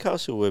Newcastle.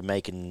 Newcastle were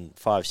making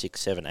 5, 6,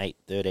 7, 8,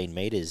 13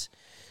 metres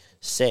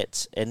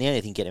sets, and the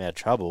only thing getting them out of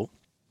trouble,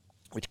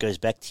 which goes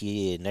back to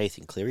your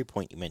Nathan Cleary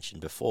point you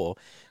mentioned before,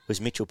 was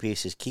Mitchell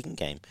Pearce's kicking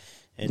game.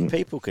 And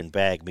people can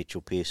bag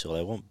Mitchell Pearce all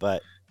they want,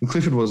 but... And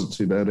Clifford wasn't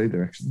too bad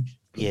either, actually.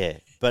 Yeah,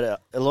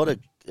 but a lot of...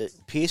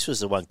 Pearce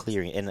was the one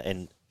clearing,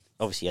 and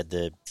obviously had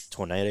the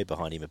tornado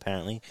behind him,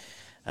 apparently,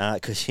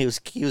 because he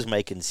was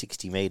making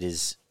 60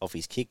 metres off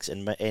his kicks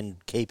and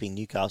keeping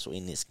Newcastle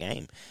in this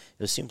game. It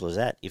was simple as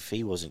that. If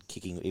he wasn't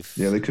kicking...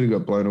 they could have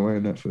got blown away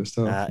in that first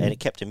half. And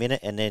it kept him in it,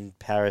 and then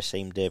Para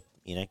seemed to,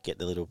 get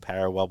the little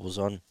Para wobbles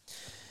on.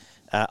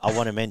 I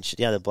want to mention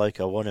the other bloke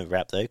I want to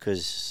wrap, though,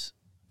 because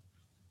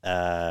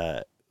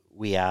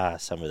we are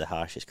some of the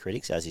harshest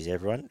critics, as is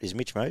everyone, is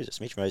Mitch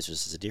Moses. Mitch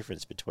Moses is the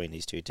difference between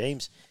these two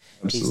teams.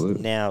 Absolutely.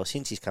 He's now,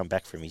 since he's come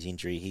back from his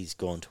injury, he's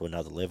gone to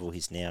another level.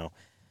 He's now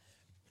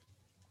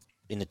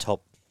in the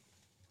top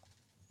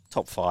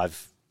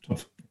five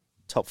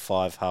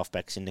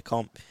halfbacks in the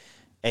comp,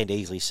 and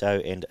easily so,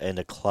 and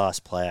a class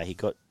player. He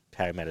got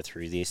Parramatta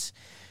through this.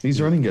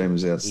 His running game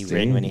was outstanding. He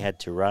ran when he had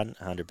to run,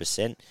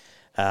 100%.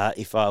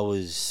 If I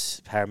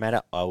was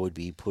Parramatta, I would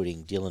be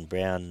putting Dylan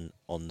Brown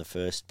on the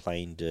first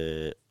plane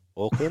to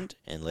Auckland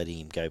and letting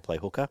him go play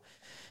hooker.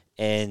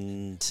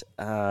 And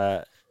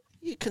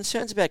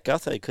concerns about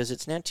Gutho, because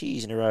it's now 2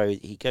 years in a row.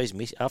 He goes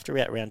after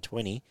about round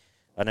 20. I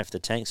don't know if the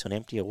tank's on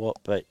empty or what,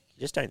 but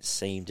you just don't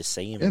seem to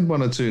see him. And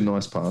one or two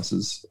nice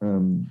passes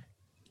to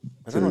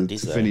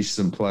finish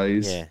some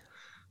plays. Yeah.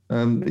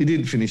 He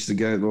did finish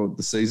the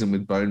season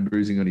with bone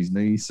bruising on his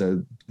knee,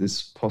 so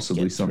there's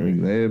possibly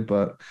something there.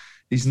 But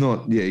he's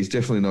not. Yeah, he's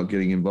definitely not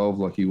getting involved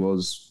like he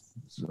was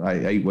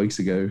 8 weeks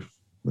ago,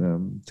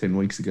 10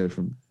 weeks ago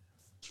from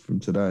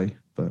today.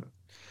 But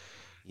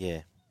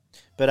yeah,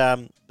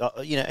 but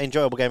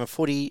enjoyable game of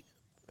footy.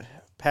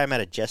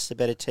 Parramatta just the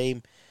better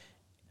team,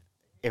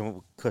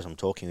 and because I'm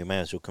talking, we may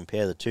as well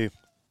compare the two.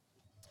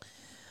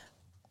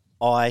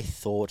 I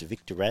thought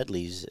Victor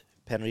Radley's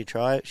penalty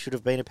try should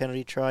have been a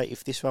penalty try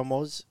if this one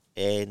was,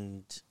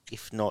 and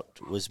if not,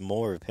 was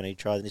more of a penalty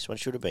try than this one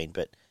should have been.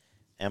 But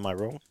am I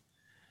wrong?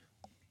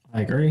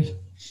 I agree.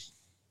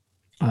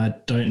 I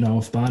don't know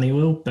if Barney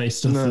will,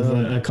 based off of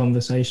a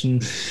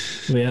conversation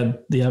we had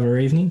the other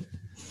evening.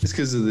 It's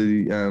because of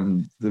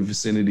the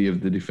vicinity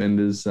of the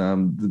defenders.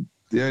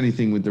 The only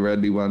thing with the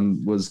Radley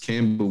one was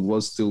Campbell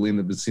was still in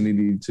the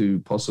vicinity to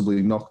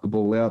possibly knock the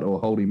ball out or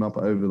hold him up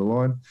over the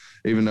line,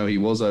 even though he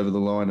was over the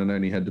line and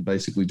only had to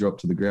basically drop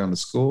to the ground to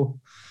score.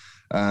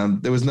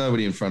 There was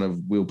nobody in front of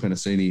Will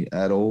Penasini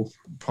at all.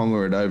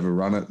 Ponga had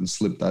overrun it and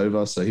slipped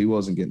over, so he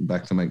wasn't getting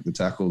back to make the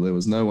tackle. There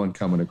was no one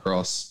coming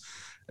across.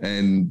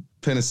 And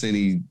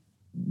Penasini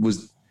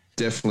was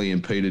definitely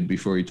impeded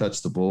before he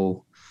touched the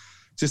ball.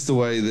 Just the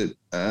way that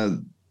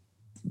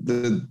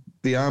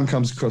the arm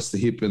comes across the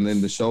hip and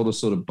then the shoulder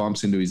sort of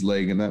bumps into his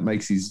leg, and that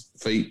makes his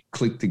feet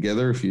click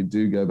together if you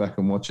do go back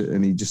and watch it,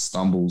 and he just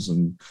stumbles.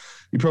 And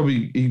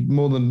he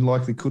more than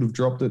likely could have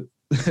dropped it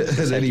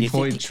at any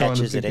point trying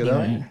to pick it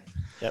up.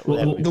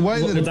 The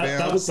way that it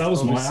bounced, that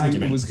was my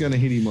argument. It was going to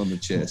hit him on the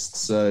chest.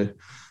 So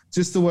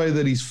just the way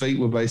that his feet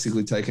were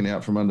basically taken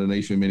out from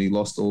underneath him and he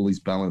lost all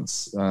his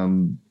balance.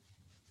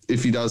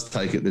 If he does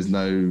take it, there's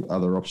no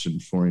other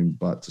option for him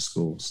but to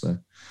score. So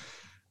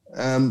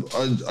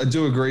I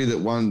do agree that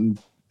one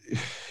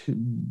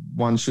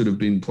should have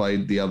been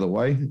played the other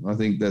way. I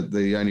think that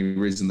the only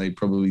reason they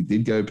probably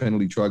did go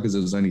penalty try because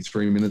there was only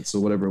 3 minutes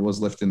or whatever it was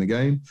left in the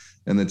game,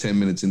 and the 10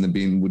 minutes in the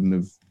bin wouldn't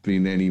have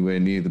been anywhere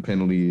near the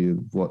penalty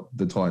of what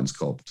the Titans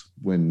copped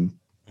when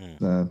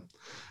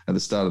at the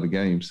start of the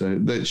game. So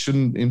that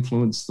shouldn't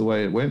influence the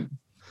way it went.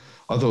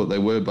 I thought they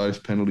were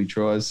both penalty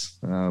tries.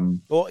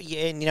 Well,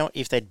 yeah, and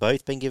if they'd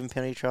both been given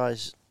penalty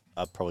tries,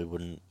 I probably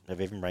wouldn't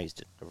have even raised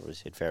it. I would have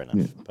said fair enough.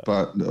 Yeah,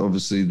 but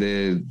obviously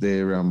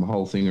their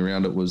whole thing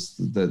around it was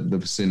the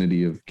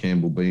vicinity of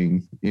Campbell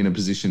being in a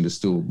position to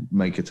still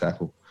make a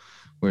tackle,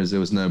 whereas there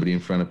was nobody in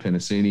front of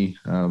Penasini.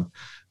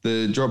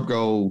 The drop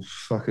goal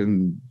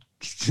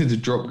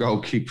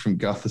kick from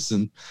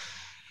Gutherson,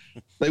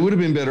 they would have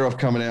been better off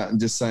coming out and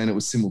just saying it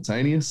was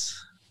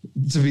simultaneous,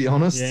 to be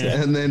honest,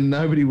 and then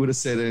nobody would have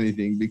said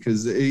anything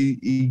because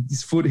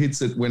his foot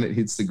hits it when it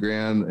hits the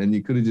ground, and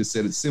you could have just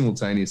said it's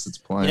simultaneous, it's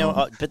playing.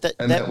 But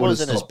that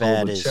wasn't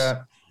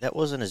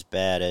as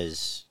bad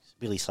as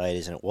Billy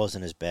Slater's, and it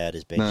wasn't as bad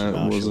as Benji Marshall.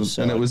 No, it wasn't,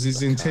 so and it was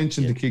his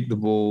intention to kick the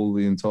ball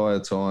the entire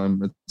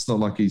time. It's not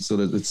like he it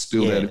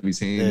spilled out of his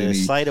hand. The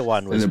Slater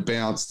one was, and it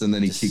bounced, and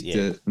then he kicked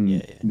it,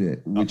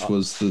 which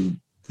was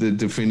the the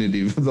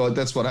definitive. Like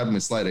that's what happened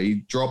with Slater. He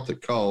dropped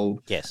it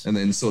cold, yes, and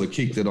then sort of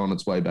kicked it on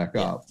its way back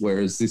up.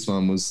 Whereas this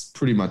one was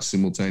pretty much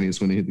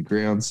simultaneous when it hit the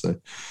ground. So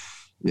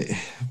yeah,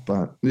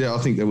 but yeah, I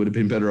think they would have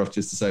been better off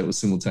just to say it was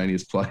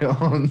simultaneous play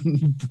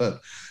on, but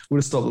would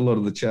have stopped a lot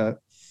of the chat.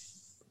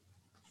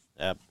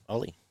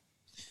 Ollie.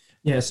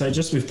 Yeah, so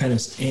just with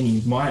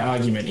Penasini, my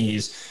argument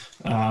is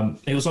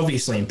it was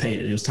obviously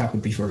impeded. It was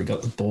tackled before he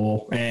got the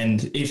ball.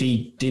 And if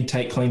he did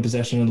take clean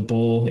possession of the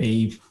ball,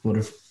 he would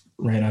have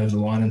ran over the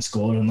line and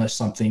scored unless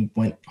something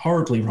went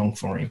horribly wrong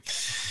for him.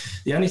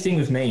 The only thing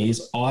with me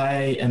is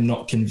I am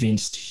not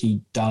convinced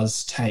he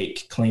does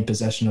take clean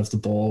possession of the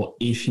ball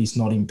if he's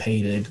not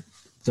impeded.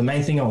 The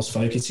main thing I was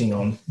focusing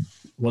on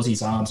was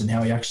his arms and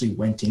how he actually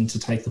went in to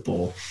take the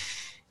ball.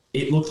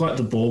 It looked like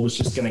the ball was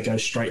just going to go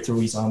straight through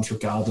his arms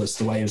regardless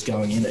the way he was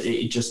going in.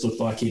 It just looked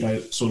like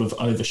he'd sort of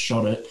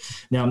overshot it.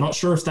 Now, I'm not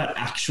sure if that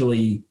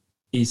actually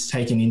is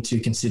taken into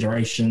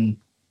consideration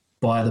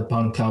by the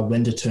bunker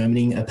when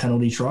determining a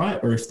penalty try,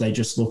 or if they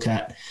just look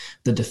at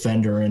the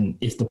defender and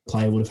if the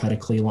player would have had a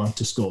clear line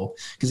to score.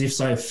 Because if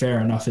so,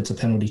 fair enough, it's a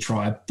penalty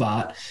try.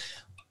 But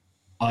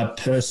I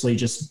personally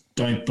just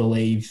don't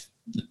believe...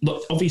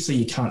 Look, obviously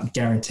you can't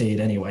guarantee it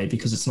anyway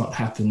because it's not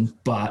happened,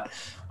 but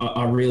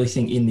I really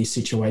think in this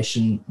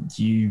situation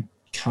you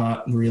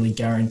can't really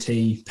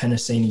guarantee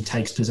Penasini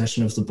takes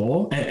possession of the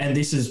ball. And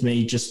this is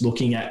me just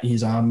looking at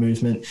his arm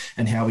movement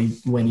and how he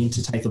went in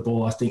to take the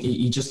ball. I think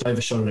he just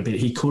overshot it a bit.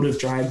 He could have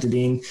dragged it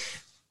in.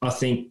 I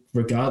think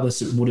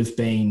regardless, it would have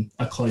been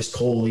a close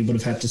call. He would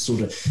have had to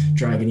sort of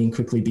drag it in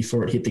quickly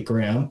before it hit the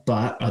ground.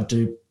 But I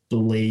do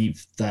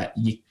believe that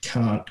you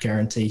can't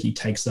guarantee he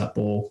takes that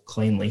ball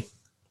cleanly.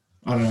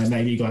 I don't know,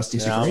 maybe you guys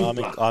disagree.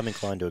 No, I'm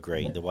inclined to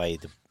agree the way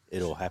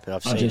it all happened.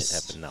 I've seen it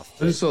happen enough.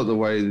 I just thought the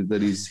way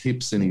that his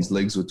hips and his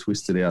legs were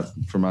twisted out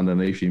from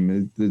underneath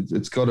him,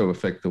 it's got to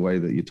affect the way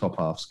that your top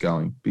half's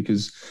going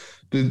because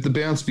the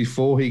bounce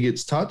before he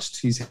gets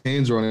touched, his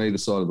hands are on either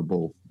side of the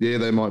ball. Yeah,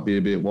 they might be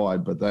a bit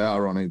wide, but they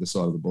are on either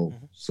side of the ball.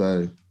 Mm-hmm.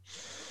 So,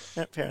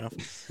 yeah, fair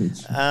enough.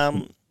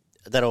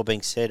 That all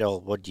being said,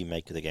 what do you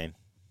make of the game?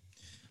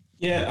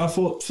 Yeah, I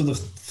thought for the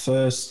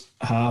first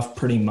half,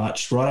 pretty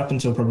much, right up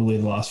until probably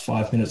the last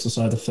 5 minutes or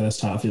so of the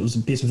first half, it was a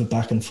bit of a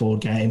back and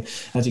forward game.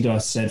 As you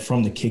guys said,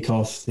 from the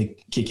kickoff, the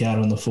kick out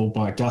on the full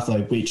by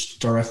Gutho, which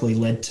directly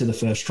led to the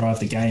first try of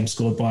the game,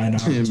 scored by an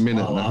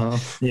minute and a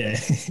half. Yeah.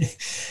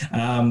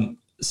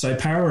 So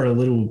Para are a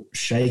little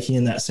shaky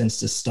in that sense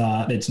to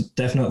start. It's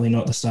definitely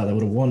not the start they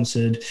would have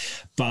wanted,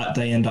 but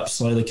they end up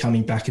slowly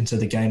coming back into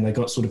the game. They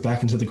got sort of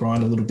back into the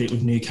grind a little bit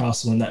with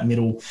Newcastle in that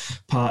middle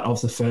part of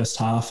the first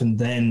half. And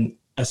then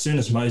as soon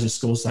as Moses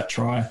scores that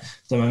try,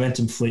 the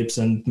momentum flips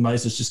and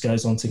Moses just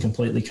goes on to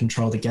completely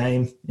control the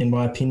game, in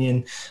my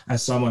opinion.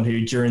 As someone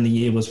who during the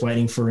year was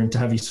waiting for him to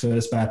have his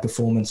first bad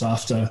performance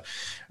after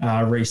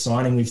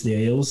re-signing with the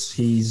Eels,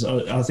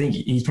 I think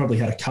he's probably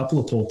had a couple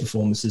of poor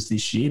performances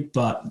this year,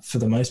 but for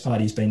the most part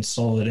he's been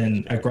solid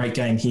and a great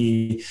game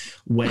here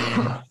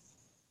where...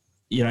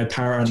 You know,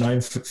 Para are known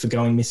for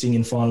going missing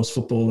in finals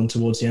football and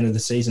towards the end of the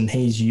season,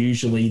 he's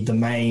usually the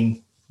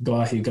main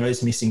guy who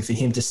goes missing. For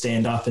him to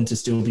stand up and to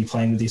still be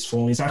playing with this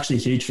form is actually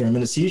huge for him,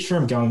 and it's huge for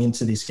him going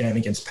into this game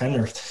against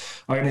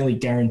Penrith. I can nearly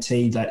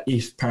guarantee that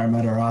if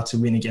Parramatta are to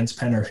win against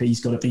Penrith,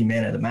 he's got to be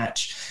man of the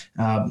match,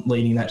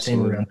 leading that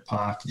team around the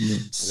park. Yeah,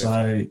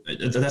 so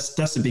that's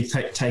the big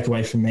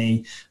takeaway from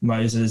me,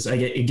 Moses.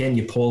 Again,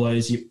 your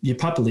Paulos, your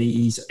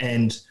Papali'is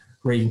and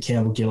Regan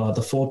Campbell-Gillard,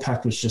 the forward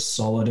pack was just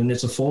solid, and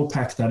it's a forward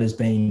pack that has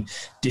been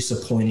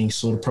disappointing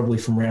sort of probably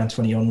from round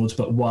 20 onwards,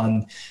 but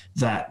one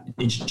that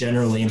is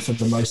generally and for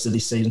the most of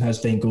this season has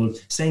been good.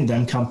 Seeing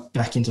them come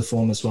back into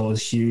form as well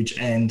is huge,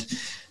 and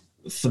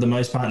for the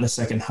most part in the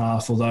second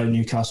half, although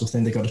Newcastle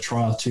think they got a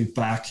try or two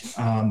back,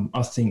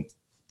 I think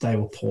they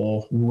were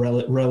poor,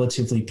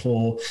 relatively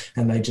poor,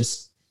 and they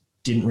just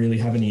didn't really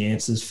have any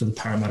answers for the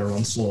Parramatta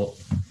onslaught.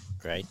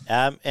 Great.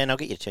 And I'll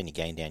get you to turn your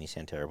game down. You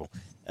sound terrible.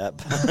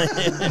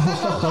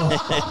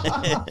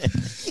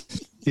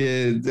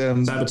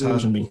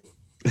 Sabotaging me.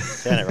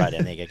 Turn it right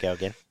down. There you go. Go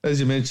again. As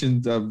you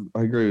mentioned,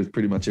 I agree with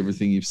pretty much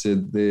everything you've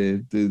said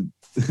there. The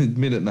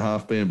minute and a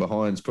half being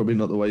behind is probably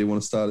not the way you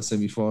want to start a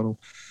semi-final.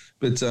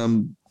 But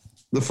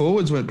the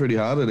forwards went pretty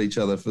hard at each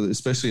other,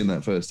 especially in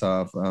that first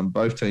half.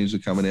 Both teams were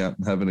coming out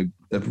and having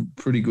a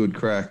pretty good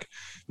crack.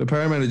 But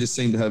Parramatta just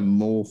seemed to have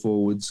more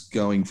forwards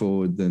going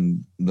forward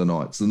than the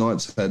Knights. The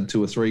Knights had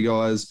 2 or 3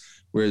 guys,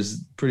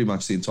 whereas pretty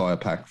much the entire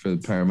pack for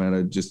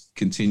Parramatta just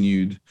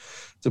continued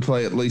to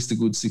play at least a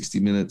good 60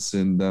 minutes,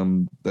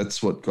 and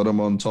that's what got them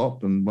on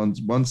top. And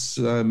once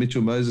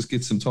Mitchell Moses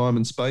gets some time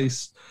and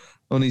space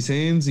on his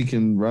hands, he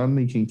can run,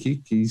 he can kick.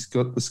 He's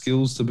got the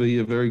skills to be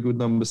a very good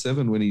number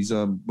 7 when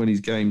his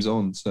game's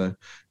on. So,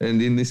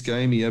 and in this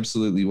game, he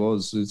absolutely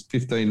was. It's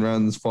 15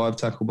 runs, 5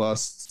 tackle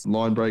busts,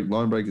 line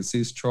break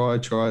assist, try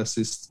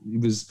assist. He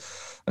was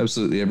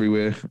absolutely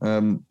everywhere.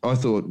 I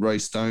thought Ray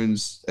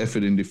Stone's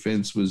effort in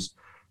defence was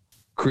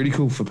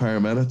critical for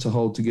Parramatta to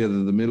hold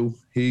together the middle.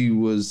 He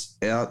was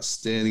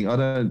outstanding.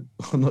 I'm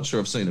not sure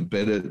I've seen a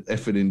better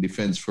effort in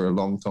defence for a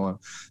long time.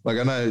 Like,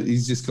 I know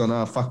he's just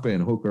gone, fuck being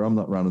a hooker. I'm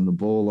not running the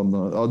ball.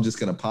 I'm just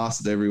going to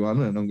pass it to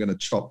everyone and I'm going to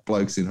chop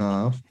blokes in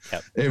half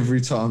every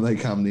time they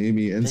come near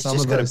me. And He's some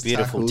just of got those a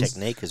beautiful tackles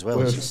technique as well.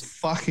 were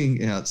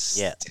fucking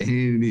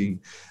outstanding.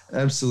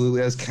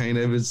 Absolutely. As Kane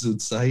Evans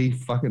would say, he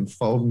fucking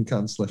folding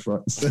cunts left, right,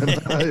 and centre.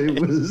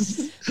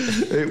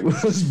 It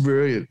was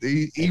brilliant.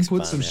 He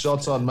put some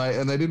shots on, mate,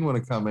 and they didn't want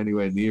to come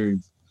anywhere near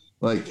him.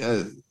 Like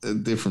at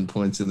different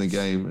points in the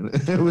game. And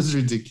it was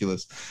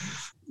ridiculous.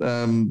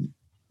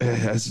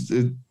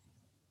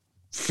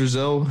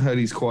 Frizzell had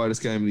his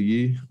quietest game of the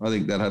year. I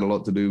think that had a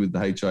lot to do with the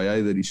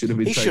HIA that he should have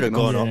been taken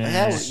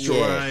off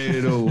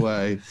straight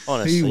away.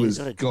 Honestly, he was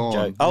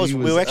gone. I was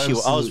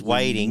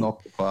waiting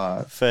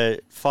for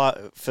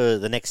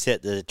the next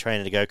set, the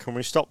trainer to go, can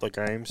we stop the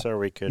game so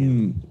we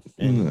can...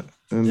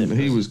 And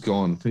he was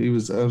gone. He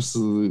was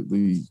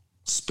absolutely...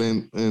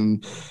 spent,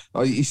 and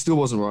he still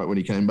wasn't right when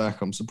he came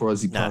back. I'm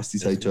surprised he passed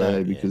his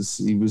HIA because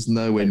he was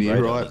nowhere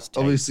near right.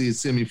 Obviously, it's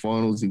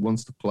semi-finals. He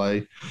wants to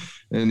play,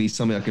 and he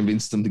somehow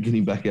convinced them to get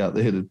him back out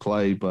there to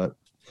play. But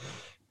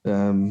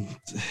as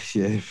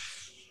I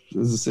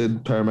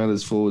said,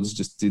 Parramatta's forwards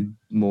just did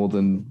more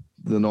than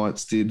the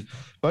Knights did.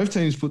 Both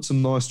teams put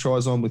some nice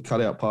tries on with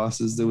cutout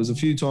passes. There was a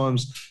few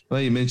times, I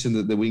know you mentioned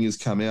that the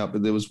wingers come out,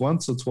 but there was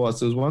once or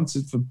twice. There was once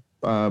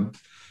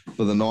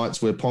for the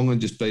Knights where Ponga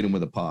just beat him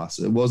with a pass.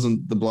 It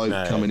wasn't the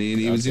bloke coming in.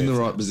 He was in the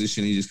right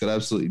position. He just got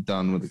absolutely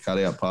done with the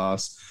cutout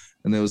pass.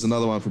 And there was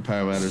another one for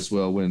Parramatta as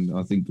well when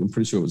I'm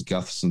pretty sure it was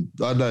Gutherson.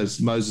 I know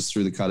Moses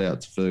threw the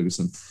cutout to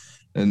Ferguson.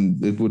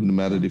 And it wouldn't have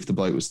mattered if the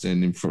bloke was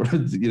standing for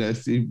it.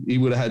 He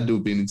would have had to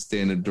have been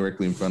standing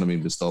directly in front of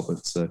him to stop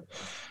it. So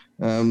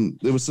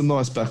there was some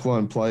nice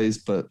backline plays,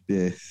 but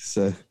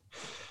so...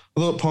 I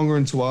thought Ponga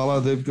and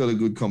Tuala, they've got a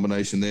good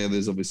combination there.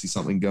 There's obviously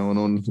something going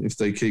on if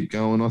they keep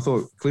going. I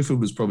thought Clifford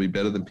was probably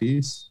better than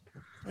Pearce.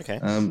 Okay.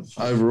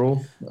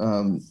 Overall,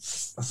 I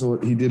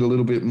thought he did a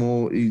little bit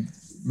more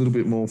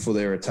for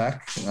their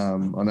attack. I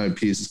know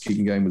Pearce's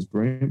kicking game was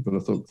brilliant, but I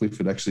thought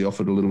Clifford actually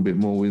offered a little bit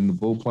more in the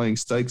ball playing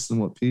stakes than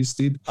what Pearce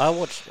did. I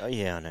watched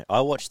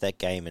that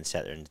game and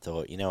sat there and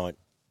thought, you know what,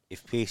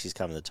 if Pearce is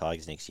coming to the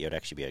Tigers next year, I'd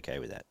actually be okay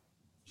with that.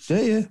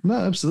 Yeah. No,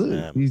 absolutely.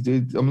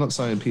 I'm not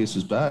saying Pearce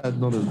was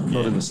bad, not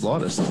in the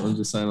slightest. I'm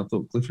just saying I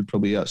thought Clifford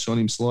probably outshone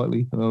him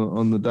slightly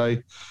on the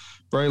day.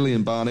 Brayley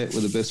and Barnett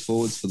were the best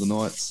forwards for the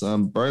Knights.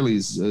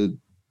 Brayley's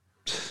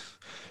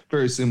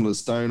very similar to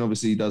Stone.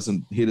 Obviously, he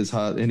doesn't hit as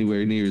hard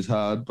anywhere near as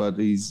hard, but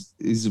he's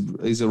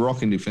a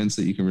rock in defence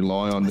that you can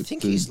rely on. I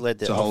think he's led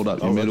to hold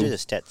up your middle. I'll do the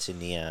stats in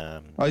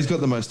the. He's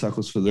got the most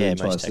tackles for the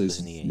entire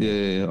season.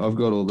 Yeah, I've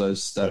got all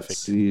those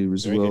stats here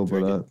as well,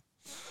 but.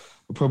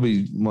 I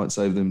probably might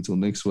save them until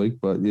next week,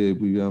 but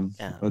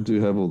I do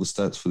have all the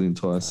stats for the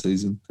entire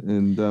season.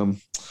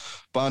 And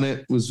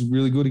Barnett was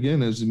really good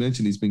again. As you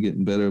mentioned, he's been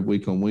getting better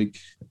week on week.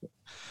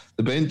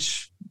 The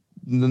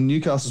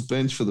Newcastle's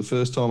bench for the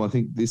first time, I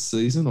think, this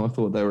season, I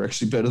thought they were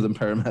actually better than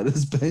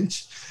Parramatta's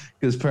bench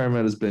because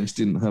Parramatta's bench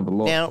didn't have a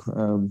lot.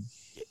 Now,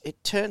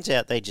 it turns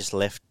out they just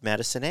left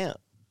Madison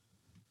out.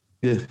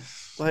 Yeah,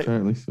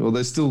 apparently. Well,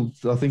 they're still,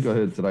 I think I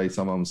heard today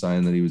someone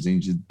saying that he was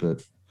injured,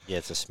 but... Yeah,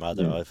 it's a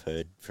smother. Yeah. I've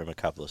heard from a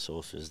couple of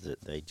sources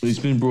that they just... He's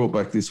been brought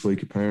back this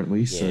week,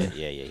 apparently. Yeah,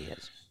 he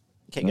has.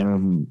 Okay,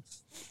 go.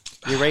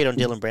 You read on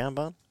Dylan Brown,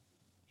 Barn?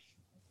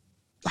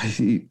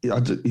 He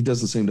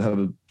doesn't seem to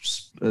have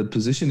a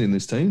position in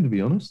this team, to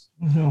be honest.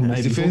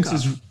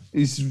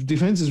 His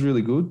defense is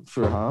really good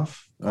for a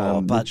half.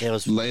 But there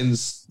was...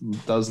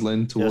 does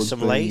lend towards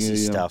some lazy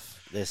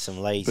stuff. There's some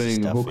lazy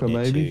being stuff a hooker, in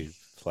there maybe. too,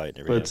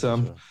 floating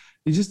around. But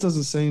he just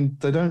doesn't seem...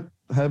 They don't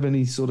have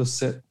any sort of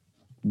set...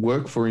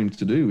 work for him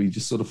to do. He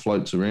just sort of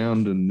floats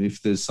around, and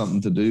if there's something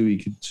to do, he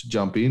could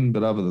jump in.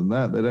 But other than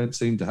that, they don't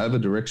seem to have a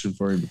direction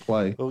for him to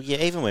play. Well, yeah,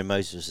 even when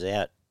Moses was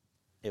out,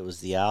 it was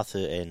the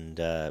Arthur and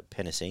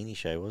Penasini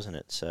show, wasn't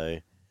it? So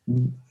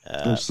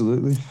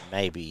absolutely,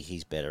 maybe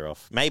he's better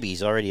off. Maybe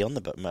he's already on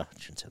the boat. No, I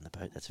shouldn't say on the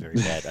boat. That's very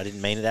bad. I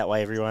didn't mean it that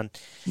way, everyone.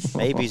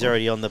 Maybe he's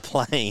already on the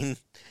plane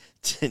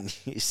to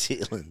New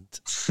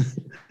Zealand.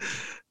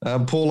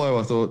 Paulo,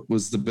 I thought,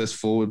 was the best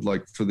forward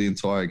for the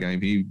entire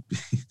game.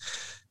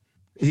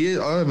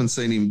 I haven't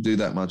seen him do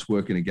that much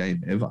work in a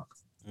game ever.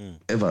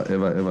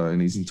 Ever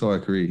in his entire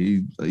career.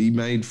 He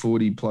made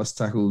 40-plus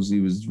tackles. He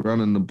was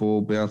running the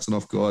ball, bouncing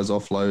off guys,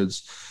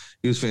 offloads.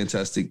 He was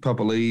fantastic.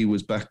 Papali'i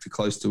was back to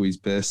close to his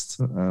best.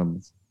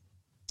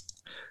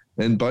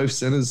 And both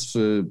centres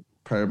for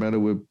Parramatta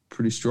were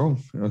pretty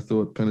strong. I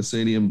thought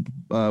Penasini and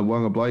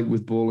Wanga Blake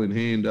with ball in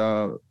hand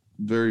are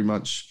very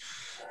much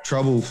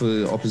trouble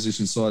for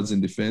opposition sides in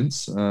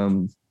defence.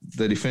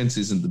 Their defence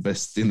isn't the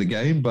best in the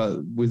game,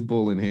 but with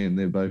ball in hand,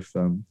 they're both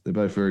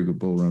very good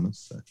ball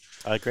runners. So.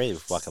 I agree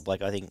with Waka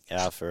Blake. I think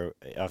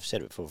I've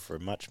said it before, for a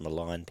much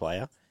maligned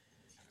player,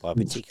 by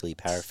particularly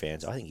Para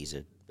fans, I think he's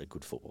a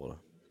good footballer.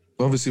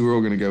 Obviously, we're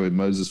all going to go with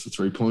Moses for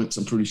 3 points,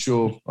 I'm pretty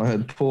sure. I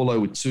had Paulo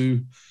with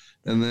 2,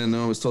 and then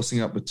I was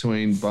tossing up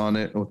between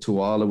Barnett or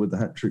Tuala with the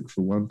hat-trick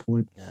for 1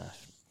 point.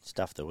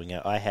 stuff the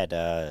winger. I had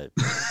RCG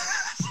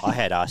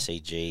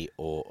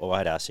or I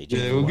had RCG.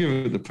 Yeah, we'll give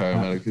it to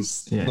Parramatta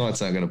because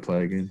Knights aren't going to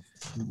play again.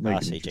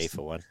 RCG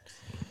for one.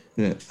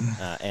 Yeah.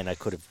 And I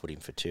could have put him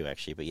for 2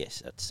 actually, but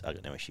yes, I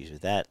got no issues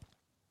with that.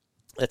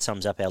 That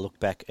sums up our look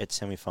back at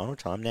semi-final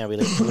time. Now we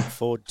look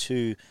forward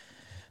to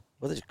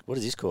what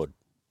is this called?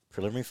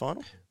 Preliminary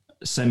final?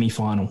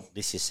 Semi-final.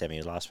 This is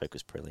semi. Last week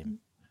was prelim.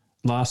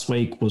 Last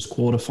week was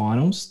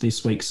quarterfinals.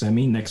 This week's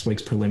semi. Next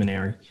week's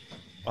preliminary.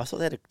 I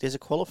thought there's a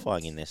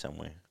qualifying in there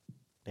somewhere.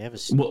 They have a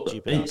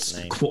stupid it's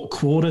name.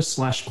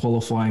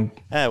 quarter/qualifying.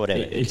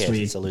 whatever. It's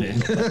weird. It's a losing.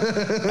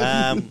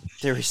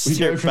 There is we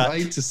go from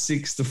 8 to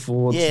 6 to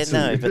 4. Yeah, to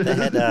no, 2. but they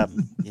had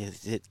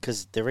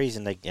because the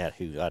reason they I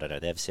don't know,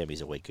 they have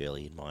semis a week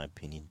early, in my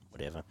opinion.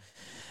 Whatever.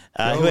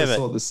 I always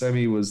thought the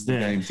semi was the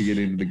game to get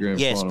into the grand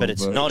final. Yes, but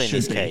it's not in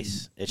this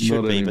case. It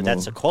should be, but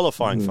that's a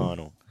qualifying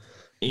final.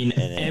 In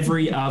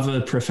every other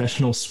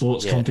professional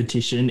sports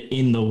competition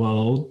in the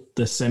world,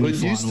 the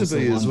semi-finals it used to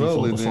be as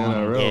well in the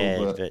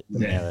NRL. But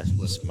now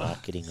that's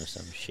marketing or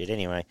some shit.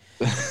 Anyway,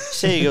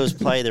 Seagulls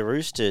play the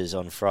Roosters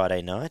on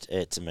Friday night.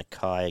 It's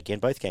Mackay again.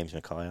 Both games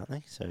Mackay, aren't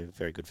they? So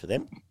very good for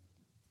them.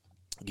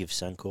 Give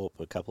Suncorp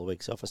a couple of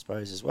weeks off, I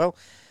suppose, as well.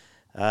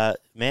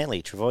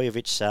 Manly,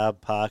 Travojevic, Saab,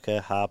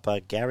 Parker, Harper,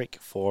 Garrick,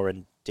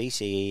 Foran,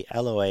 DCE,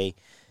 Alloway.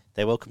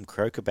 They welcome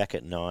Croker back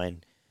at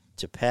 9.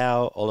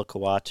 Tapau,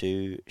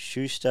 Olakawatu,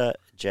 Schuster,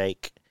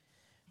 Jake,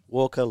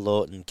 Walker,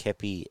 Lawton,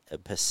 Kepi,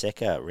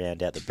 Paseka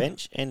round out the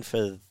bench. And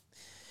for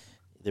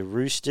the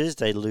Roosters,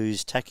 they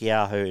lose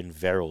Takiaho and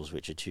Verrills,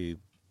 which are 2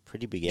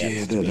 pretty big outs.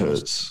 Yeah, that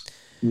hurts.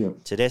 Yeah.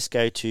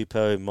 Tedesco,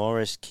 Tupou,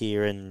 Morris,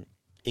 Kieran,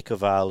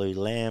 Ikovalu,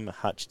 Lamb,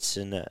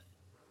 Hutchinson,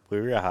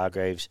 Wirra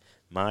Hargraves,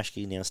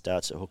 Marshke now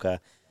starts at hooker,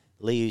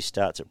 Liu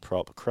starts at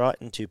prop,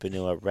 Crichton,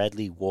 Tupanua,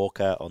 Radley,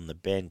 Walker on the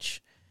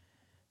bench,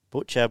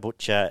 Butcher,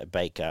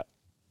 Baker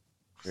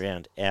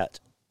round out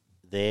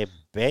their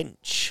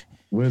bench.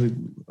 I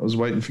was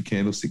waiting for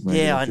Candlestick,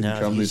 mate. Yeah, I know.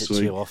 I use it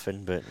too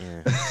often, but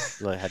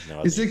I had no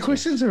idea. Is there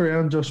questions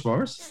around Josh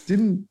Morris?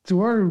 Am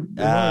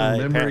I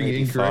remembering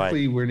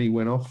incorrectly when he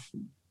went off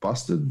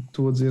busted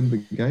towards the end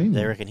of the game?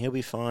 They reckon he'll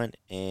be fine,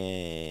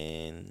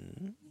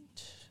 and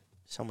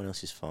someone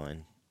else is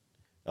fine.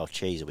 Oh,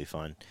 Cheese will be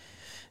fine,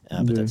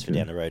 but that's for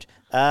down the road.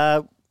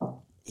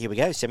 Here we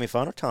go,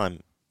 semi-final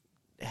time.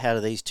 How do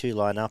these two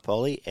line up,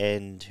 Ollie,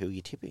 and who are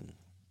you tipping?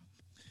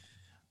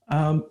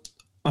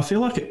 I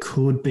feel like it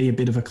could be a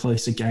bit of a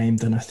closer game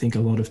than I think a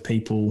lot of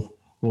people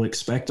will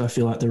expect. I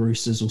feel like the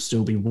Roosters will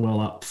still be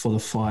well up for the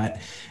fight.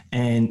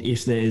 And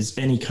if there's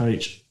any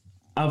coach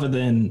other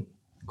than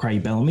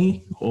Craig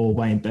Bellamy or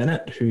Wayne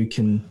Bennett who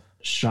can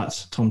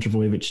shut Tom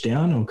Trbojevic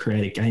down or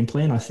create a game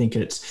plan, I think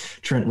it's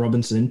Trent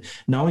Robinson.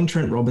 Knowing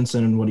Trent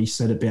Robinson and what he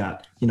said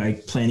about,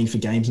 planning for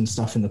games and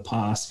stuff in the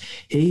past,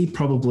 he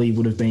probably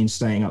would have been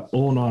staying up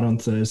all night on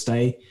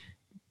Thursday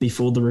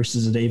before the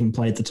Roosters had even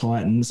played the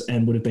Titans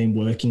and would have been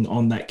working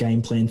on that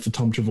game plan for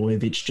Tom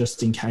Trbojevic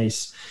just in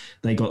case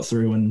they got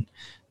through and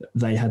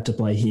they had to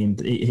play him.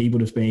 He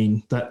would have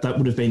been, that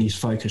would have been his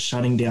focus,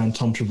 shutting down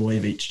Tom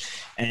Trbojevic.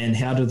 And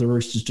how do the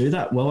Roosters do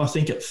that? Well, I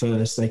think at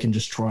first they can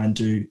just try and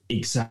do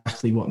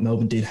exactly what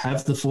Melbourne did,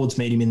 have the forwards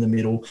meet him in the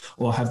middle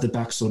or have the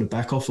back sort of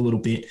back off a little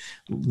bit,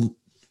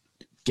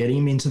 get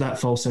him into that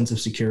false sense of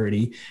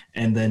security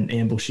and then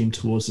ambush him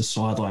towards the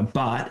sideline.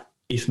 But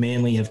if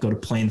Manly have got a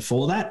plan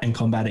for that and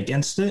combat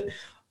against it,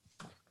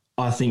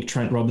 I think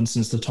Trent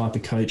Robinson's the type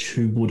of coach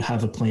who would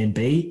have a plan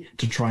B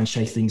to try and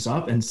shake things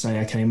up and say,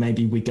 okay,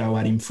 maybe we go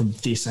at him from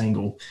this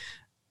angle.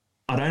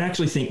 I don't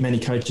actually think many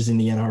coaches in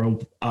the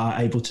NRL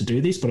are able to do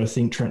this, but I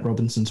think Trent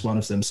Robinson's one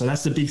of them. So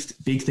that's the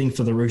big thing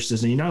for the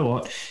Roosters. And you know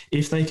what?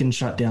 If they can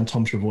shut down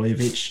Tom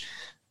Trbojevic,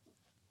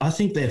 I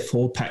think their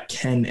forward pack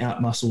can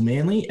outmuscle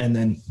Manly and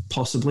then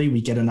possibly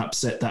we get an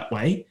upset that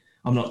way.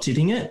 I'm not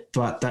tipping it,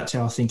 but that's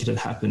how I think it'd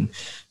happen.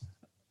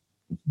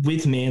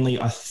 With Manly,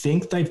 I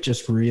think they've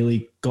just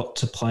really got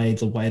to play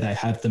the way they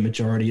have the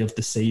majority of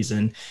the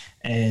season.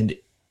 And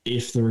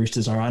if the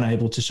Roosters are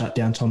unable to shut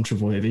down Tom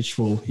Trbojevic,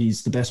 well,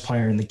 he's the best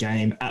player in the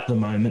game at the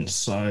moment.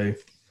 So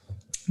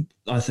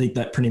I think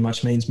that pretty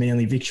much means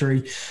Manly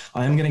victory.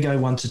 I am going to go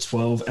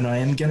 1-12, and I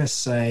am going to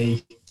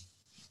say,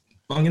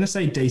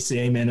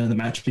 DCE man of the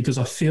match because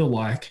I feel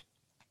like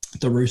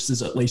the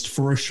Roosters, at least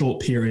for a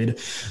short period,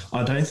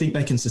 I don't think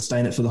they can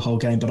sustain it for the whole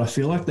game, but I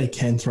feel like they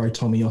can throw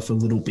Tommy off a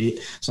little bit.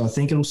 So I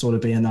think it'll sort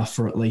of be enough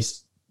for at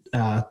least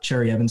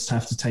Cherry Evans to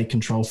have to take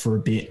control for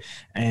a bit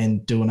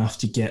and do enough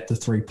to get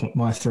the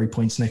my 3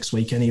 points next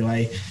week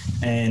anyway.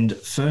 And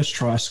first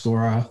try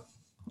scorer,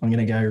 I'm going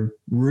to go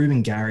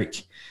Ruben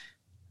Garrick.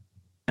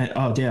 And,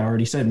 I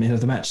already said man of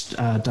the match,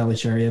 Daly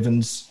Cherry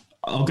Evans.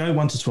 I'll go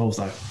 1-12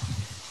 though.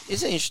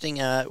 Isn't it interesting?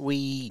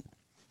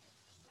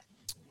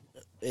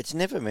 It's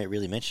never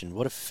really mentioned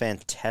what a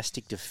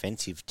fantastic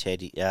defensive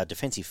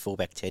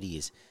fullback Teddy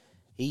is.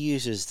 He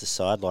uses the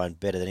sideline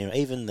better than anyone.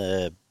 Even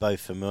the Beau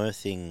Fermor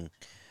thing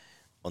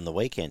on the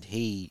weekend,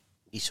 he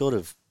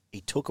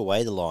took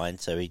away the line,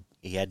 so he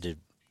had to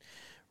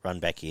run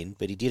back in,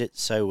 but he did it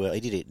so well. He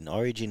did it in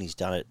Origin. He's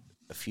done it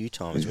a few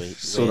times where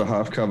sort of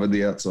half covered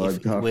the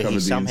outside, half where covered he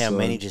the somehow inside.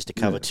 manages to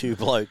cover two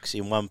blokes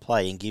in one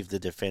play and give the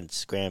defence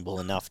scramble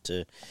enough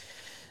to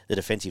the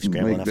defensive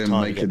scramble enough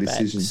time to get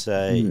back.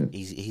 So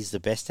he's the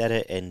best at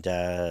it,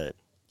 and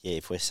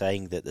if we're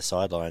saying that the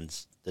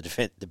sidelines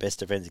the best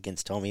defence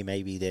against Tommy,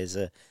 maybe there's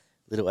a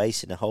little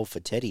ace in the hole for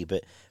Teddy.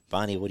 But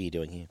Barney, what are you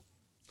doing here?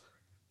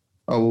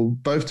 Oh, well,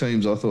 both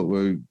teams I thought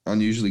were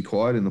unusually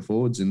quiet in the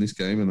forwards in this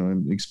game, and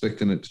I'm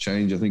expecting it to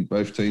change. I think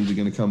both teams are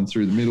going to come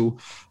through the middle.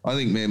 I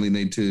think Manly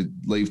need to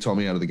leave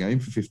Tommy out of the game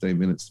for 15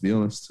 minutes, to be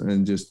honest,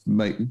 and just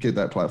get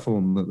that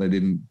platform that they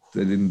didn't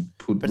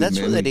put. But that's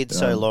Manly. what they did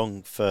so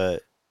long for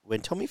when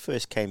Tommy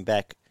first came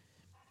back,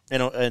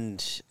 and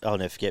I'll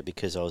never forget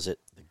because I was at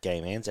the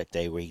game Anzac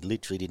Day where he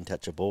literally didn't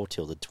touch a ball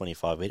till the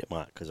 25-minute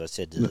mark because I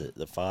said to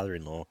the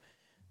father-in-law,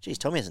 "Geez,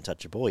 Tommy hasn't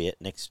touched a ball yet."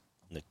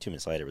 2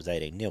 minutes later, it was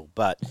 18-0.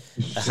 But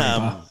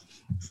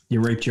you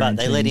reaped your own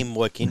they let him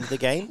work into the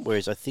game,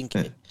 whereas I think...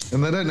 And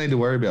they don't need to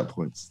worry about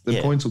points.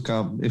 Their points will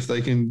come. If they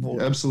can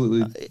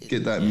absolutely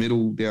get that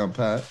middle down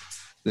pat,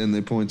 then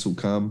their points will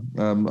come.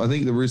 I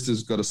think the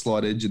Roosters got a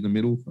slight edge in the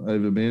middle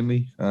over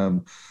Manly.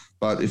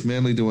 But if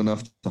Manly do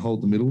enough to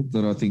hold the middle,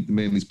 then I think the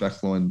Manly's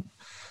backline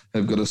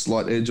have got a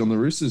slight edge on the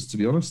Roosters, to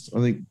be honest. I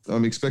think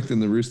I'm expecting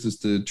the Roosters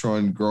to try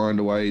and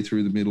grind away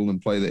through the middle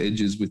and play the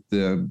edges with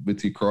your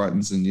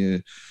Crichtons and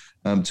your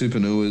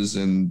Tupanuas,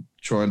 and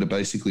trying to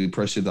basically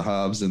pressure the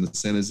halves and the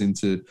centres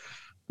into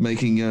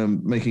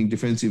making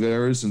defensive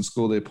errors and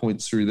score their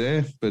points through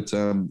there. But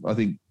I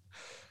think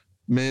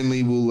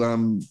Manly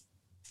will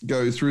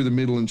go through the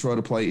middle and try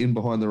to play in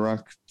behind the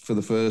ruck for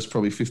the first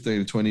probably 15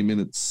 to 20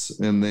 minutes,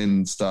 and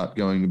then start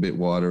going a bit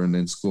wider and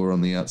then score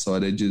on the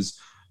outside edges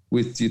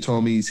with your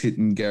Tommies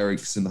hitting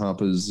Garricks and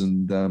Harpers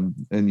and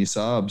your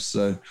Saabs.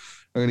 So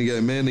I'm going to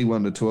go Manly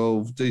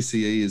 1-12.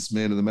 DCE is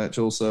man of the match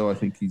also. I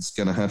think he's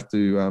going to have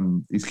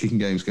to his kicking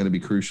game is going to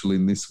be crucial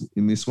in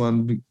this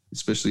one,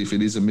 especially if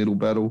it is a middle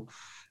battle.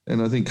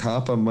 And I think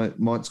Harper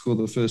might score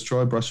the first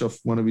try, brush off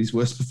one of his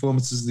worst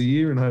performances of the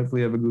year, and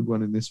hopefully have a good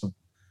one in this one.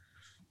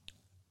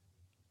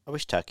 I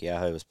wish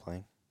Takiaho was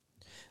playing.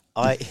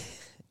 I'm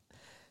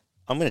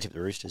going to tip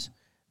the Roosters.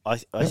 I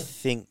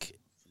think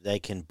they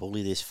can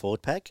bully this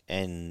forward pack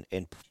and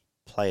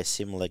play a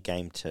similar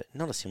game to,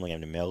 not a similar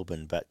game to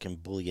Melbourne, but can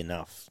bully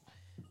enough.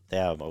 They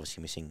are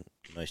obviously missing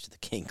most of the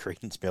key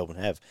ingredients Melbourne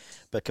have,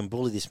 but can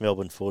bully this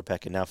Melbourne forward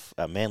pack enough,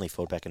 Manly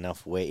forward pack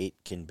enough where it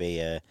can be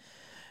a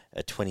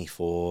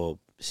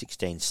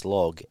 24-16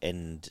 slog,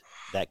 and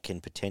that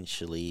can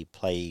potentially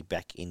play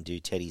back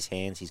into Teddy's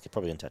hands. He's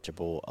probably going to touch a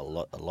ball a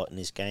lot in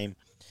this game,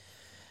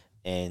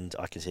 and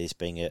I can see this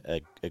being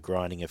a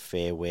grinding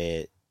affair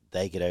where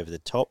they get over the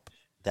top.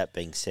 That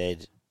being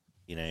said,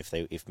 you know,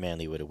 if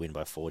Manly were to win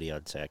by 40,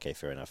 I'd say, okay,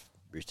 fair enough.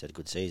 Roosters had a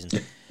good season.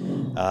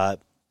 They're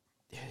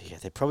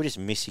probably just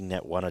missing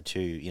that one or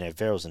two. You know,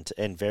 Verrills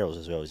and Verrills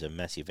as well is a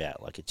massive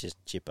out. Like, it's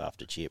just chip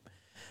after chip.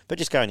 But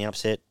just going the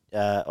upset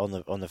on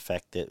the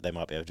fact that they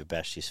might be able to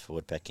bash this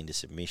forward back into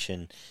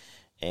submission,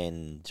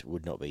 and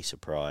would not be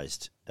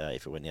surprised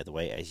if it went the other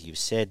way. As you've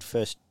said,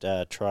 first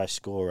try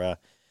scorer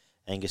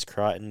Angus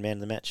Crichton, man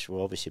of the match,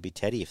 will obviously be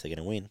Teddy if they're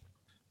going to win.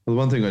 Well, the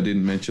one thing I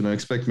didn't mention, I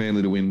expect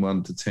Manly to win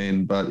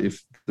 1-10, but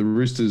if the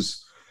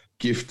Roosters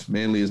gift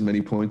Manly as many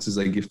points as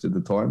they gifted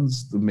the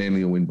Titans, the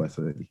Manly will win by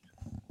 30.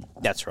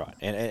 That's right,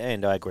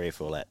 and I agree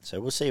with all that. So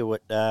we'll see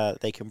what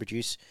they can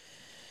produce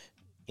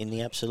in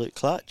the absolute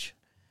clutch.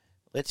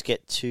 Let's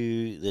get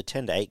to the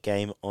 10-8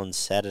 game on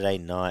Saturday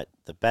night.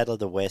 The Battle of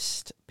the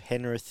West,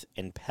 Penrith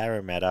and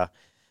Parramatta,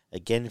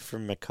 again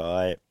from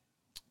Mackay.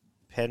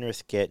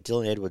 Penrith get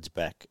Dylan Edwards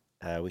back,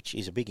 which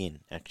is a big in,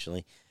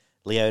 actually.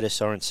 Leota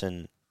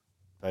Sorensen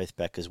both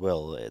back as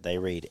well. They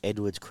read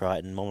Edwards,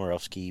 Crichton,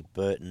 Momorowski,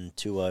 Burton,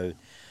 Tuo,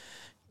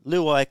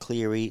 Luai,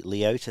 Cleary,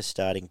 Leota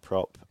starting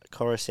prop,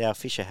 Coruscant,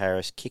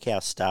 Fisher-Harris,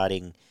 Kickout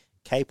starting,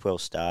 Capewell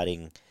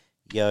starting,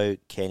 Yo,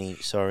 Kenny,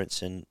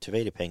 Sorensen,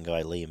 Tavita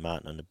Pengai, Liam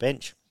Martin on the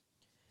bench.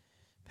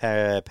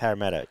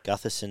 Parramatta,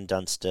 Gutherson,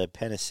 Dunster,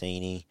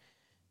 Penasini,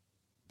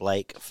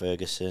 Blake,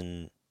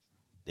 Ferguson,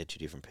 they're two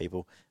different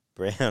people,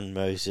 Brown,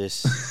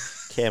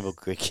 Moses, Campbell,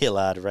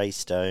 Gillard, Ray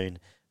Stone,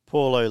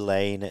 Paulo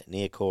Lane,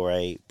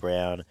 Niokore,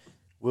 Brown,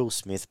 Will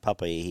Smith,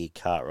 Papaihi,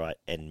 Cartwright,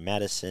 and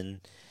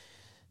Madison.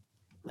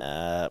 What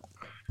are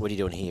you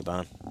doing here,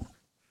 Barn?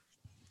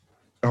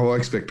 Oh, I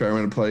expect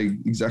Parramatta to play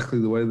exactly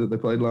the way that they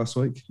played last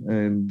week,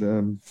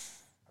 and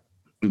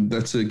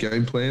that's a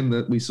game plan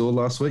that we saw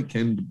last week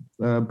can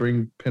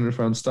bring Penrith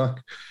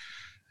unstuck.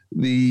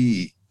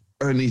 The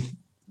only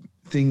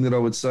thing that I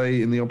would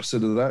say in the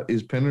opposite of that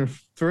is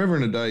Penrith, forever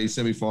and a day,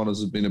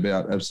 semi-finals have been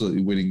about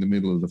absolutely winning the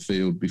middle of the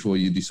field before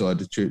you decide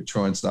to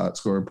try and start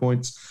scoring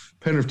points.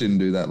 Penrith didn't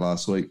do that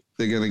last week.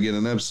 They're going to get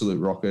an absolute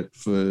rocket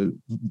for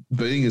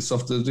being as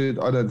soft as it.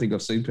 I don't think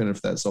I've seen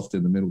Penrith that soft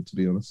in the middle, to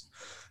be honest.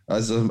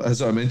 As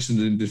I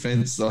mentioned in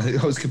defence, I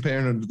was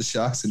comparing them to the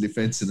Sharks in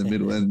defence in the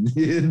middle,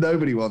 and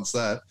nobody wants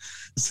that.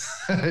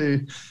 So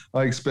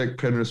I expect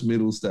Penrith's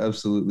middles to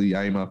absolutely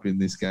aim up in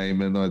this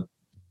game, and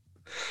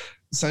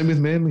same with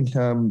Manly.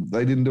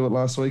 They didn't do it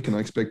last week, and I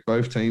expect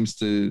both teams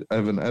to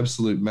have an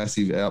absolute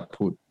massive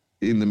output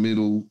in the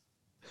middle,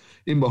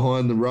 in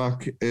behind the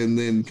ruck, and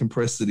then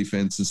compress the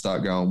defence and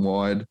start going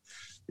wide.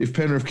 If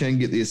Penrith can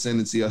get the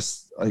ascendancy, I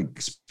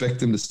expect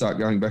them to start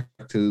going back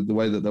to the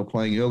way that they were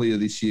playing earlier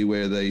this year,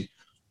 where they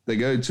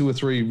go 2 or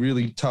 3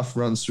 really tough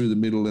runs through the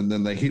middle, and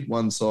then they hit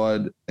one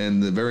side,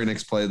 and the very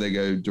next play they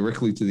go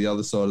directly to the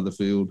other side of the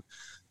field.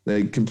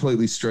 They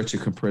completely stretch a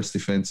compressed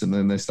defence, and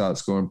then they start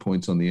scoring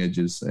points on the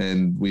edges.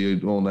 And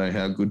we all know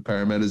how good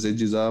Parramatta's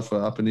edges are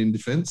for up and in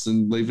defence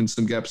and leaving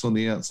some gaps on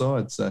the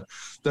outside. So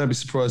don't be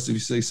surprised if you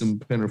see some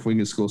Penrith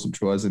wingers score some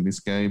tries in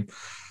this game.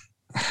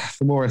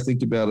 The more I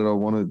think about it, I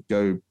want to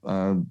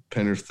go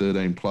Penrith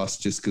 13+,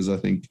 just because I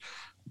think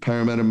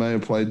Parramatta may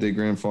have played their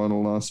grand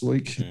final last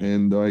week,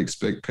 and I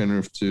expect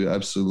Penrith to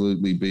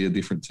absolutely be a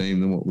different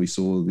team than what we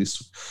saw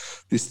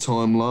this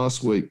time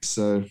last week.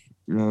 So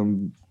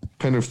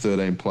Penrith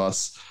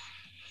 13+.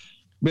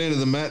 Man of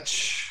the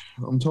match,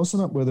 I'm tossing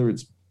up whether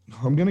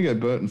I'm going to go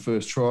Burton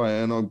first try,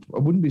 and I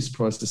wouldn't be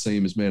surprised to see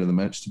him as man of the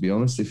match, to be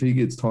honest. If he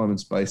gets time and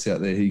space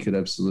out there, he could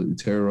absolutely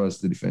terrorise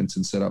the defence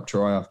and set up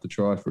try after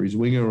try for his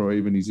winger or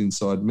even his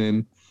inside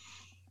men.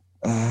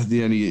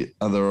 The only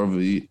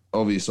other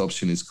obvious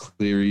option is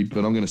Cleary,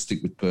 but I'm going to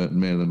stick with Burton,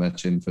 man of the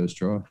match, in first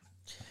try.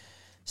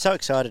 So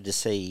excited to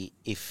see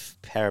if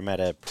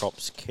Parramatta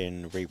props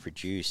can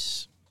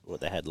reproduce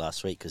what they had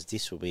last week, because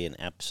this will be an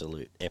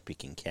absolute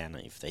epic encounter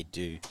if they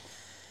do.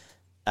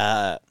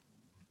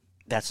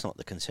 That's not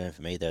the concern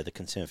for me, though. The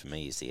concern for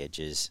me is the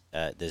edges.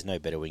 There's no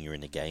better winger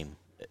in the game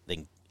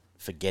than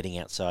for getting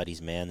outside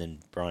his man than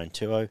Brian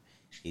Tuo.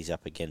 He's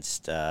up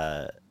against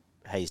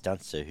Hayes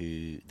Dunster,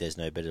 who there's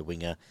no better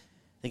winger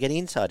than getting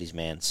inside his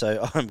man.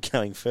 So I'm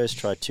going first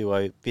try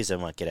Tuo. Bizza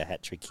might get a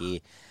hat-trick here.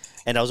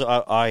 And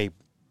I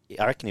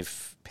reckon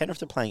if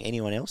Penrith are playing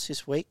anyone else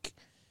this week,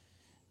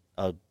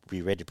 I'll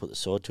be ready to put the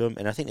sword to them.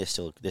 And I think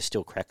there's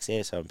still cracks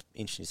there, so I'm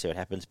interested to see what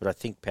happens. But I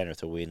think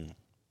Penrith will win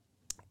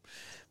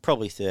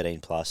probably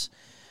 13+.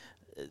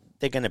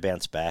 They're going to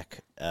bounce back,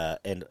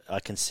 and I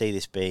can see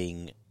this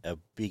being a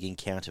big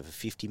encounter for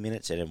 50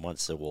 minutes, and then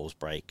once the walls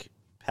break,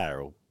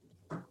 Para will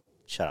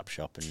shut up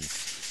shop and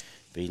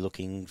be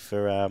looking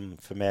for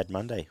Mad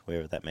Monday,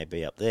 wherever that may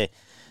be up there.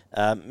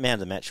 Man of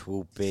the match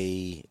will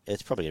be,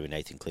 it's probably going to be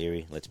Nathan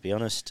Cleary, let's be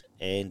honest.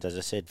 And as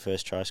I said,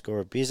 first try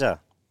scorer, Bizza.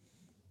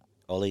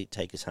 Ollie,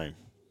 take us home.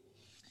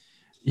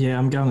 Yeah,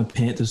 I'm going with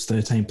Panthers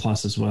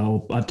 13+ as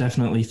well. I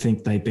definitely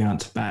think they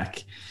bounce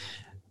back.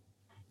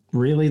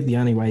 Really, the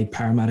only way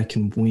Parramatta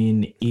can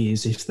win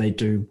is if they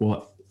do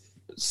what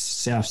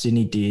South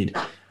Sydney did,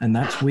 and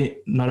that's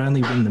not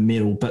only win the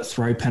middle, but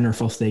throw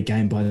Penrith off their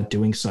game by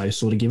doing so,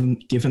 sort of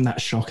give them that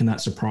shock and that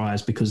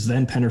surprise, because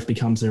then Penrith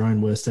becomes their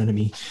own worst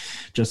enemy,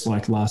 just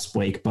like last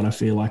week. But I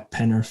feel like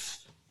Penrith,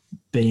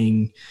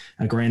 being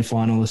a grand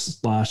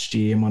finalist last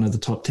year and one of the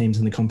top teams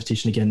in the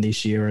competition again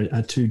this year,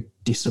 are too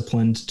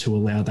disciplined to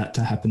allow that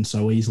to happen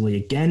so easily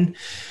again.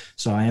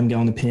 So I am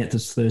going to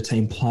Panthers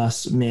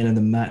 13+. Man of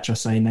the match, I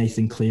say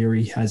Nathan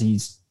Cleary has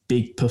his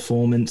big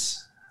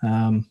performance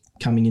now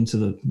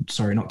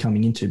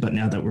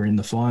that we're in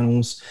the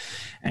finals.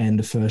 And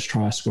the first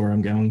try scorer,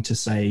 I'm going to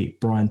say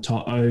Brian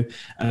To'o.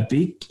 A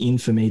big in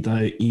for me,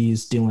 though,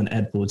 is Dylan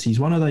Edwards. He's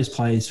one of those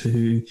players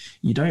who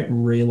you don't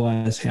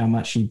realise how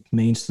much he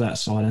means to that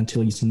side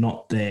until he's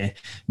not there,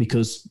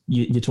 because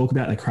you talk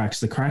about the cracks.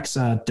 The cracks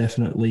are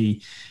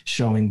definitely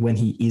showing when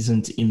he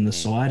isn't in the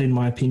side, in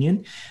my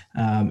opinion,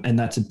 and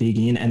that's a big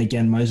in. And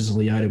again, Moses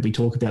Leota, we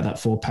talked about that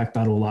 4-pack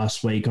battle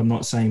last week. I'm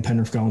not saying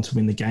Penrith going to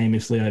win the game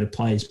if Leota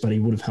plays, but he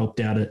would have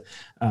helped out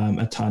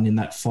a ton in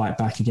that fight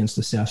back against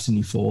the South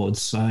Sydney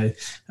forwards. So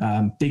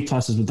big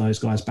pluses with those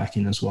guys back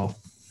in as well.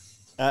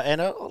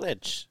 And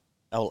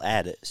I'll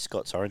add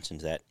Scott Sorensen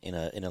to that in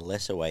a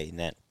lesser way, in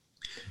that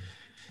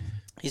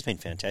he's been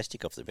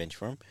fantastic off the bench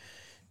for him,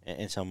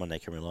 and someone they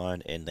can rely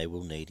on, and they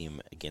will need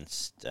him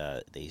against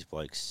these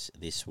blokes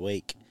this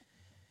week.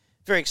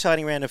 Very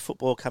exciting round of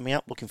football coming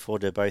up. Looking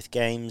forward to both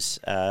games.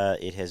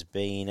 It has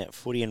been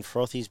Footy and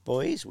Frothies,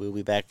 boys. We'll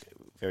be back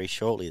very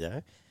shortly,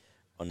 though,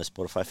 on the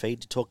Spotify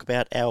feed to talk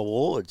about our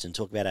awards and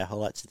talk about our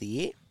highlights of the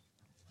year.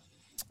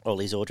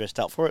 Ollie's all dressed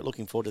up for it.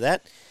 Looking forward to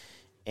that.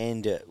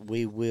 And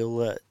we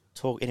will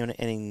talk.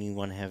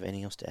 Anyone have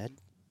anything else to add?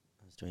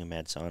 I was doing a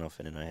mad sign-off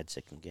and then I had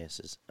second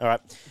guesses. All right.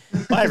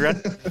 Bye,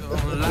 everyone.